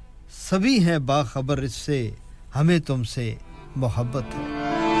सभी हैं बाखबर इससे हमें तुमसे मोहब्बत है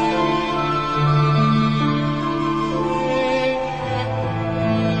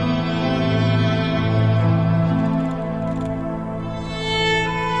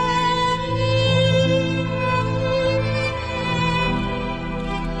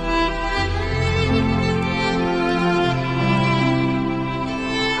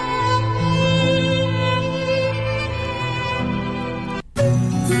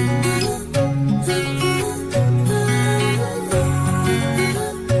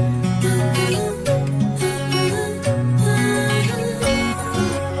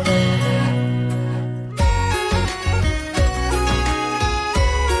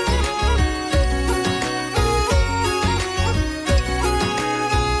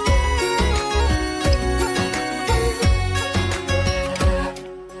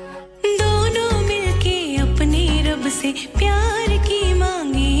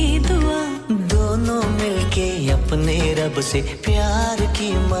से प्यार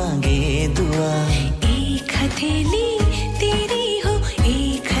की मांगे दुआ एक हथेली तेरी हो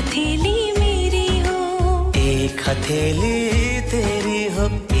एक हथेली मेरी हो एक हथेली तेरी हो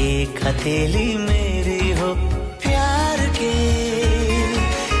एक हथेली मेरी हो प्यार के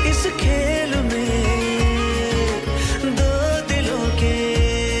इस खेल में दो दिलों के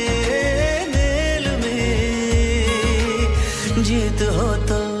मेल में जीत हो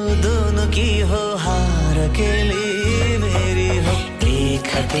तो दोनों की हो हार अकेली एक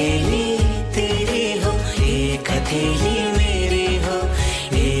हथेली तेरी हो एक हथेली मेरी हो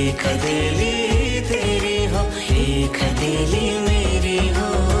एक हथेली तेरी हो एक हथेली मेरी हो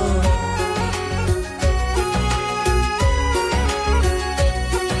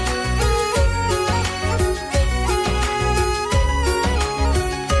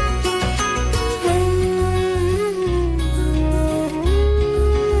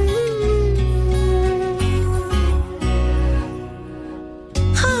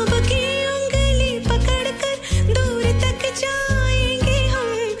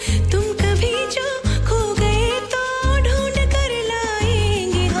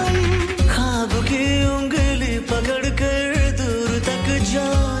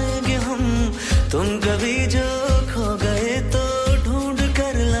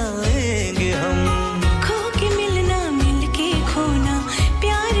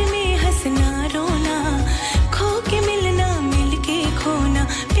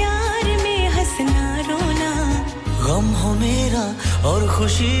और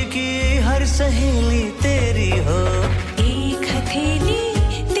खुशी की हर सहेली तेरी हो एक हथेली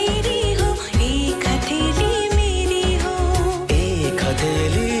तेरी हो एक हथेली मेरी हो एक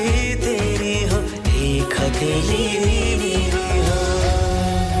हथेली तेरी हो एक हथेली मेरी हो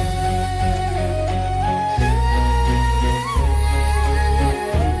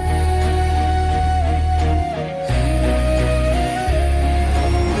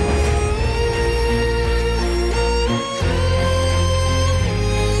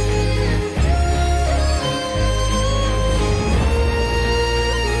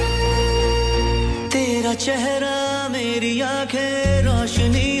चेहरा मेरी आंखें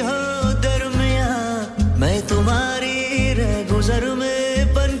रोशनी हो दरमियां मैं तुम्हारी रह गुजर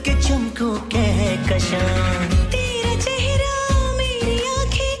में बन के चमकूं कहकशां तेरा चेहरा मेरी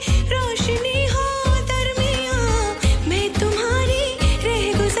आंखें रोशनी हो दरमियां मैं तुम्हारी रह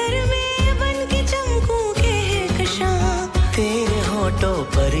गुजर में बन के चमकूं कहकशां तेरे होठों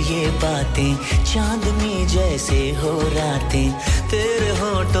पर ये बातें चांदनी जैसे हो रातें तेरे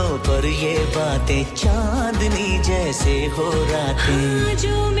होठों पर ये बातें चांदनी जैसे हो रातें हाँ,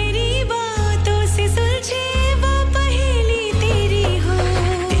 जो मेरी बातों से सुलझे वो पहेली तेरी हो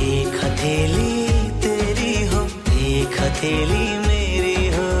एक हथेली तेरी हो एक हथेली मेरी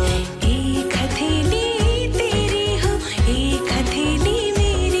हो एक हथेली तेरी हो एक हथेली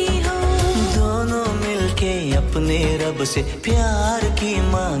मेरी हो दोनों मिलके अपने रब से प्यार की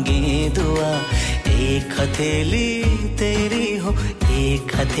मांगे दुआ एक हथेली तेरी हो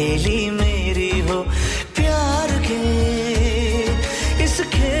एक हथेली मेरी हो प्यार के इस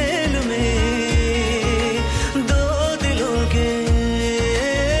खेल में दो दिलों के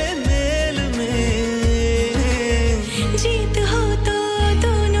मेल में जीत हो तो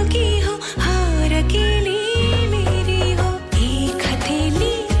दोनों की हो हार अकेली मेरी हो एक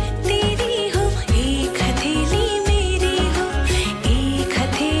हथेली तेरी हो एक हथेली मेरी हो एक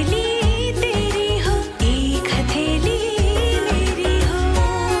हथेली तेरी हो एक हथेली मेरी हो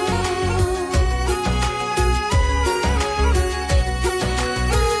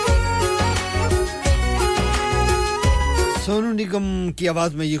सोनू निगम की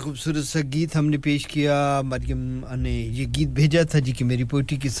आवाज़ में ये खूबसूरत सा गीत हमने पेश किया मरियम ने ये गीत भेजा था जी कि मेरी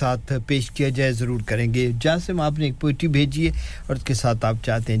पोइट्री के साथ पेश किया जाए ज़रूर करेंगे जासिम आपने एक पोइट्री भेजी है और उसके साथ आप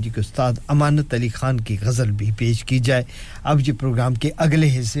चाहते हैं जी कि उस्ताद अमानत अली खान की गज़ल भी पेश की जाए अब ये प्रोग्राम के अगले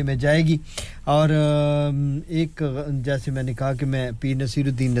हिस्से में जाएगी और एक जैसे मैंने कहा कि मैं पीर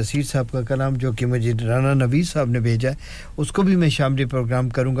नसीरुद्दीन नसीर साहब का कलाम जो कि मुझे राना नवीद साहब ने भेजा है उसको भी मैं शामिल प्रोग्राम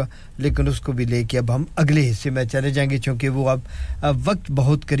करूंगा लेकिन उसको भी लेके अब हम अगले हिस्से में चले जाएंगे क्योंकि वो अब वक्त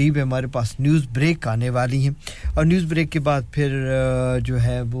बहुत करीब है हमारे पास न्यूज़ ब्रेक आने वाली है और न्यूज़ ब्रेक के बाद फिर जो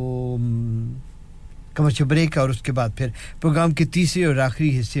है वो कमर्शियल ब्रेक और उसके बाद फिर प्रोग्राम के तीसरे और आखिरी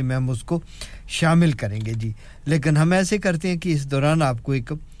हिस्से में हम उसको शामिल करेंगे जी लेकिन हम ऐसे करते हैं कि इस दौरान आपको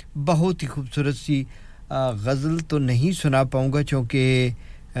एक बहुत ही खूबसूरत सी गज़ल तो नहीं सुना पाऊंगा क्योंकि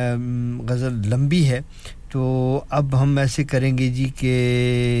गज़ल लंबी है तो अब हम ऐसे करेंगे जी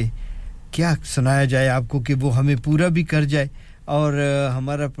कि क्या सुनाया जाए आपको कि वो हमें पूरा भी कर जाए और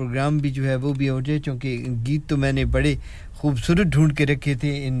हमारा प्रोग्राम भी जो है वो भी हो जाए क्योंकि गीत तो मैंने बड़े खूबसूरत ढूंढ के रखे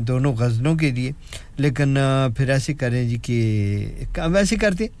थे इन दोनों गज़लों के लिए लेकिन फिर ऐसे करें जी कि वैसे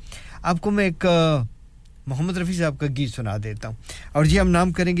करते आपको मैं एक मोहम्मद रफ़ी साहब का गीत सुना देता हूं और जी हम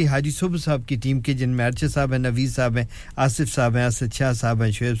नाम करेंगे हाजी सुबह साहब की टीम के जिनमें अरशद साहब हैं नवीद साहब हैं आसिफ साहब हैं असद शाह साहब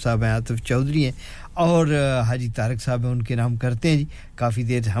हैं शुएब साहब हैं आतिफ चौधरी हैं और हाजी तारक साहब हैं उनके नाम करते हैं जी काफ़ी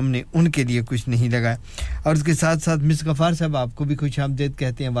देर हमने उनके लिए कुछ नहीं लगाया और उसके साथ-साथ मिस गफ़ार साहब आपको भी खुशामदीद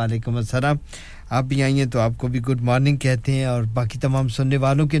कहते हैं वालेकुम अस्सलाम आप भी आई हैं तो आपको भी गुड मॉर्निंग कहते हैं और बाकी तमाम सुनने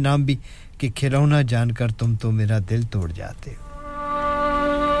वालों के नाम भी कि खिलौना जानकर तुम तो मेरा दिल तोड़ जाते हो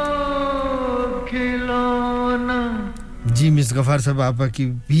खिलौना जी मिस गफार साहब आपा की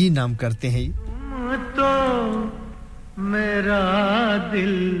भी नाम करते हैं तो मेरा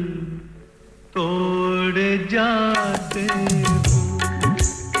दिल तोड़ जाते हो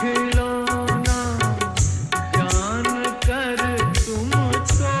खिलौना जान कर तुम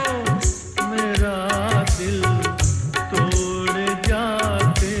तो मेरा दिल तोड़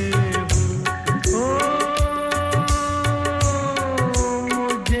जाते हो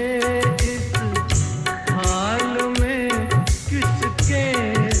मुझे इस हाल में किसके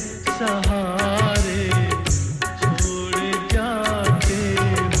सहारे छोड़ जाते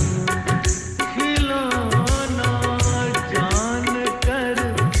हो खिलौना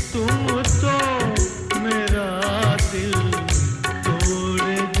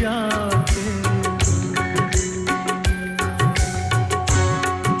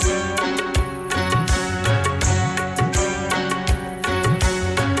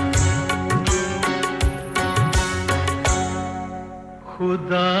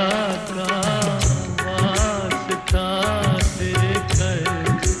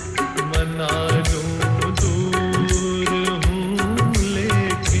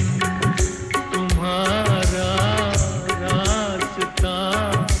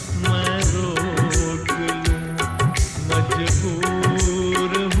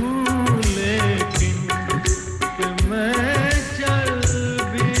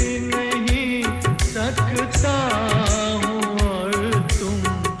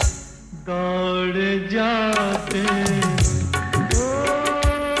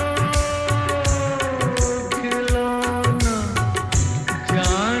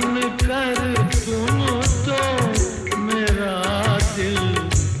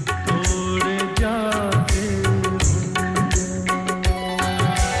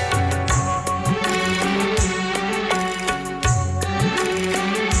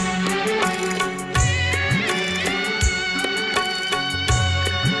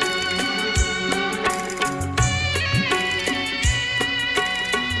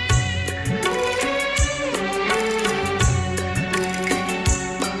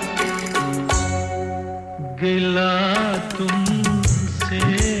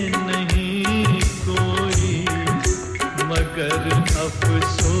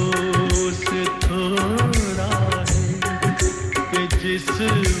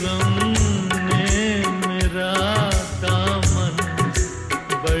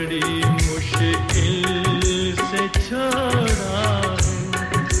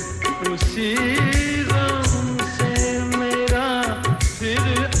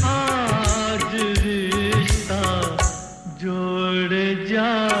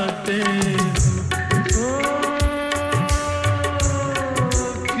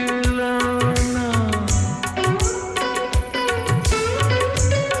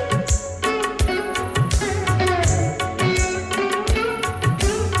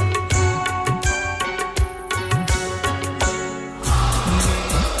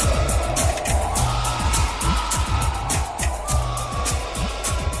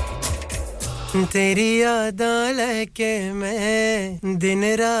तेरी यादां लेके मैं दिन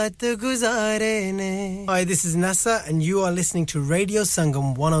रात गुजारे ने. Hi, this is Nasa and you are listening to Radio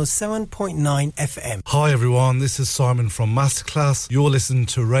Sangam 107.9 FM. Hi everyone, this is Simon from Masterclass. You're listening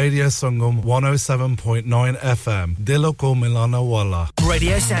to Radio Sangam 107.9 FM. Dilo ko milana wala.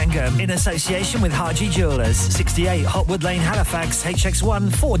 Radio Sangam in association with Haji Jewellers, 68 Hotwood Lane, Halifax, HX1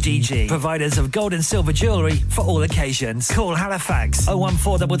 4DG. Providers of gold and silver jewellery for all occasions. Call Halifax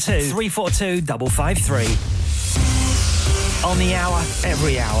 01422 342 553. On the hour,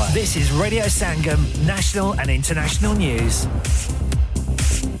 every hour. This is Radio Sangam, national and international news.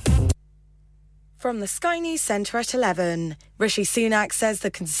 From the Sky News Centre at 11, Rishi Sunak says the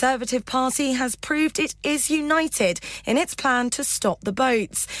Conservative Party has proved it is united in its plan to stop the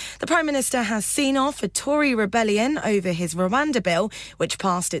boats. The Prime Minister has seen off a Tory rebellion over his Rwanda bill, which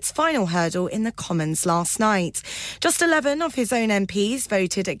passed its final hurdle in the Commons last night. Just 11 of his own MPs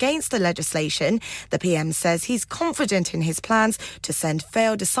voted against the legislation. The PM says he's confident in his plans to send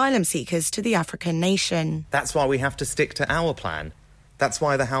failed asylum seekers to the African nation. That's why we have to stick to our plan. That's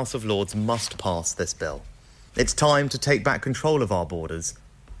why the House of Lords must pass this bill. It's time to take back control of our borders.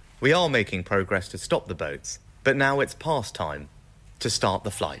 We are making progress to stop the boats, but now it's past time to start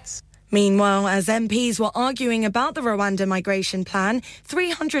the flights. Meanwhile, as MPs were arguing about the Rwanda migration plan,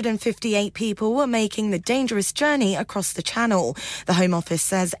 358 people were making the dangerous journey across the Channel. The Home Office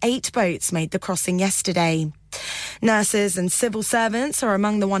says 8 boats made the crossing yesterday. Nurses and civil servants are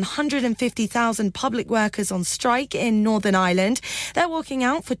among the 150,000 public workers on strike in Northern Ireland. They're walking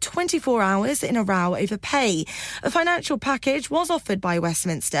out for 24 hours in a row over pay. A financial package was offered by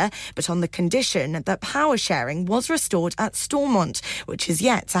Westminster, but on the condition that power sharing was restored at Stormont, which is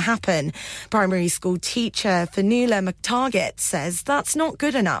yet to happen. Primary school teacher Fanula McTarget says that's not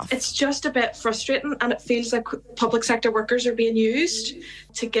good enough. It's just a bit frustrating, and it feels like public sector workers are being used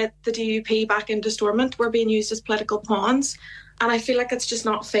to get the DUP back into Stormont. We're being used as political pawns, and I feel like it's just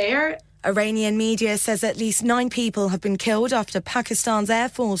not fair. Iranian media says at least 9 people have been killed after Pakistan's Air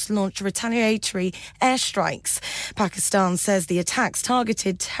Force launched retaliatory airstrikes. Pakistan says the attacks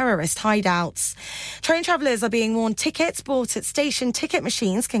targeted terrorist hideouts. Train travellers are being warned tickets bought at station ticket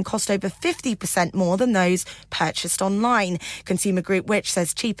machines can cost over 50% more than those purchased online. Consumer Group Which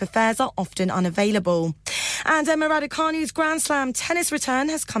says cheaper fares are often unavailable. And Emma Raducanu's Grand Slam tennis return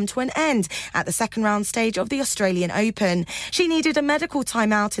has come to an end at the second round stage of the Australian Open. She needed a medical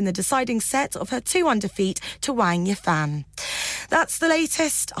timeout in the deciding set of her 2-under defeat to Wang Yifan. That's the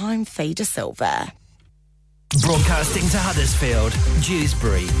latest. I'm Fader Silver. Broadcasting to Huddersfield,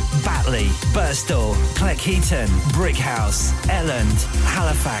 Dewsbury, Batley, Birstall, Cleckheaton, Brickhouse, Elland,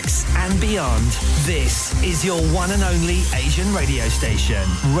 Halifax and beyond. This is your one and only Asian radio station.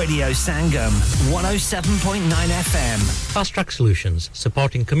 Radio Sangam, 107.9 FM. Fast Track Solutions,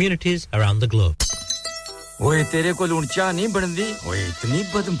 supporting communities around the globe. ओए तेरे को लूण चा नहीं बनदी ओए इतनी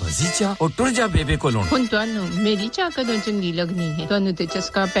बदमजी चा और टुर जा बेबे को लूण हुन ਤੁਹਾਨੂੰ ਮੇਰੀ ਚਾਹ ਕਦੋਂ ਚੰਗੀ ਲੱਗਣੀ ਹੈ ਤੁਹਾਨੂੰ ਤੇ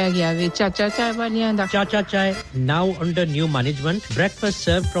ਚਸਕਾ ਪੈ ਗਿਆ ਵੇ ਚਾਚਾ ਚਾਹ ਵਾਲਿਆਂ ਦਾ Chacha Chai now under new management breakfast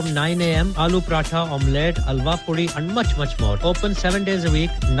served from 9 am aloo paratha omelette alwa puri and much more open 7 days a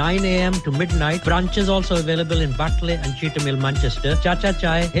week 9 am to midnight branches also available in Batley and Cheetham Hill Manchester Chacha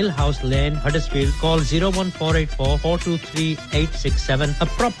Chai Hill House Lane Huddersfield call 01484 423 867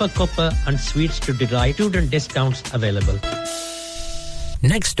 a proper cuppa and sweets to delight student discounts available.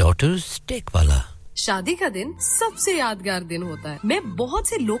 Next door to Steak Wala. शादी का दिन सबसे यादगार दिन होता है मैं बहुत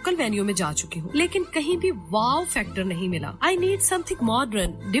से लोकल वेन्यू में जा चुकी हूँ लेकिन कहीं भी वाव फैक्टर नहीं मिला I need something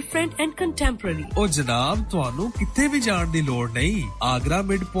modern different and contemporary ओ जनाब ਤੁਹਾਨੂੰ ਕਿੱਥੇ ਵੀ ਜਾਣ ਦੀ ਲੋੜ ਨਹੀਂ ਆਗਰਾ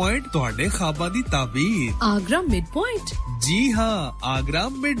ਮਿਡ ਪੁਆਇੰਟ ਤੁਹਾਡੇ ਖਾਬਾਂ ਦੀ ਤਾਬੀਰ आगरा मिड पॉइंट जी हां आगरा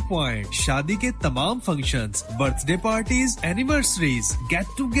मिड पॉइंट शादी के तमाम functions birthday parties anniversaries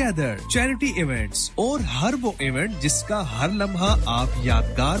get together charity events और हर वो इवेंट जिसका हर लम्हा आप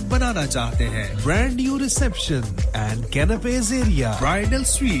यादगार बनाना चाहते हैं brand new reception and canapes area bridal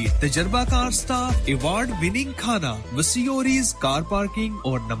suite tajrbaकार staff award winning खाना वसीओरीज कार पार्किंग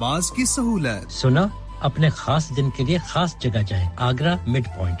और नमाज की सहूलत सुना अपने खास दिन के लिए खास जगह जाएं Agra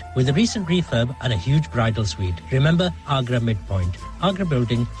Midpoint with a recent refurb and a huge bridal suite. Remember Agra Midpoint, Agra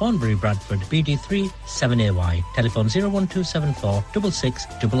Building, Thornbury, Bradford, BD3 7AY. Telephone 01274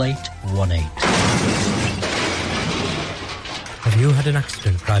 668818. Have you had an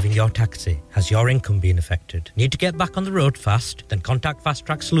accident driving your taxi? Has your income been affected? Need to get back on the road fast? Then contact Fast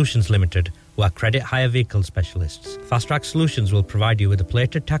Track Solutions Limited, who are credit hire vehicle specialists. Fast Track Solutions will provide you with a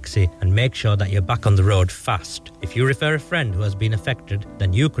plated taxi and make sure that you're back on the road fast. If you refer a friend who has been affected,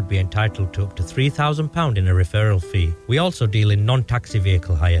 then you could be entitled to up to £3,000 in a referral fee. We also deal in non-taxi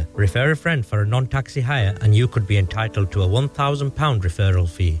vehicle hire. Refer a friend for a non-taxi hire and you could be entitled to a £1,000 referral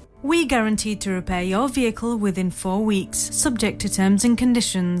fee. We guarantee to repair your vehicle within 4 weeks, subject to terms and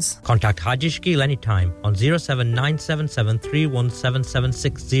conditions. Contact Haji Shakil anytime on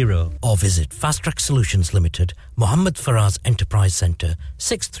 07977317760 or visit Fast Track Solutions Limited, Mohammed Faraz Enterprise Centre,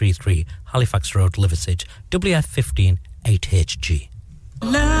 633 Halifax Road, Liversedge, WF15 8HG.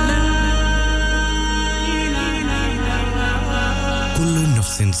 Kullu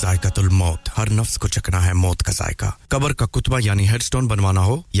नफ्सिन ज़ायक़तुल मौत हर नफ्स को चखना है मौत का जायका कब्र का कुतबा यानी हेडस्टोन बनवाना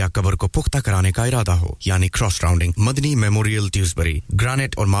हो या कब्र को पुख्ता कराने का इरादा हो यानी cross rounding Madani memorial ट्यूसबरी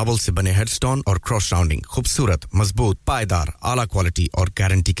granite और मार्बल से बने हेडस्टोन और क्रॉस राउंडिंग खूबसूरत मजबूत पायदार आला क्वालिटी और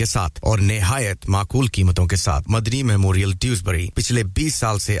गारंटी के साथ और निहायत माकूल कीमतों के साथ मदनी मेमोरियल ट्यूसबरी पिछले 20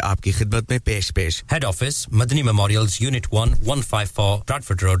 साल से आपकी खिदमत में पेश head office Madani memorials unit 1 154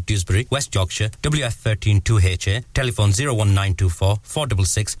 Bradford road Dewsbury West Yorkshire WF13 2HA telephone 01924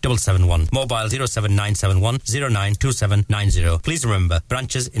 466 771 mobile 07971 092790 please remember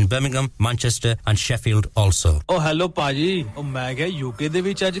branches in Birmingham Manchester and Sheffield also oh hello paji oh मैं क्या यूके ਦੇ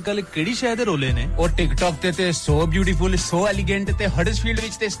ਵਿੱਚ ਅੱਜਕੱਲ ਕਿਹੜੀ ਸ਼ਹਿਰ ਦੇ ਰੋਲੇ ਨੇ ਉਹ ਟਿਕਟੌਕ ਤੇ so beautiful so elegant ਤੇ ਹਡਰਸਫੀਲਡ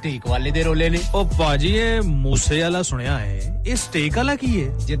ਵਿੱਚ ਤੇ ਸਟੇਕ ਵਾਲੇ ਦੇ ਰੋਲੇ ਨੇ ਉਹ ਪਾਜੀ ਇਹ ਮੂਸੇ ਵਾਲਾ ਸੁਣਿਆ ਹੈ ਇਹ ਸਟੇਕ ਵਾਲਾ ਕੀ ਹੈ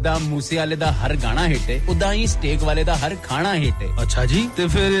ਜਿੱਦਾਂ ਮੂਸੇ ਵਾਲੇ ਦਾ ਹਰ ਗਾਣਾ ਹਿੱਟ ਹੈ ਉਦਾਂ ਹੀ ਸਟੇਕ ਵਾਲੇ ਦਾ ਹਰ ਖਾਣਾ ਹਿੱਟ ਹੈ ਅੱਛਾ ਜੀ ਤੇ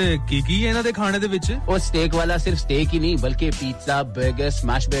ਫਿਰ ਕੀ ਕੀ ਇਹਨਾਂ ਦੇ ਖਾਣੇ ਦੇ ਵਿੱਚ ਉਹ ਸਟੇਕ ਵਾਲਾ ਸਿਰਫ ਸਟੇਕ ਹੀ ਨਹੀਂ ਬਲਕਿ pizza burger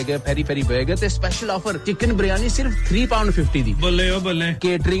smash burger peri peri burger ਤੇ special offer chicken biryani ਸਿਰਫ £3.50 ਦੀ ਬੱਲੇ ਓ ਬੱਲੇ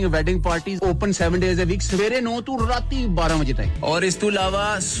catering wedding parties open 7 days a week ਸਵੇਰੇ 9 ਤੋਂ ਰਾਤੀ 12 ਵਜੇ ਤੱਕ ਔਰ ਇਸ ਤੋਂ ਇਲਾਵਾ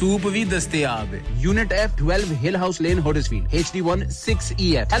ਸੂਪ ਵੀ ਦਸਤਿਆਬ ਹੈ unit F 12 Hill House Lane Huddersfield HD1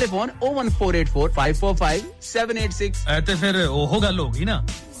 6EF telephone 01484 545 786 ਤੇ ਫਿਰ ਉਹ ਗੱਲ ਹੋ ਗਈ ਨਾ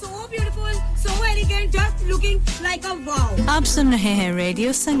So beautiful, so elegant, just looking like a wow. आप सुन रहे हैं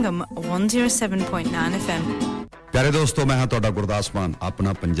रेडियो संगम 107.9 FM. प्यारे दोस्तों मैं हां ਤੁਹਾਡਾ ਗੁਰਦਾਸ ਮਾਨ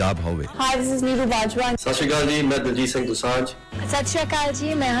ਆਪਣਾ ਪੰਜਾਬ ਹੋਵੇ Hi, this is Neeru Bajwa. ਸਤਿ ਸ਼੍ਰੀ ਅਕਾਲ ਜੀ ਮੈਂ ਦਲਜੀਤ ਸਿੰਘ ਦੁਸਾਂਝ सत श्री अकाल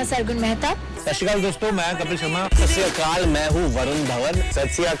जी मैं हां सरगुन मेहता सत श्री अकाल दोस्तों मैं कपिल शर्मा सत श्री अकाल मैं हूं वरुण धवन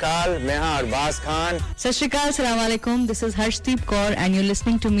सत श्री अकाल मैं हां अरबाज खान सत श्री अकाल अस्सलाम वालेकुम this is Harshdeep Kaur and you're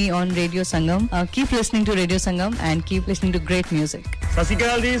listening to me on Radio Sangam keep listening to Radio Sangam and keep listening to great music ਸਤ ਸ਼੍ਰੀ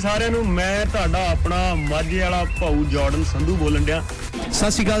ਅਕਾਲ ਜੀ ਸਾਰਿਆਂ ਨੂੰ ਮੈਂ ਤੁਹਾਡਾ ਆਪਣਾ ਮਾਝੇ ਵਾਲਾ ਭਾਊ ਜਾਰਡਨ ਸੰਧੂ ਬੋਲਣ ਡਿਆ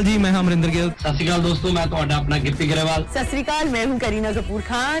ਸਤਿ ਸ਼੍ਰੀ ਅਕਾਲ ਜੀ ਮੈਂ ਹਾਂ ਅਮਰਿੰਦਰ ਗਿੱਲ ਸਤਿ ਸ਼੍ਰੀ ਅਕਾਲ ਦੋਸਤੋ ਮੈਂ ਤੁਹਾਡਾ ਆਪਣਾ ਗਿੱਪੀ ਗਰੇਵਾਲ सत श्री अकाल मैं हूं Kareena Kapoor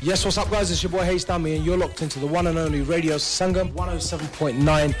Khan Yes what's up guys it's your boy Hayes Dami and you're locked into the one and only Radio Sangam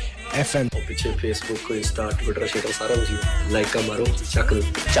 107.9 FM पीछे Facebook को Insta Twitter शेयर सारा कुछ लाइक का मारो चक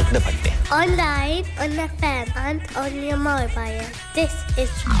दे फटते online on FM and on your mobile this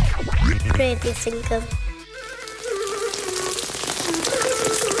is Radio Sangam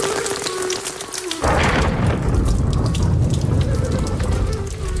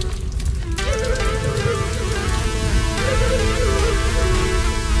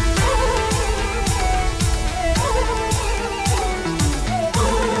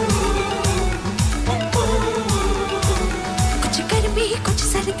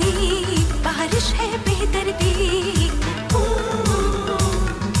बारिश है बेदर्दी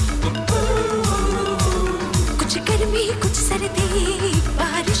कुछ गर्मी कुछ सर्दी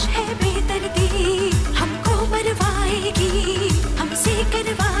बारिश है बेदर्दी हमको मरवाएगी हमसे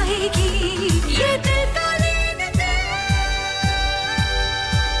करवाएगी ये दिल का लेन then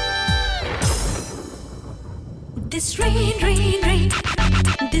This rain rain rain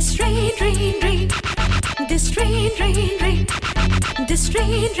This rain rain rain This rain rain rain This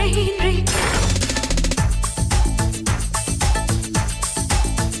rain, rain, rain.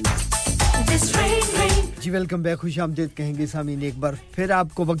 This rain, rain. जी वेलकम बैक खुशामदीद कहेंगे सामीन एक बार फिर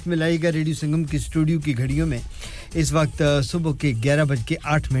आपको वक्त मिलाएगा रेडियो संगम की स्टूडियो की घड़ियों में इस वक्त सुबह के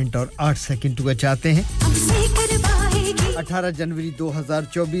 11:08 और 8 सेकंड हुआ चाहते हैं 18 जनवरी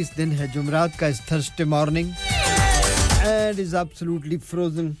 2024 दिन है जुमरात का इस Thursday morning and is absolutely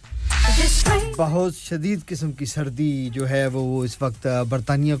frozen बहुत शदीद किस्म की सर्दी जो है वो इस वक्त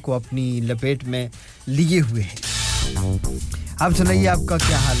बर्तानिया को अपनी लपेट में लिए हुए है आप सुनाइए आपका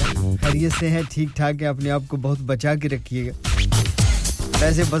क्या हाल है खैरियत से हैं ठीक ठाक है अपने आप को बहुत बचा के रखिएगा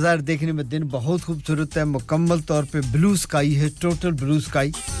वैसे बाजार देखने में दिन बहुत खूबसूरत है मुकम्मल तौर पे ब्लू स्काई है टोटल ब्लू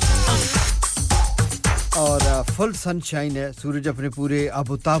स्काई और फुल सनशाइन है सूरज अपने पूरे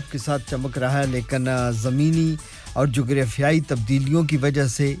आबोताब के साथ चमक रहा है लेकिन ज़मीनी और जोग्राफियाई तब्दीलियों की वजह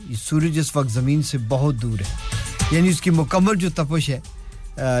से सूरज इस वक्त ज़मीन से बहुत दूर है यानी उसकी मुकम्मल जो तपिश है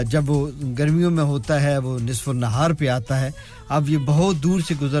जब वो गर्मियों में होता है वो निस्फ़ नहार पे आता है अब ये बहुत दूर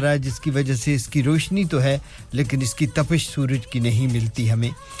से गुजर रहा है जिसकी वजह से इसकी रोशनी तो है लेकिन इसकी तपिश सूरज की नहीं मिलती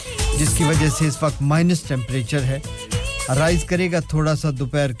हमें जिसकी वजह से इस वक्त माइनस टेंपरेचर है राइज करेगा थोड़ा सा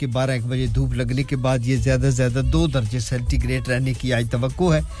दोपहर के 12-1 बजे धूप लगने के बाद ये ज़्यादा से ज़्यादा 2 दर्जे सेंटीग्रेड रहने की आज तवक्को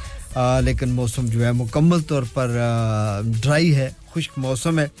है लेकिन मौसम जो है मुकम्मल तौर पर ड्राई है खुश्क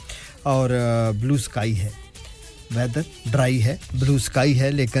मौसम है और ब्लू स्काई है वेदर ड्राई है ब्लू स्काई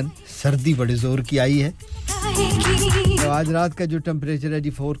है लेकिन सर्दी बड़े जोर की आई है तो आज रात का जो टेंपरेचर है जी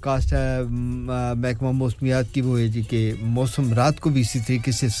फोरकास्ट है महकमा मौसमियात की वो है जी कि मौसम रात को भी इसी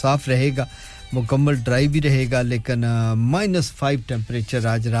तरीके से साफ रहेगा मुकम्मल ड्राई भी रहेगा लेकिन -5 टेंपरेचर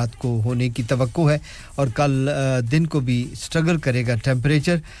आज रात को होने की तवक्को है और कल दिन को भी स्ट्रगल करेगा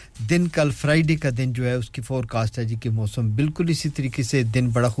टेंपरेचर दिन कल फ्राइडे का दिन जो है उसकी फोरकास्ट है जी कि मौसम बिल्कुल इसी तरीके से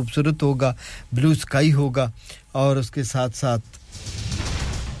दिन बड़ा खूबसूरत होगा ब्लू स्काई होगा और उसके साथ-साथ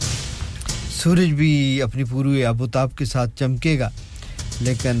सूरज भी अपनी पूरी आबोताब के साथ चमकेगा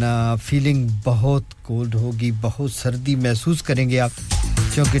लेकिन फीलिंग बहुत कोल्ड होगी बहुत सर्दी महसूस करेंगे आप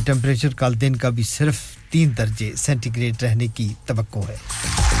क्योंकि टेंपरेचर कल दिन का भी सिर्फ 3 दर्जे सेंटीग्रेड रहने की तवक्को है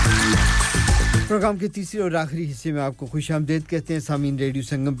प्रोग्राम के तीसरे और आखिरी हिस्से में आपको खुशामदीद कहते हैं सामीन रेडियो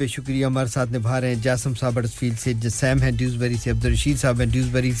संगम पे शुक्रिया हमारे साथ निभा रहे हैं जासम साहब हडर्सफील्ड से जसैम हैं ड्यूसबरी से अब्दुल रशीद साहब हैं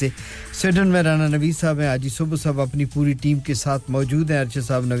ड्यूसबरी से स्वीडन में राना नवीद साहब हैं आजी सुबह साहब अपनी पूरी टीम के साथ मौजूद हैं अरशद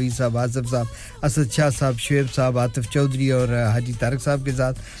साहब नवीद साहब आसिफ साहब असद शाह साहब शुएब साहब आतिफ चौधरी और हाजी तारक साहब के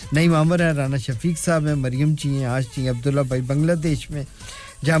साथ नईम आमर हैं राना शफीक साहब हैं मरियम जी हैं आश जी अब्दुल्ला भाई बांग्लादेश में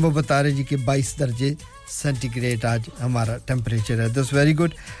जहां वो बता रहे जी कि 22 दर्जे सेंटीग्रेड आज हमारा टेंपरेचर है दैट्स वेरी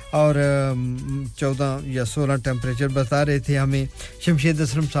गुड और 14 या 16 टेंपरेचर बता रहे थे हमें शमशेद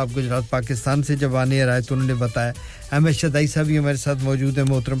असलम साहब गुजरात पाकिस्तान से जब आने आए तो उन्होंने बताया अहमद शदाई साहब भी हमारे साथ मौजूद हैं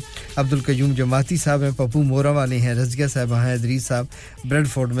मोहतरम अब्दुल कयूम जमाती साहब हैं पप्पू मोरा वाले हैं रज़िया साहब हैं इदरीस साहब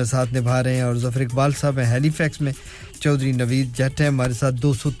ब्रेडफोर्ड में साथ निभा रहे हैं और ज़फर इकबाल साहब हैं हैलीफैक्स में चौधरी नवीद जट हैं हमारे साथ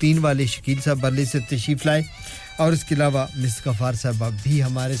 203 वाले शकील साहब बरले से तशरीफ लाए और इसके अलावा मिस गफार साहब भी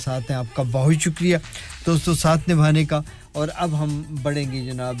हमारे साथ हैं आपका बहुत शुक्रिया दोस्तों साथ निभाने का और अब हम बढ़ेंगे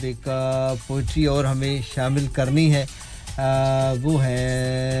जनाब एक पोएट्री और हमें शामिल करनी है वो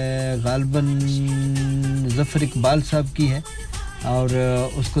है गालबन ज़फर इकबाल साहब की है और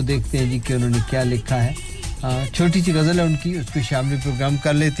उसको देखते हैं जी कि उन्होंने क्या लिखा है छोटी सी गज़ल है उनकी उसको शामिल प्रोग्राम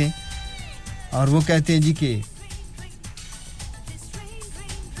कर लेते हैं और वो कहते हैं जी कि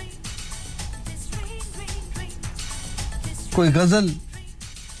कोई गजल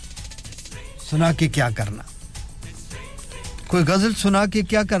सुना के क्या करना कोई गजल सुना के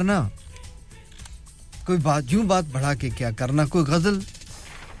क्या करना कोई बात यूं बात बढ़ा के क्या करना कोई गजल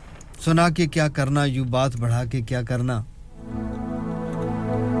सुना के क्या करना यूं बात बढ़ा के क्या करना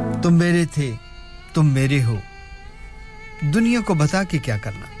तुम मेरे थे तुम मेरे हो दुनिया को बता के क्या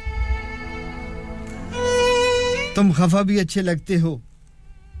करना तुम खफा भी अच्छे लगते हो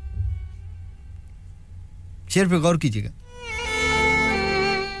शेर पे गौर कीजिएगा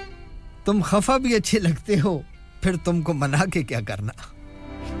तुम खफा भी अच्छे लगते हो फिर तुमको मना के क्या करना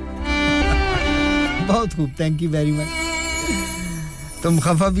बहुत खूब थैंक यू वेरी मच तुम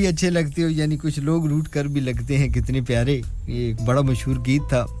खफा भी अच्छे लगते हो यानी कुछ लोग रूठ कर भी लगते हैं कितने प्यारे ये एक बड़ा मशहूर गीत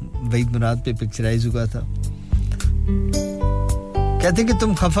था वहीद मुराद पे पिक्चराइज हुआ था कहते कि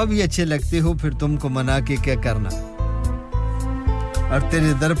तुम खफा भी अच्छे लगते हो फिर तुमको मना के क्या करना और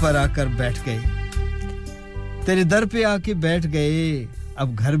तेरे दर पर आकर बैठ गए तेरे दर पे आके बैठ गए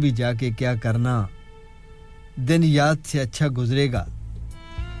अब घर भी जाके क्या करना दिन याद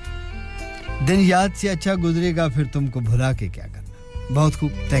से अच्छा गुजरेगा फिर तुमको भुला के क्या करना बहुत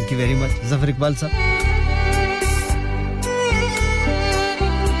खूब thank you very much Zafar Iqbal साहब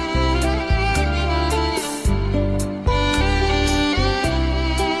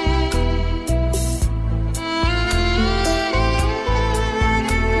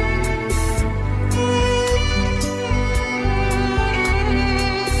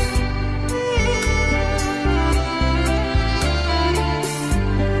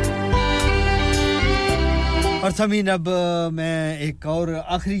और समीन अब मैं एक और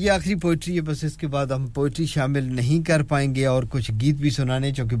आखिरी पोएट्री है बस इसके बाद हम पोएट्री शामिल नहीं कर पाएंगे और कुछ गीत भी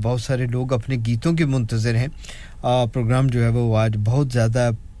सुनाने क्योंकि बहुत सारे लोग अपने गीतों के मुंतज़िर हैं प्रोग्राम जो है वो आज बहुत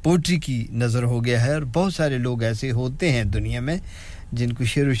ज़्यादा पोएट्री की नज़र हो गया है और बहुत सारे लोग ऐसे होते हैं दुनिया में जिनको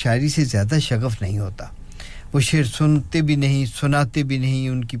शेर व शायरी से ज़्यादा शगफ नहीं होता वो शेर सुनते भी नहीं सुनाते भी नहीं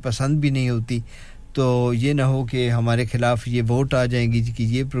उनकी पसंद भी नहीं होती तो ये ना हो कि हमारे खिलाफ ये वोट आ जाएंगी कि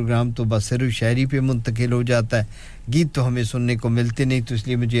ये प्रोग्राम तो बस सिर्फ शायरी पे मुंतकिल हो जाता है गीत तो हमें सुनने को मिलते नहीं तो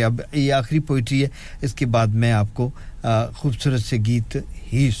इसलिए मुझे अब ये आखिरी पोएट्री है इसके बाद मैं आपको खूबसूरत से गीत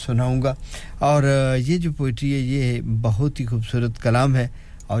ही सुनाऊंगा और ये जो पोएट्री है ये बहुत ही खूबसूरत कलाम है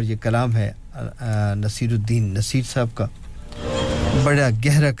और ये कलाम है नसीरुद्दीन नसीर साहब का बड़ा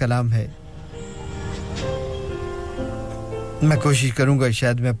गहरा कलाम है मैं कोशिश करूंगा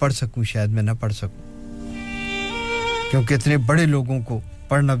शायद मैं पढ़ सकूं शायद मैं ना पढ़ सकूं क्योंकि इतने बड़े लोगों को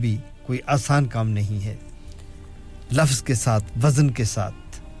पढ़ना भी कोई आसान काम नहीं है लफ्ज के साथ वजन के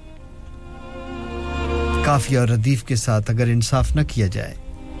साथ काफिया और रदीफ के साथ अगर इंसाफ न किया जाए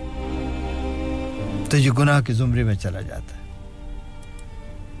तो ये गुनाह के ज़ुमरे में चला जाता है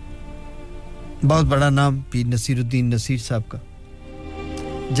बहुत बड़ा नाम पीर नसीरुद्दीन नसीर साहब का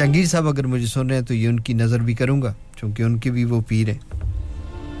जहांगीर साहब अगर मुझे सुन रहे हैं तो ये उनकी नजर भी करूंगा क्योंकि उनके भी वो पीर हैं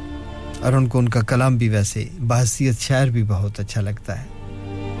और उनको उनका कलाम भी वैसे बहसियत शायर भी बहुत अच्छा लगता है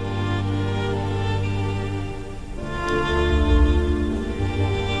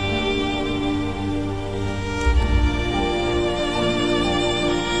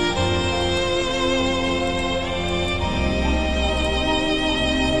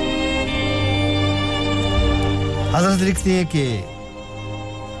हज़रत लिखते हैं कि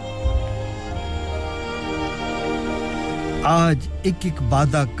आज एक एक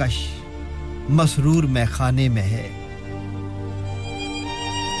बादा कश मसरूर मैखाने में है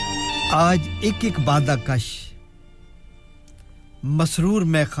आज एक एक बादा कश मसरूर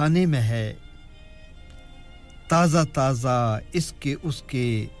मैखाने में है ताज़ा ताज़ा इसके उसके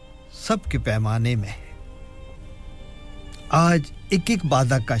सब के पैमाने में है आज एक एक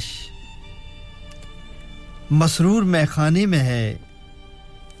बादा कश मसरूर मैखाने में है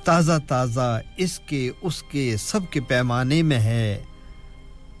ताज़ा ताज़ा इसके उसके सब के पैमाने में है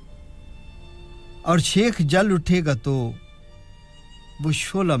और शेख जल उठेगा तो वो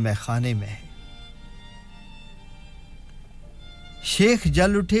शोला मैखाने में है शेख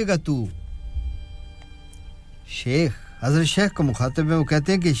जल उठेगा तू शेख हज़रत शेख का मुखातिब है वो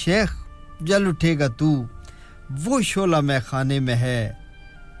कहते हैं कि शेख जल उठेगा तू वो शोला मैखाने में है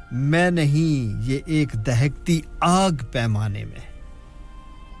मैं नहीं ये एक दहकती आग पैमाने में है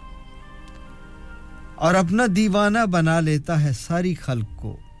और अपना दीवाना बना लेता है सारी खल्क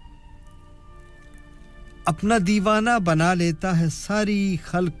को अपना दीवाना बना लेता है सारी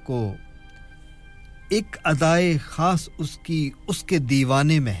खल्क को एक अदाए खास उसकी उसके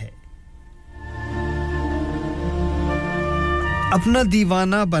दीवाने में है अपना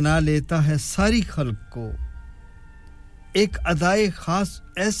दीवाना बना लेता है सारी खल्क को एक अदाए खास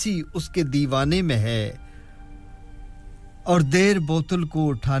ऐसी उसके दीवाने में है और देर बोतल को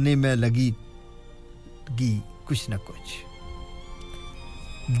उठाने में लगी कुछ न कुछ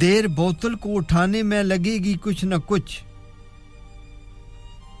देर बोतल को उठाने में लगेगी कुछ न कुछ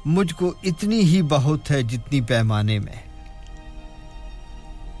मुझको इतनी ही बहुत है जितनी पैमाने में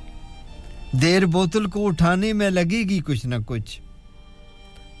देर बोतल को उठाने में लगेगी कुछ न कुछ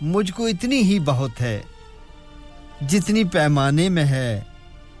मुझको इतनी ही बहुत है जितनी पैमाने में है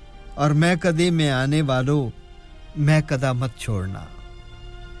और मैं कदे में आने वालों मैं कदा मत छोड़ना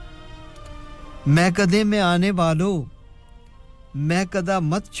मैं कदे में आने वालों मैं कदा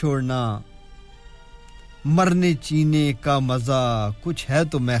मत छोड़ना मरने चीने का मजा कुछ है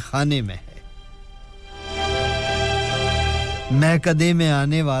तो मैं खाने में है मैं कदे में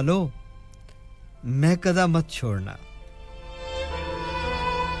आने वालों मैं कदा मत छोड़ना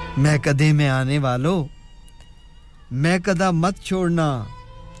मैं कदे में आने वालों मैं कदा मत छोड़ना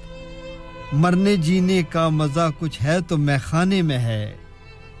मरने जीने का मजा कुछ है तो मैं खाने में है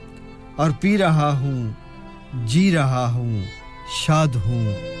और पी रहा हूं जी रहा हूं शाद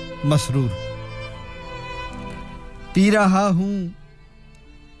हूं मसरूर पी रहा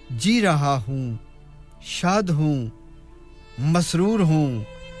हूं जी रहा हूं शाद हूं मसरूर हूं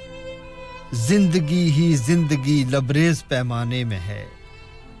जिंदगी ही जिंदगी लबरेज पैमाने में है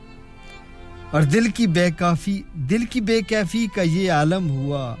और दिल की बेकैफी का ये आलम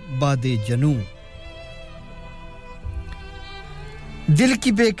हुआ बादे जनू दिल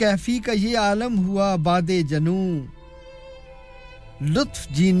की बेकैफी का ये आलम हुआ बादे जनू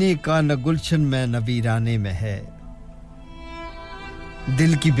लुत्फ जीने का न गुलशन में न वीराने में है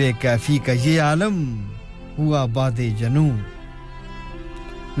दिल की बेकैफी का ये आलम हुआ बादे जनू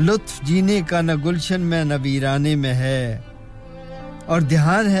लुत्फ जीने का न गुलशन में न वीराने में है और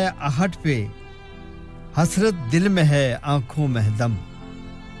ध्यान है आहट पे हसरत दिल में है आंखों में दम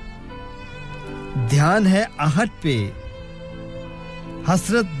ध्यान है आहट पे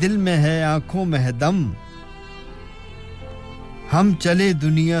हसरत दिल में है आंखों में दम हम चले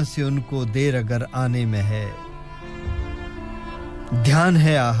दुनिया से उनको देर अगर आने में है ध्यान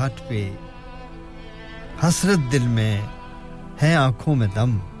है आहट पे हसरत दिल में है आंखों में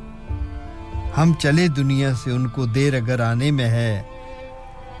दम हम चले दुनिया से उनको देर अगर आने में है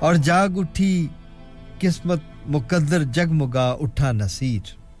और जाग उठी किस्मत मुकद्दर जगमगा उठा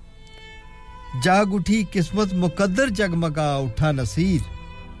नसीर जाग उठी किस्मत मुकद्दर जगमगा उठा नसीर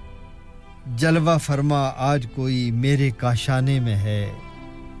जलवा फरमा आज कोई मेरे काशाने में है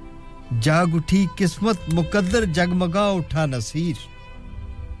जाग उठी किस्मत मुकद्दर जगमगा उठा नसीर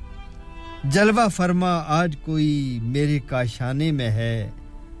जलवा फरमा आज कोई मेरे काशाने में है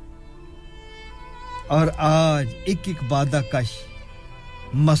और आज एक एक बादा कश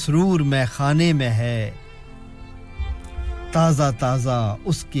मसरूर मैं खाने में है ताजा ताजा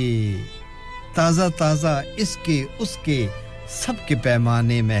उसके ताजा ताजा इसके उसके सबके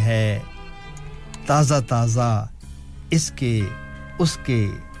पैमाने में है ताजा ताजा इसके उसके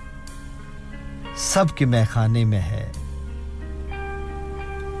सबके मैखाने में है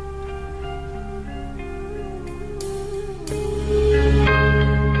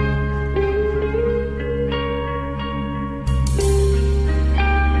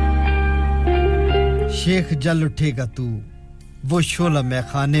शेख जल उठेगा तू वो शोला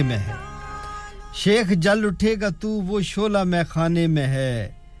मैखाने में है शेख जल उठेगा तू वो शोला मैखाने में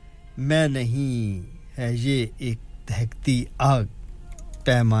है मैं नहीं है ये एक दहकती आग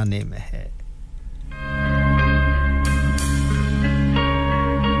पैमाने में है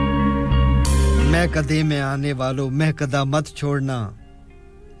मैं कदे में आने वालों मैं कदा मत छोड़ना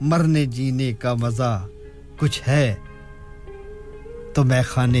मरने जीने का मजा कुछ है तो मैं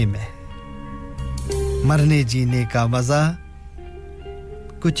खाने में मरने जीने का मजा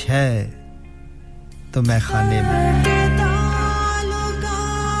कुछ है तो मैं खाने में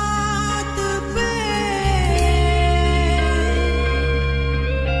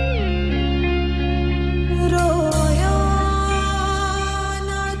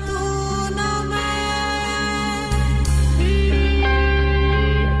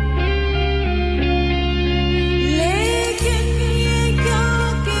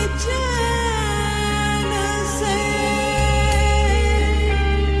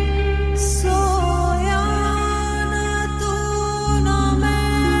सोया ना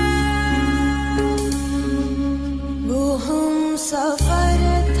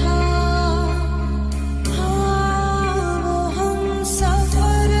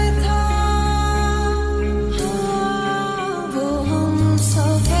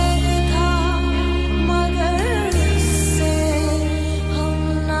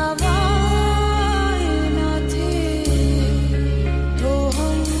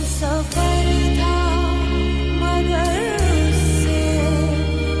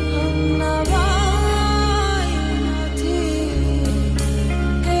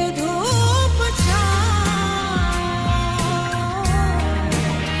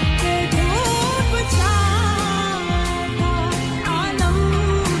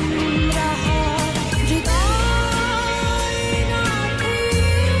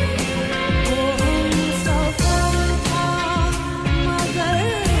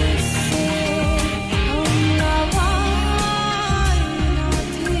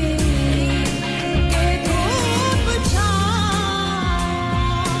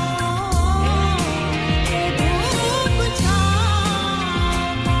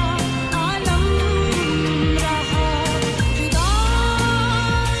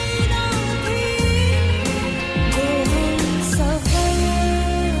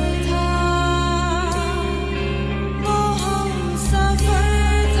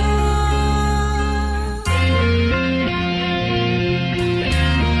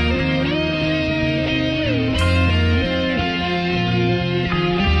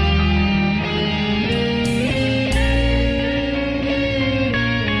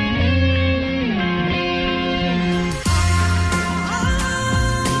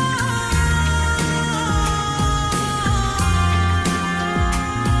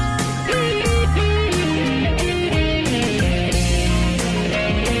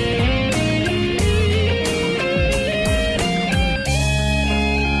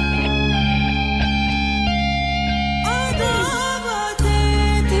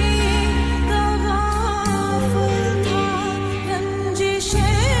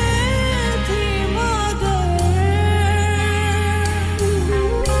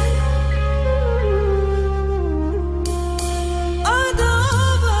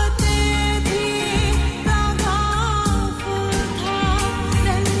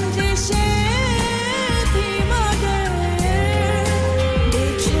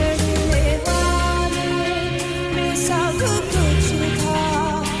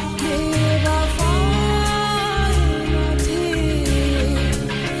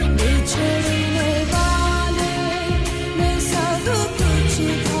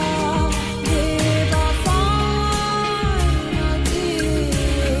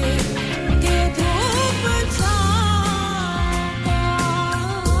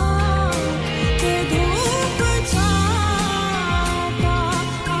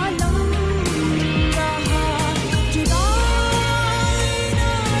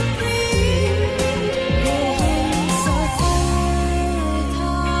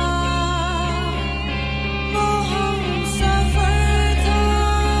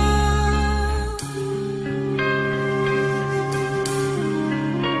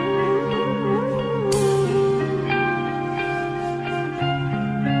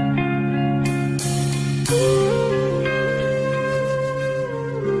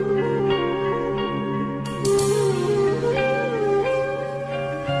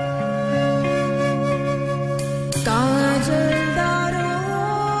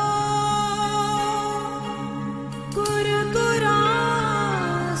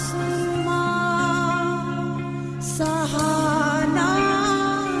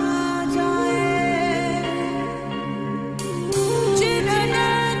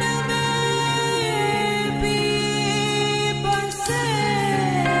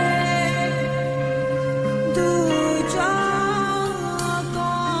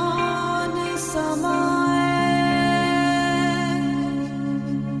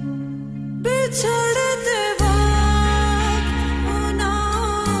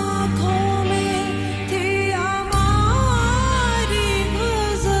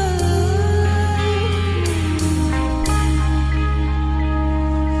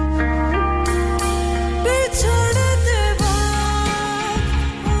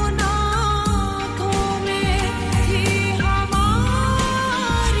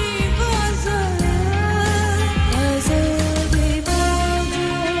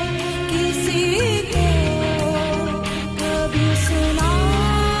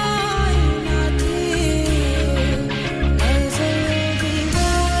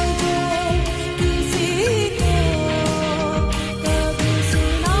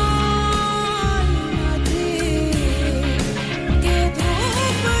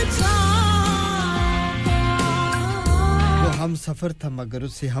सफर था मगर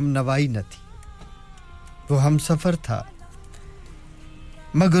उसे हम नवाई न थी वो हम सफर था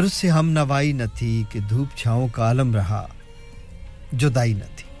मगर उससे हम नवाई न थी कि धूप छांव का आलम रहा जुदाई न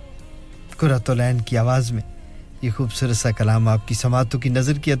थी कुरतुलैन की आवाज में ये खूबसूरत सा कलाम आपकी समातों की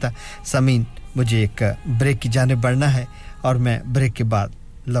नजर किया था सामीन मुझे एक ब्रेक की जानिब बढ़ना है और मैं ब्रेक के बाद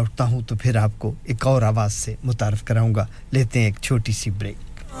लौटता हूं तो फिर आपको एक और आवाज से मुतारफ कराऊंगा लेते हैं एक छोटी सी ब्रेक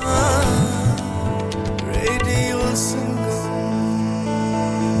रेडियो संगम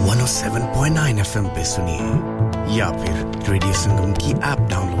 107.9 FM पे सुनिए या फिर रेडियो संगम की ऐप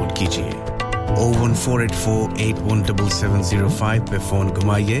डाउनलोड कीजिए 01484817705 पे फोन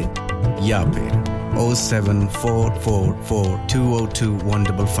घुमाइए या फिर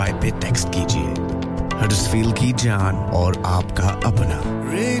 07444202155 पे टेक्स्ट कीजिए हडर्सफील्ड की जान और आपका अपना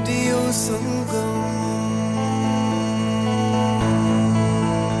रेडियो संगम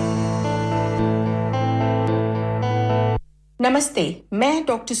नमस्ते मैं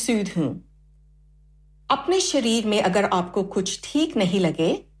डॉक्टर सूद हूं अपने शरीर में अगर आपको कुछ ठीक नहीं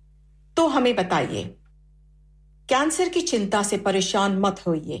लगे तो हमें बताइए कैंसर की चिंता से परेशान मत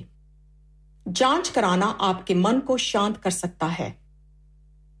होइए जांच कराना आपके मन को शांत कर सकता है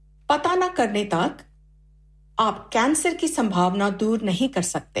पता न करने तक आप कैंसर की संभावना दूर नहीं कर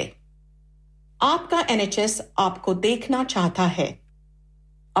सकते आपका एनएचएस आपको देखना चाहता है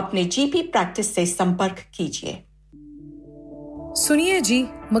अपने जीपी प्रैक्टिस से संपर्क कीजिए सुनिए जी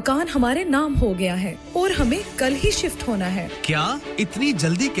मकान हमारे नाम हो गया है और हमें कल ही शिफ्ट होना है क्या इतनी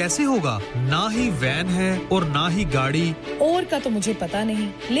जल्दी कैसे होगा ना ही वैन है और ना ही गाड़ी और का तो मुझे पता नहीं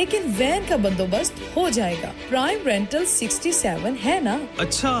लेकिन वैन का बंदोबस्त हो जाएगा प्राइम रेंटल 67 है ना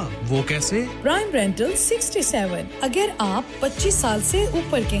अच्छा वो कैसे प्राइम रेंटल 67 अगर आप 25 साल से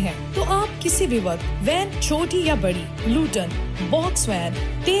ऊपर के हैं तो आप किसी भी वक्त वैन छोटी या बड़ी Luton box van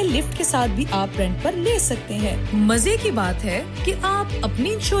tail lift के साथ भी आप रेंट पर ले सकते हैं मजे की बात है कि आप अपनी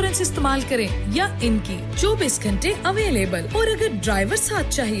इंश्योरेंस इस्तेमाल करें या इनकी 24 घंटे अवेलेबल और अगर ड्राइवर साथ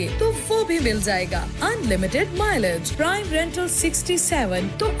चाहिए तो वो भी मिल जाएगा अनलिमिटेड माइलेज प्राइम रेंटल 67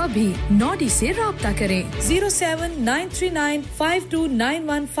 तो अभी नॉडी से राब्ता करें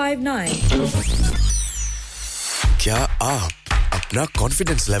 07939529159 क्या आप अपना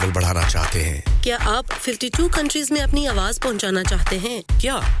कॉन्फिडेंस लेवल बढ़ाना चाहते हैं क्या आप 52 कंट्रीज में अपनी आवाज पहुंचाना चाहते हैं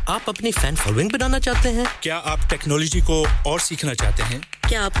क्या आप अपनी फैन फॉलोइंग बनाना चाहते हैं क्या आप टेक्नोलॉजी को और सीखना चाहते हैं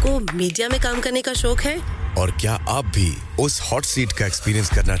क्या आपको मीडिया में काम करने का शौक है और क्या आप भी उस हॉट सीट का एक्सपीरियंस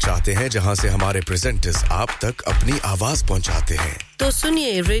करना चाहते हैं जहां से हमारे प्रेजेंटर्स आप तक अपनी आवाज पहुंचाते हैं तो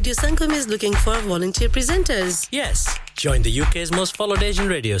सुनिए radio Sangam is looking for volunteer presenters yes join the UK's most followed Asian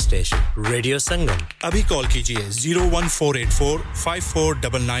radio station Radio Sangam अभी कॉल कीजिए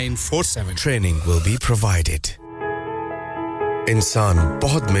 01484549947 training will be provided इंसान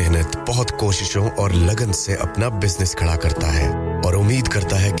बहुत मेहनत बहुत कोशिशों और लगन से अपना बिजनेस खड़ा करता है और उम्मीद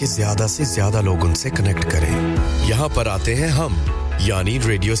करता है कि ज्यादा से ज्यादा लोग उनसे कनेक्ट करें यहाँ पर आते हैं हम यानी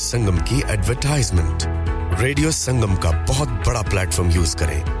रेडियो संगम की एडवर्टाइजमेंट रेडियो संगम का बहुत बड़ा प्लेटफॉर्म यूज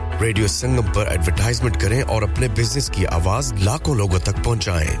करें रेडियो संगम पर एडवर्टाइजमेंट करें और अपने बिजनेस की आवाज लाखों लोगों तक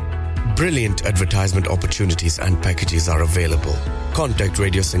पहुंचाएं Brilliant advertisement opportunities and packages are available. Contact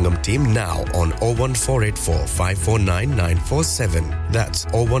Radio Sangam team now on 01484 549 947. That's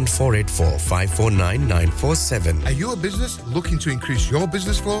 01484 549 947. Are you a business looking to increase your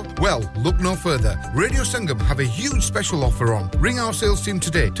business flow? Well, look no further. Radio Sangam have a huge special offer on. Ring our sales team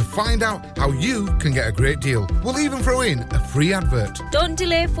today to find out how you can get a great deal. We'll even throw in a free advert. Don't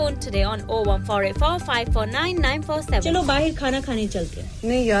delay phone today on 01484 549 947. चलो बाहर खाना खाने चलते हैं।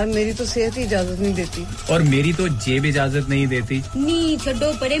 नहीं यार मेरी तो सेहत ही इजाजत नहीं देती और मेरी तो जेब इजाजत नहीं देती नी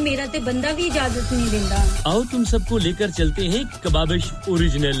छोड़ो परे मेरा ते बंदा भी इजाजत नहीं देता आओ तुम सबको लेकर चलते हैं कबाबिश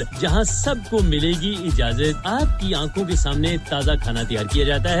ओरिजिनल जहां सबको मिलेगी इजाजत आपकी आंखों के सामने ताजा खाना तैयार किया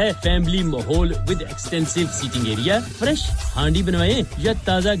जाता है फैमिली माहौल with extensive seating area fresh handi बनवाएं या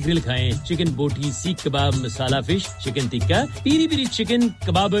ताजा ग्रिल खाएं chicken boti seekh kebab masala fish chicken tikka piri piri chicken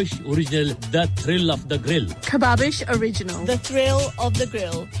Kababish original the thrill of the grill Kababish Original The Thrill of the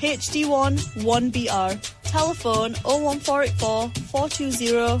Grill HD1 1BR Telephone 01484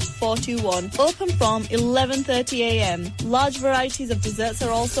 420 421 Open from 11:30 a.m. Large varieties of desserts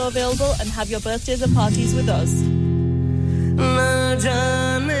are also available and have your birthdays and parties with us ना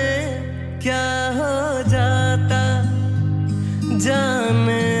जाने क्या हो जाता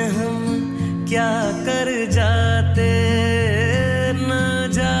जाने हम क्या कर जाते ना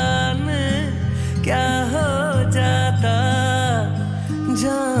जाने क्या हो जाता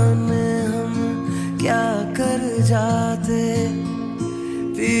जाने हम क्या कर जाते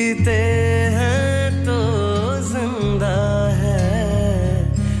पीते हैं तो जिंदा है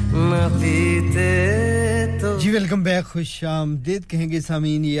ना पीते वेलकम बैक खुशामदीद कहेंगे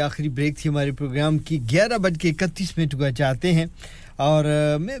सामीन ये आखिरी ब्रेक थी हमारे प्रोग्राम की 11:31 हुआ चाहते हैं और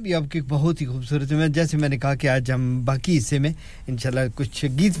मैं भी आपको एक बहुत ही खूबसूरत मैं जैसे मैंने कहा कि आज हम बाकी हिस्से में इंशाल्लाह कुछ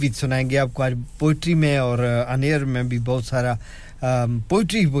गीत सुनाएंगे आपको आज पोएट्री में और अनेर में भी बहुत सारा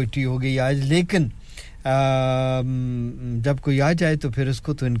पोएट्री हो गई आज लेकिन जब कोई आ जाए तो फिर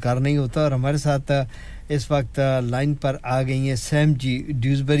उसको तो इनकार नहीं होता और हमारे साथ इस वक्त लाइन पर आ गई हैं सैम जी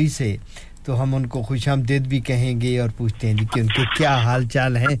ड्यूसबरी से तो हम उनको खुशामदीद भी कहेंगे और पूछते हैं कि उनके क्या हाल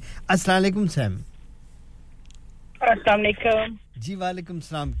चाल हैं अस्सलाम वालेकुम सैम अस्सलाम वालेकुम जी वालेकुम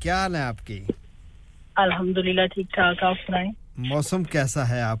सलाम क्या हाल है आपके अल्हम्दुलिल्लाह ठीक ठाक आप सुनाएं मौसम कैसा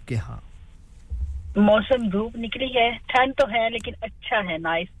है आपके यहाँ मौसम धूप निकली है ठंड तो है लेकिन अच्छा है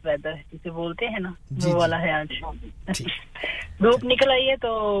नाइस वेदर जिसे बोलते हैं ना वो वाला है आज धूप निकल आई है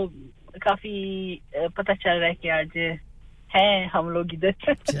तो काफी पता चल रहा है कि आज है हम लोग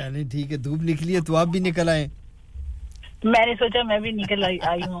इधर चलिए ठीक है धूप निकली है तो आप भी निकल आए मैंने सोचा मैं भी निकल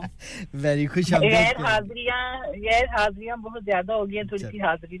आई हूं वेरी खुश आप गैर हाजिरियां बहुत ज्यादा हो गई थोड़ी सी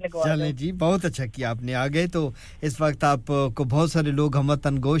हाजिरी लगवा चलें जी बहुत अच्छा किया आपने आ गए तो इस वक्त आपको बहुत सारे लोग हम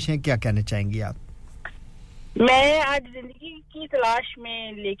तनगोश हैं क्या कहना चाहेंगी आप मैं आज जिंदगी की तलाश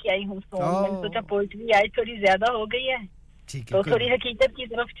में लेके आई हूं मैंने सोचा पोएट्री आज थोड़ी ज्यादा हो गई है ठीक है तो थोड़ी हकीकत की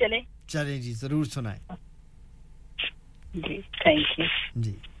तरफ चले जी जरूर सुनाएं जी थैंक यू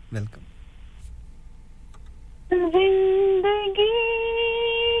जी वेलकम जिंदगी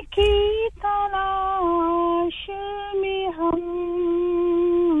की तलाश में हम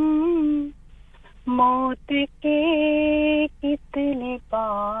मौत के कितने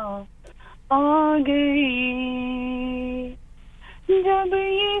पास आ गए जब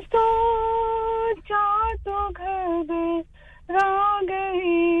ये सोचा तो घबरा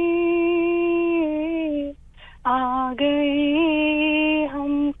गए आ गए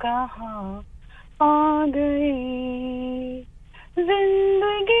हम कहाँ आ गए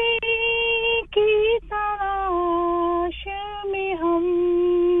जिंदगी की तलाश में हम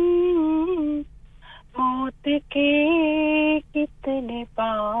मौत के कितने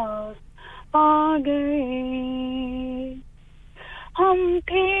पास आ गए हम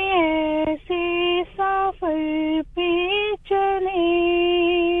थे ऐसे सफर पे चले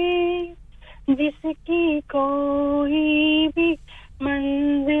जिसकी कोई भी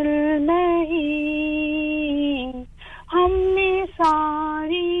मंजिल नहीं हमने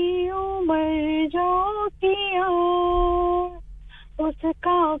सारी उम्र जो किया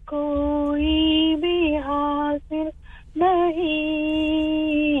उसका कोई भी हासिल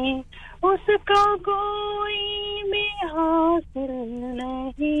नहीं उसका कोई भी हासिल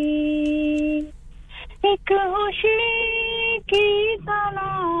नहीं एक खुशी की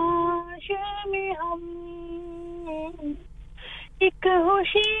तलाश में हम एक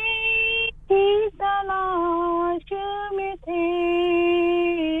खुशी की तलाश में थे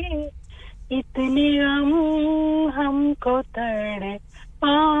इतने गम हमको तड़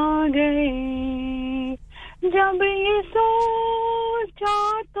पा गए जब ये सोचा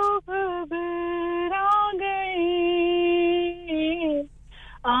तो घबरा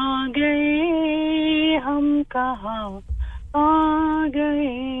आ गए हम कहाँ आ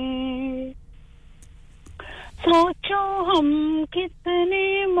गए सोचो हम कितने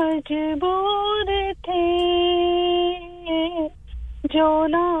मजबूर थे जो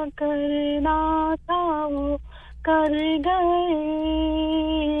ना करना था वो कर गए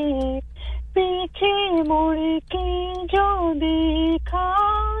पीछे मुड़ के जो देखा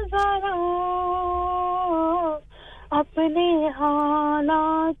जरा अपने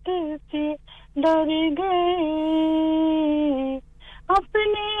हालात से डर गए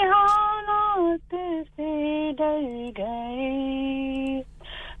अपने हालात से डर गए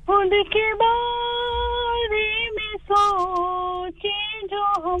खुद के बारे में सोचे जो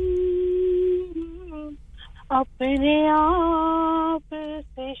हम अपने आप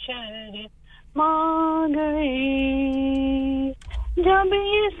से शर्मा गए जब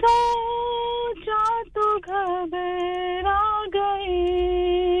ये सोचा तो घबरा गए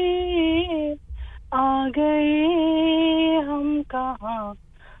आ गए हम कहाँ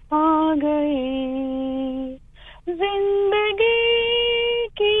आ गए जिंदगी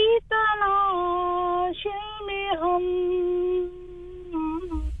की तलाश में हम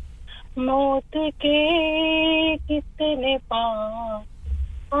मौत के कितने पास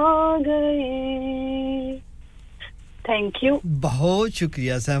आ गए थैंक यू बहुत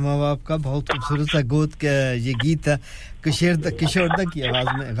शुक्रिया सामा आपका बहुत खूबसूरत सा गोद का ये गीत था किशोरदा की आवाज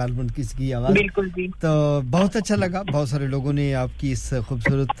में गालबन किसकी आवाज बिल्कुल जी तो बहुत अच्छा लगा बहुत सारे लोगों ने आपकी इस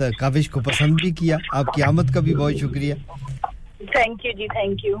खूबसूरत काविश को पसंद भी किया आपकी आमद का भी बहुत शुक्रिया thank you ji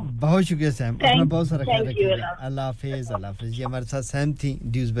thank you बहुत शुक्रिया सैम अपना बहुत सारा ख्याल रखिए अल्लाह हाफिज ये हमारे साथ सैम थी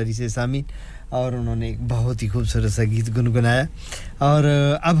ड्यूसबरी से सामीन और उन्होंने एक बहुत ही खूबसूरत सा गीत गुनगुनाया और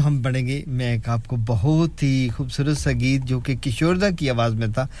अब हम बढ़ेंगे मैं एक आपको बहुत ही खूबसूरत सा गीत जो कि किशोरदा की आवाज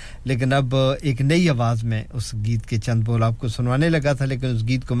में था लेकिन अब एक नई आवाज में उस गीत के चंद बोल आपको सुनवाने लगा था लेकिन उस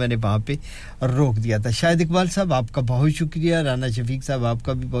गीत को मैंने वहां पे रोक दिया था शायद इकबाल साहब आपका बहुत शुक्रिया राना शफीक साहब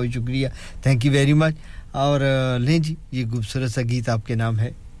आपका भी बहुत शुक्रिया थैंक यू वेरी मच और लें जी ये खूबसूरत सा गीत आपके नाम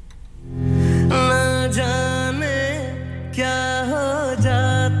है ना जाने क्या हो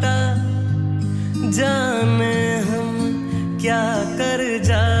जाता जाने हम क्या कर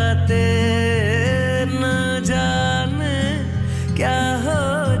जाते ना जाने क्या हो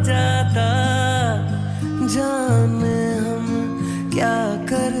जाता जाने हम क्या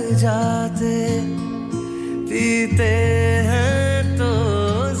कर जाते पीते हैं तो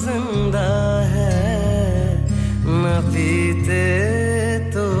जिंदा है न पीते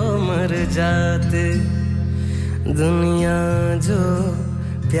तो मर जाते दुनिया जो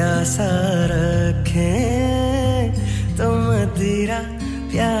प्यासा रखे तो मदिरा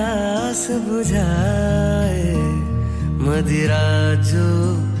प्यास बुझाए मदिरा जो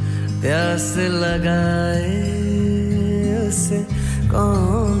प्यास लगाए उसे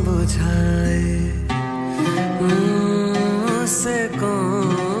कौन बुझाए उसे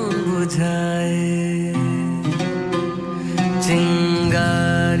कौन बुझाए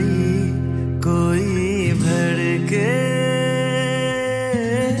चिंगारी कोई भड़के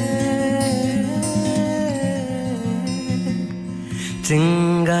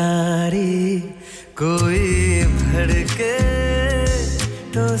चिंगारी कोई भड़के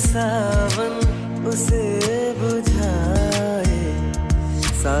तो सावन उसे बुझाए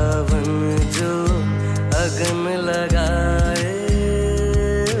सावन जो अगन लगाए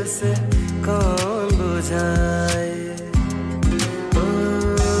उसे कौन बुझाए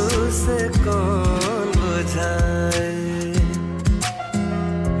उसे कौन बुझाए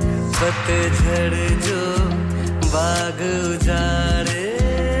पतझड़ जो बाग उजारे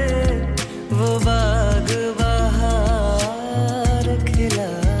वो बाग बहार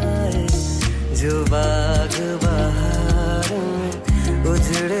खिलाए जो बाग बहार में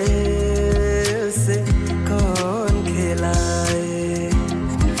उजड़े उसे कौन खिलाए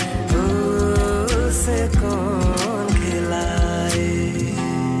उसे कौन खिलाए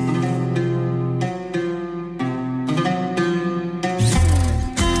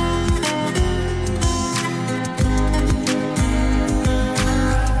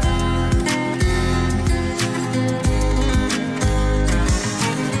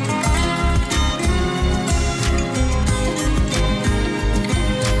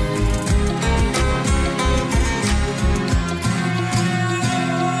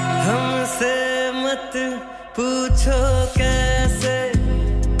पूछो कैसे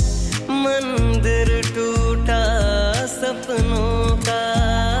मंदिर टूटा सपनों का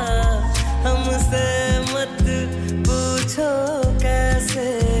हमसे मत पूछो कैसे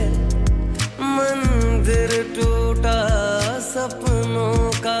मंदिर टूटा सपनों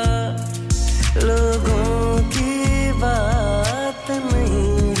का लोगों की बात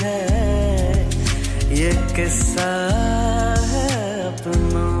नहीं है ये किस्सा है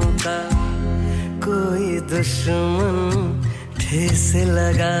अपनों का कोई दुश्मन ठेस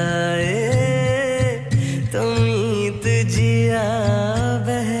लगाए तो मीत जिया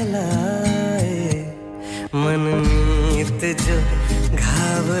बहलाए मन मीत जो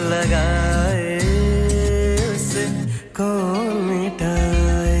घाव लगाए उसे कौन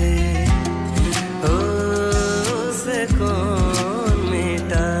मिटाए उसे कौन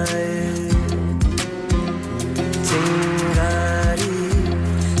मिटाए चिंगारी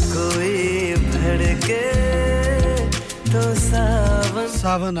कोई भड़के तो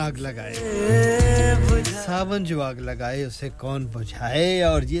सावन आग लगाए सावन जो आग लगाए उसे कौन बुझाए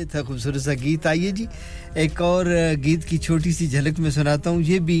और ये था खूबसूरत सा गीत आइए जी एक और गीत की छोटी सी झलक में सुनाता हूँ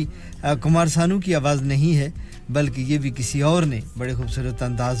ये भी कुमार सानू की आवाज नहीं है बल्कि ये भी किसी और ने बड़े खूबसूरत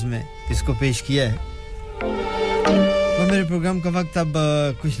अंदाज में इसको पेश किया है तो मेरे प्रोग्राम का वक्त अब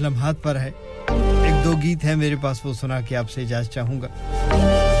कुछ लम्हात पर है एक दो गीत है मेरे पास वो सुना के आपसे इजाजत चाहूंगा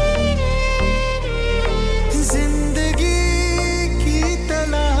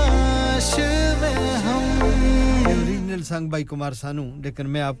original song by Kumar Sanu लेकिन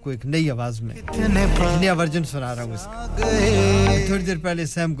मैं आपको एक नई आवाज में नया वर्जन सुना रहा हूं इसका थोड़ी देर पहले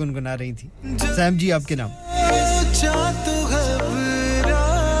सैम गुनगुना रही थी सैम जी आपके नाम तो घबरा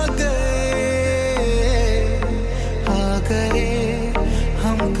गए आ गए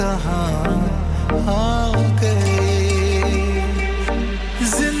हम कहां आ गए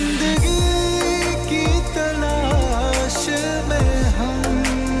जिंदगी की तलाश में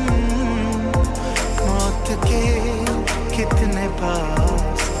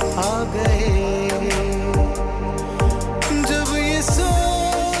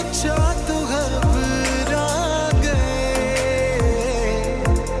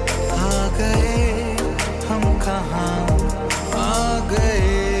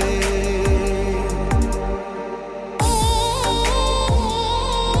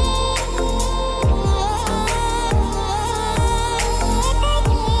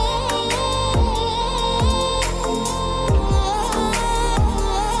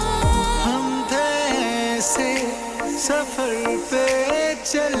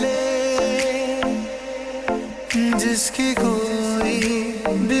चले जिसकी कोई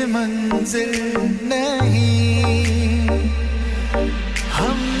भी मंजिल नहीं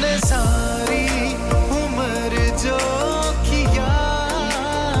हमने सारी उम्र जो किया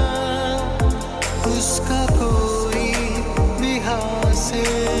उसका कोई भी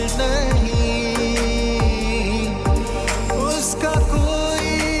हासिल नहीं उसका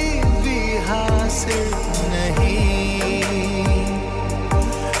कोई भी हासिल नहीं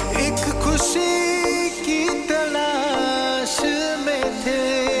एक खुशी की तलाश में थे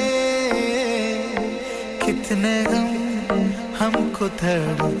कितने गम हमको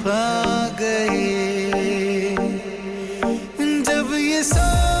तड़पा गए जब ये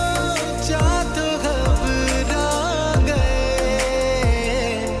सोचा तो घबरा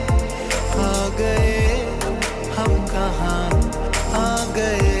गए हम कहाँ आ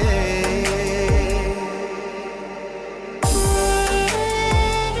गए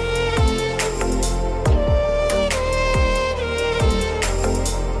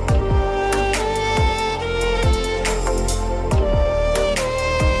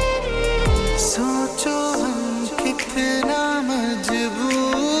सोचो हम कितना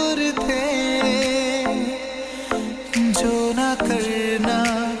मजबूर थे जो ना करना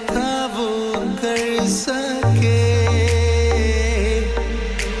था वो कर सके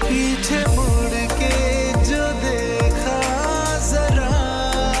पीछे मुड़ के जो देखा जरा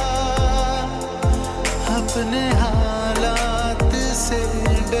अपने हालात से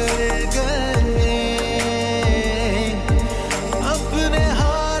डर गए अपने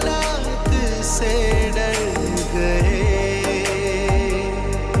हालात से डर गए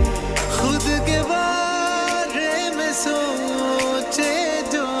खुद के बारे में सोचे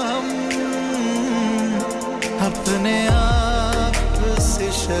जो हम अपने आप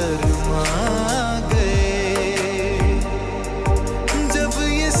से शर्मा गए जब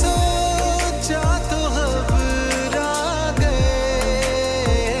ये सोचा तो घबरा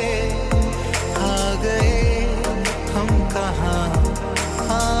गए हम कहाँ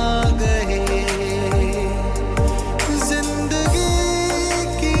आ गए जिंदगी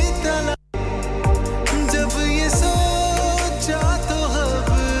की तलाश जब ये सोचा तो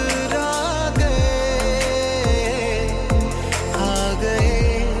घबरा गए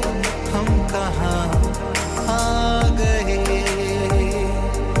हम कहाँ आ गए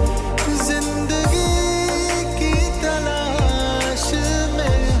जिंदगी की तलाश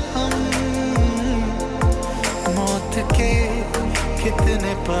में हम मौत के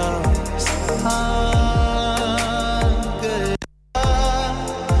कितने पास आ गए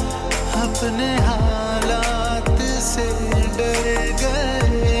अपने हालात से डर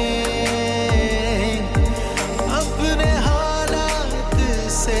गए अपने हालात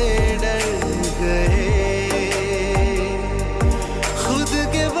से डर गए खुद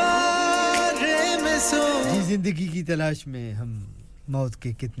के बारे में जिंदगी की तलाश में हम मौत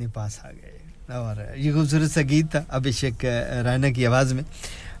के कितने पास आ गए और ये खूबसूरत सा गीत था अभिषेक राणा की आवाज़ में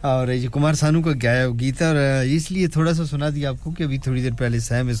और ये कुमार सानू का गाया हुआ गीत है और इसलिए थोड़ा सा सुना दिया आपको कि अभी थोड़ी देर पहले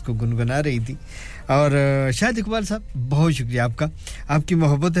सैम इसको गुनगुना रही थी और शायद इकबाल साहब बहुत शुक्रिया आपका आपकी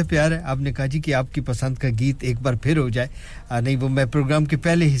मोहब्बत है प्यार है आपने कहा जी कि आपकी पसंद का गीत एक बार फिर हो जाए नहीं वो मैं प्रोग्राम के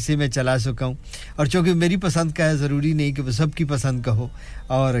पहले हिस्से में चला चुका हूं और चूंकि मेरी पसंद का है ज़रूरी नहीं कि वो सबकी पसंद का हो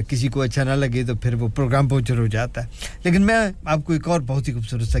और किसी को अच्छा ना लगे तो फिर वो प्रोग्राम बोझल हो जाता है लेकिन मैं आपको एक और बहुत ही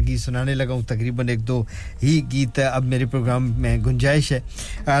खूबसूरत सा गीत सुनाने लगा हूं तकरीबन एक दो ही गीत अब मेरे प्रोग्राम में गुंजाइश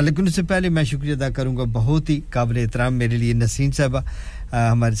है लेकिन उससे पहले मैं शुक्रिया अदा करूंगा बहुत ही काबिल एहतराम मेरे लिए नसीम साहबा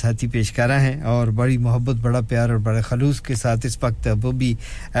हमारे साथी पेशकारा हैं और बड़ी मोहब्बत बड़ा प्यार और बड़े खलूस के साथ इस वक्त वो भी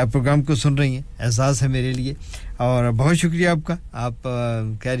प्रोग्राम को सुन रही हैं एहसास है मेरे लिए और बहुत शुक्रिया आपका आप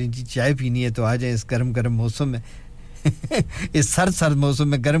कह रही जी चाय पीनी है तो आ जाएं इस गरम मौसम में इस सर्द मौसम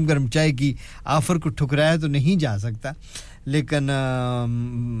में गरम चाय की ऑफर को ठुकराया तो नहीं जा सकता लेकिन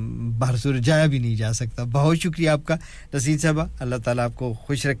बाहर सूरज जाया भी नहीं जा सकता बहुत शुक्रिया आपका नसीर साहब अल्लाह ताला आपको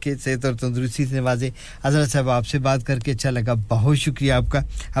खुश रखे सेहत और तंदुरुस्ती से नवाजे हजरत साहब आपसे बात करके अच्छा लगा बहुत शुक्रिया आपका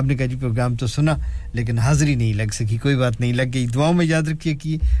आपने कहा जी प्रोग्राम तो सुना लेकिन हाजिरी नहीं लग सकी कोई बात नहीं लग गई दुआओं में याद रखिए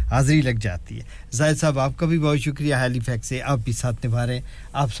कि हाजिरी लग जाती है जाहिद साहब आपका भी बहुत शुक्रिया हैलीफैक्स से आप भी साथ निभा रहे हैं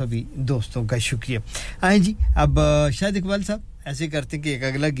आप सभी दोस्तों का शुक्रिया आए जी अब शायद इकबाल साहब ऐसे करते हैं कि एक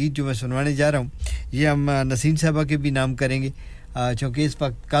अगला गीत जो मैं सुनवाने जा रहा हूं ये हम नसीम साहबा के भी नाम करेंगे क्योंकि इस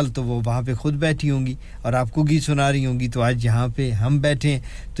वक्त कल तो वो वहाँ पे खुद बैठी होंगी और आपको गीत सुना रही होंगी तो आज यहाँ पे हम बैठे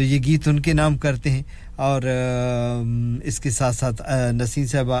हैं तो ये गीत उनके नाम करते हैं और इसके साथ साथ नसीम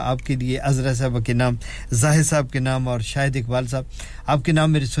साहबा आपके लिए अज़रा साहबा के नाम जाहिद साहब के नाम और शाहिद इकबाल साहब आपके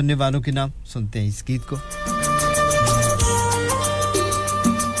नाम मेरे सुनने वालों के नाम सुनते हैं इस गीत को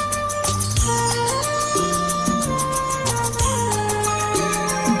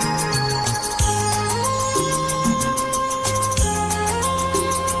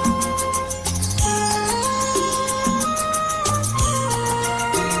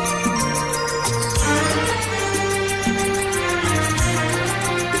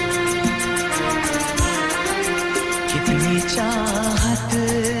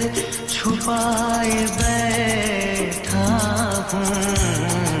छुपाए बैठा हूँ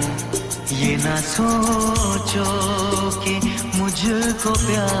ये ना सोचो कि मुझको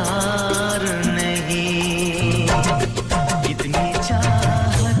प्यार नहीं इतनी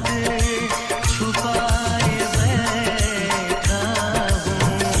चाहत छुपाए बैठा हूँ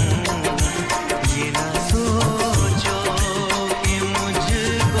ये ना सोचो कि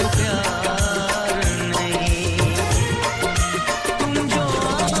मुझको प्यार नहीं तुम जो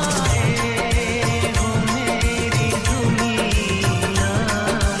आए हो मेरी दुनिया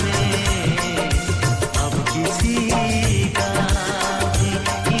में अब किसी का भी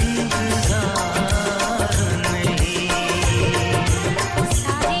इंतजार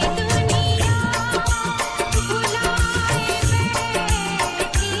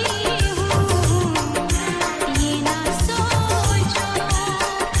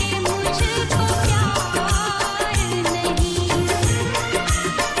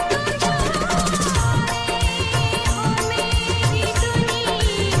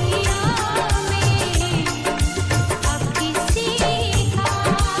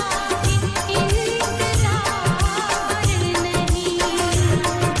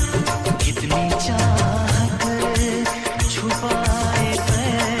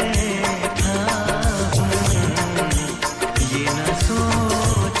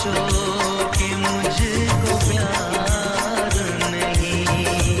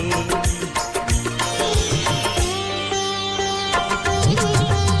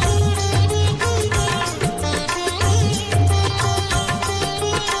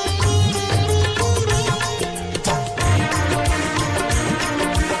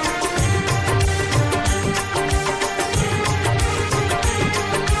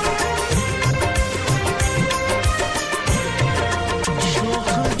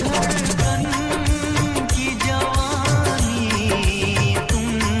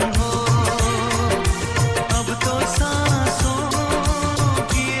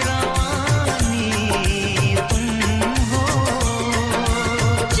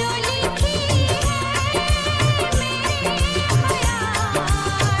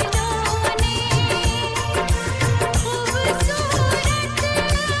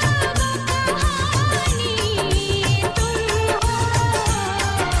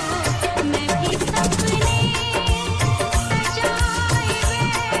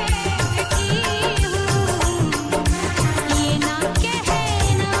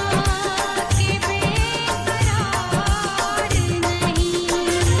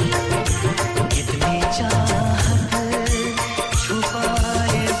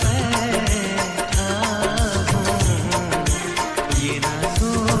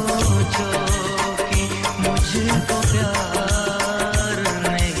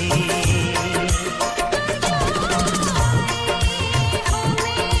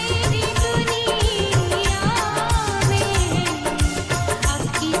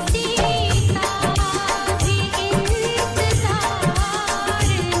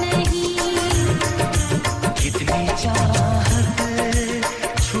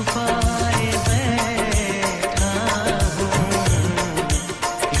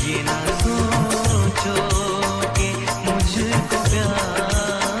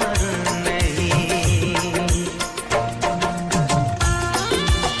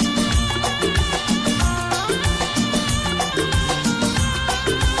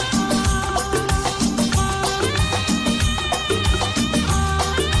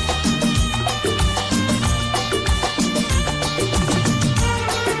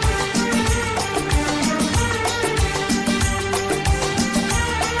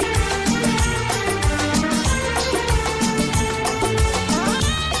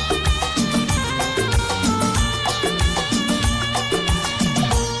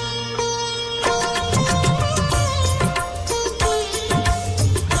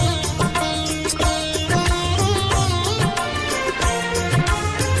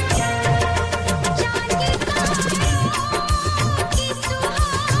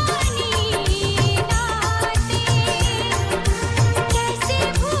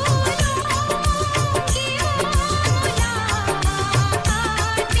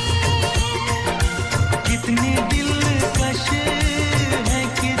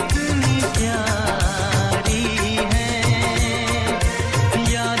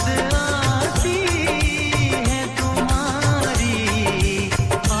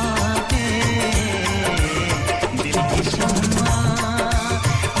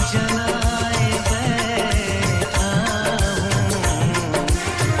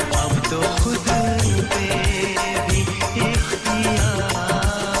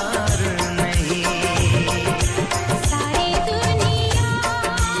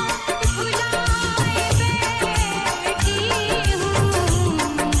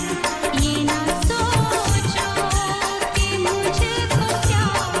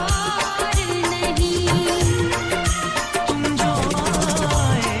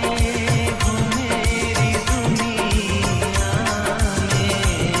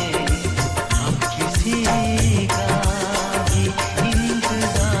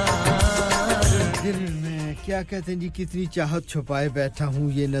क्या कहते हैं जी कितनी चाहत छुपाए बैठा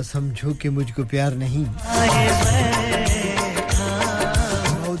हूँ ये न समझो कि मुझको प्यार नहीं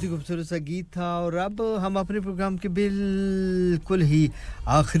बहुत ही खूबसूरत सा गीत था और अब हम अपने प्रोग्राम के बिल्कुल ही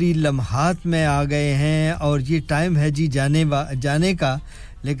आखिरी लम्हात में आ गए हैं और ये टाइम है जी जाने का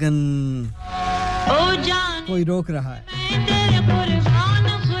लेकिन कोई रोक रहा है तेरे कुर्बान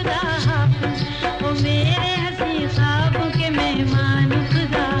खुदा हाफिज़ ओ मेरे हंसी ख्वाब के मेहमान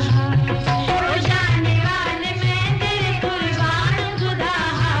खुदा हाफिज़ ओ जाने वाले मैं तेरे कुर्बान खुदा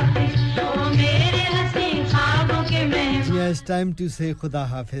हाफिज़ ओ मेरे हंसी ख्वाब के मेहमान Yes, time to say खुदा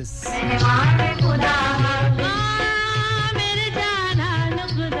हाफिज़ खुदा हाफिज़ मेरे जानान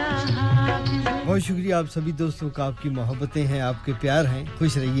खुदा हाफिज़ बहुत शुक्रिया आप सभी दोस्तों का आपकी मोहब्बतें हैं आपके प्यार हैं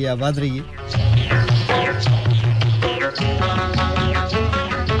खुश रहिए आबाद रहिए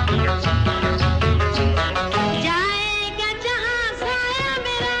जाएगा जहां साया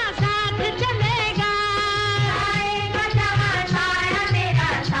मेरा साथ चलेगा जाएगा जहां साया मेरा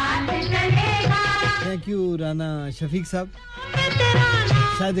साथ चलेगा थैंक यू राना शफीक साहब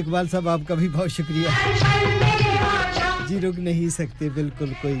शायद इकबाल साहब आपका भी बहुत शुक्रिया जी रुक नहीं सकते बिल्कुल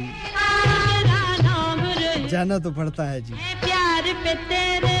कोई जाना तो पड़ता है जी प्यार पे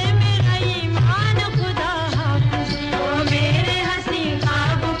तेरे मेरा ईमान खुदा हाफिज़ ओ मेरे हंसी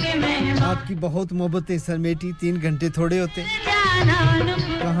ख्वाबों के मेहमान आपकी बहुत मोहब्बतें समेटी 3 घंटे थोड़े होते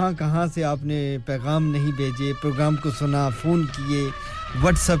कहां से आपने पैगाम नहीं भेजे प्रोग्राम को सुना फोन किए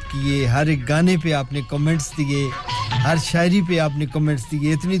व्हाट्सएप किए हर एक गाने पे आपने कमेंट्स दिए हर शायरी पे आपने कमेंट्स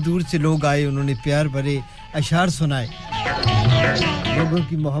दिए इतनी दूर से लोग आए उन्होंने प्यार भरे अशआर सुनाए लोगों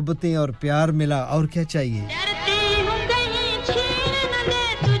की मोहब्बतें और प्यार मिला और क्या चाहिए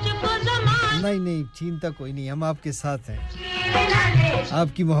नहीं चिंता कोई नहीं हम आपके साथ हैं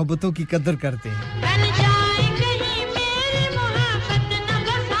आपकी मोहब्बतों की कदर करते हैं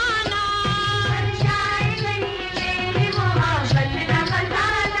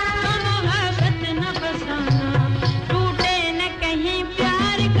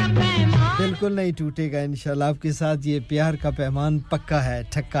बिल्कुल नहीं टूटेगा इंशाल्लाह आपके साथ ये प्यार का पैमान पक्का है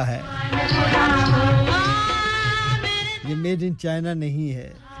ठक्का है ये मेड इन चाइना नहीं है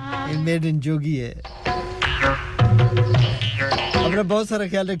ये मेड इन जोगी है अपना बहुत सारा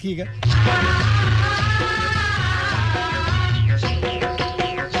ख्याल रखिएगा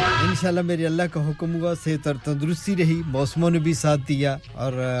इंशाल्लाह मेरे अल्लाह का हुक्म हुआ सेहत और तंदुरुस्ती रही मौसमों ने भी साथ दिया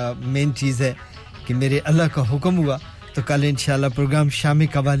और मेन चीज़ है कि मेरे अल्लाह का हुक्म हुआ तो कल इंशाल्लाह प्रोग्राम शाम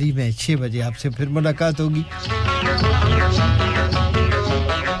कवाली में 6 बजे आपसे फिर मुलाकात होगी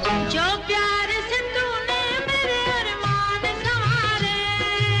जो प्यार से तूने मेरे अरमान संवारे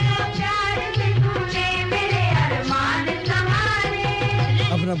प्यार से तूने मेरे अरमान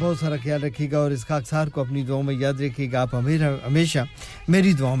संवारे अपना बहुत सारा ख्याल रखिएगा और इस खाकसार को अपनी दुआओं में याद रखिएगा आप हमेशा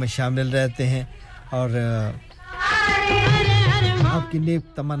मेरी दुआओं में शामिल रहते हैं और आपकी नेक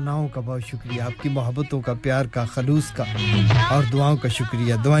तमन्नाओं का बहुत शुक्रिया आपकी मोहब्बतों का प्यार का खलूस का और दुआओं का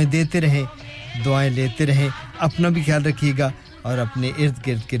शुक्रिया दुआएं देते रहें दुआएं लेते रहें अपना भी ख्याल रखिएगा और अपने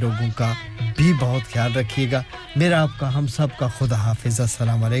इर्द-गिर्द के लोगों का भी बहुत ख्याल रखिएगा मेरा आपका हम सब का खुदा हाफिज़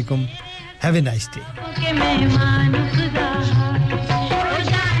अस्सलाम वालेकुम हैव ए नाइस डे के मेहमान खुदा ओ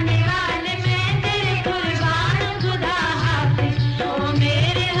जाने वाले मैं तेरे कुर्बान खुदा हाफिज़ ओ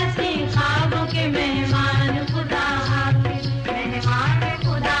मेरे हंसी ख्वाबों के मेहमान खुदा हाफिज़ मेहमान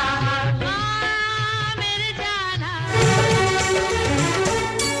खुदा हाफिज़ मेरे जाना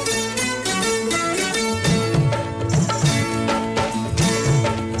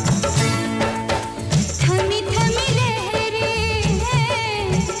थमी थमी लहरें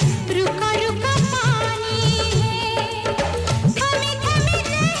हैं रुका रुका पानी है थमी थमी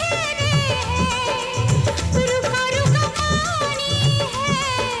लहरें हैं रुका रुका पानी है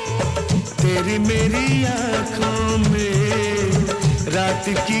तेरी मेरी आँखों में रात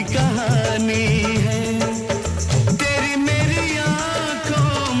की कहानी है तेरी मेरी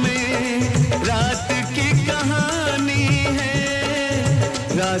आँखों में रात की कहानी है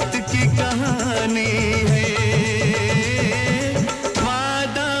रात की कहानी है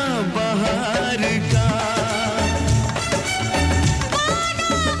वादा बहार का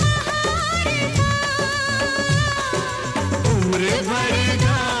उम्र भर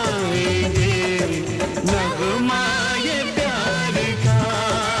गाएंगे नगमा ये प्यार का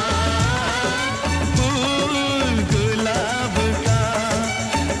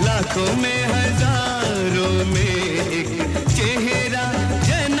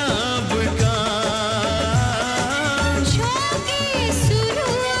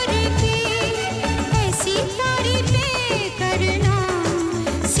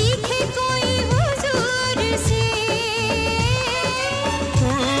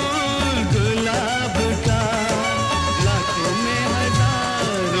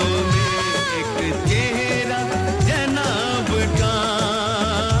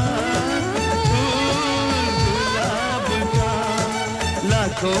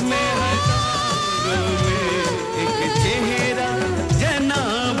आंखों में हजारों में एक चेहरा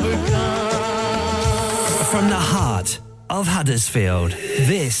जनाब का From the heart of Huddersfield,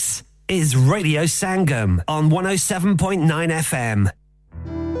 this is Radio Sangam on 107.9 FM.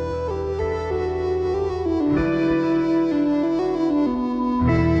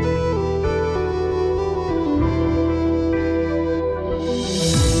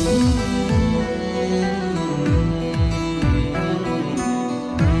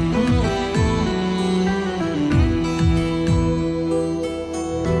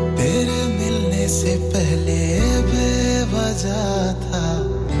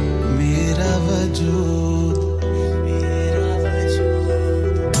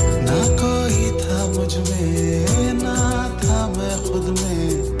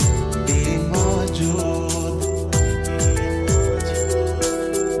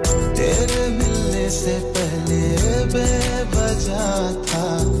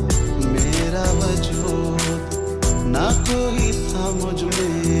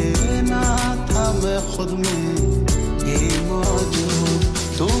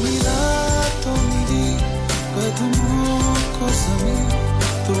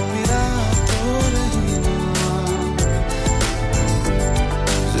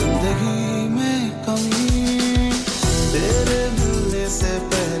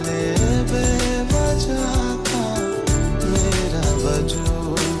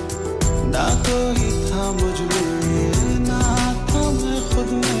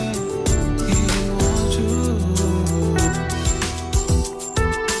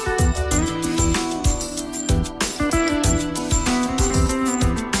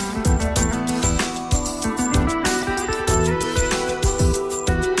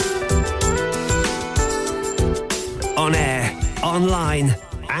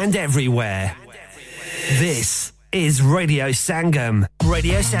 Everywhere. This is Radio Sangam.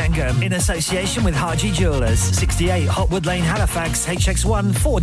 Radio Sangam in association with Haji Jewellers, 68 Hotwood Lane, Halifax, HX1 4.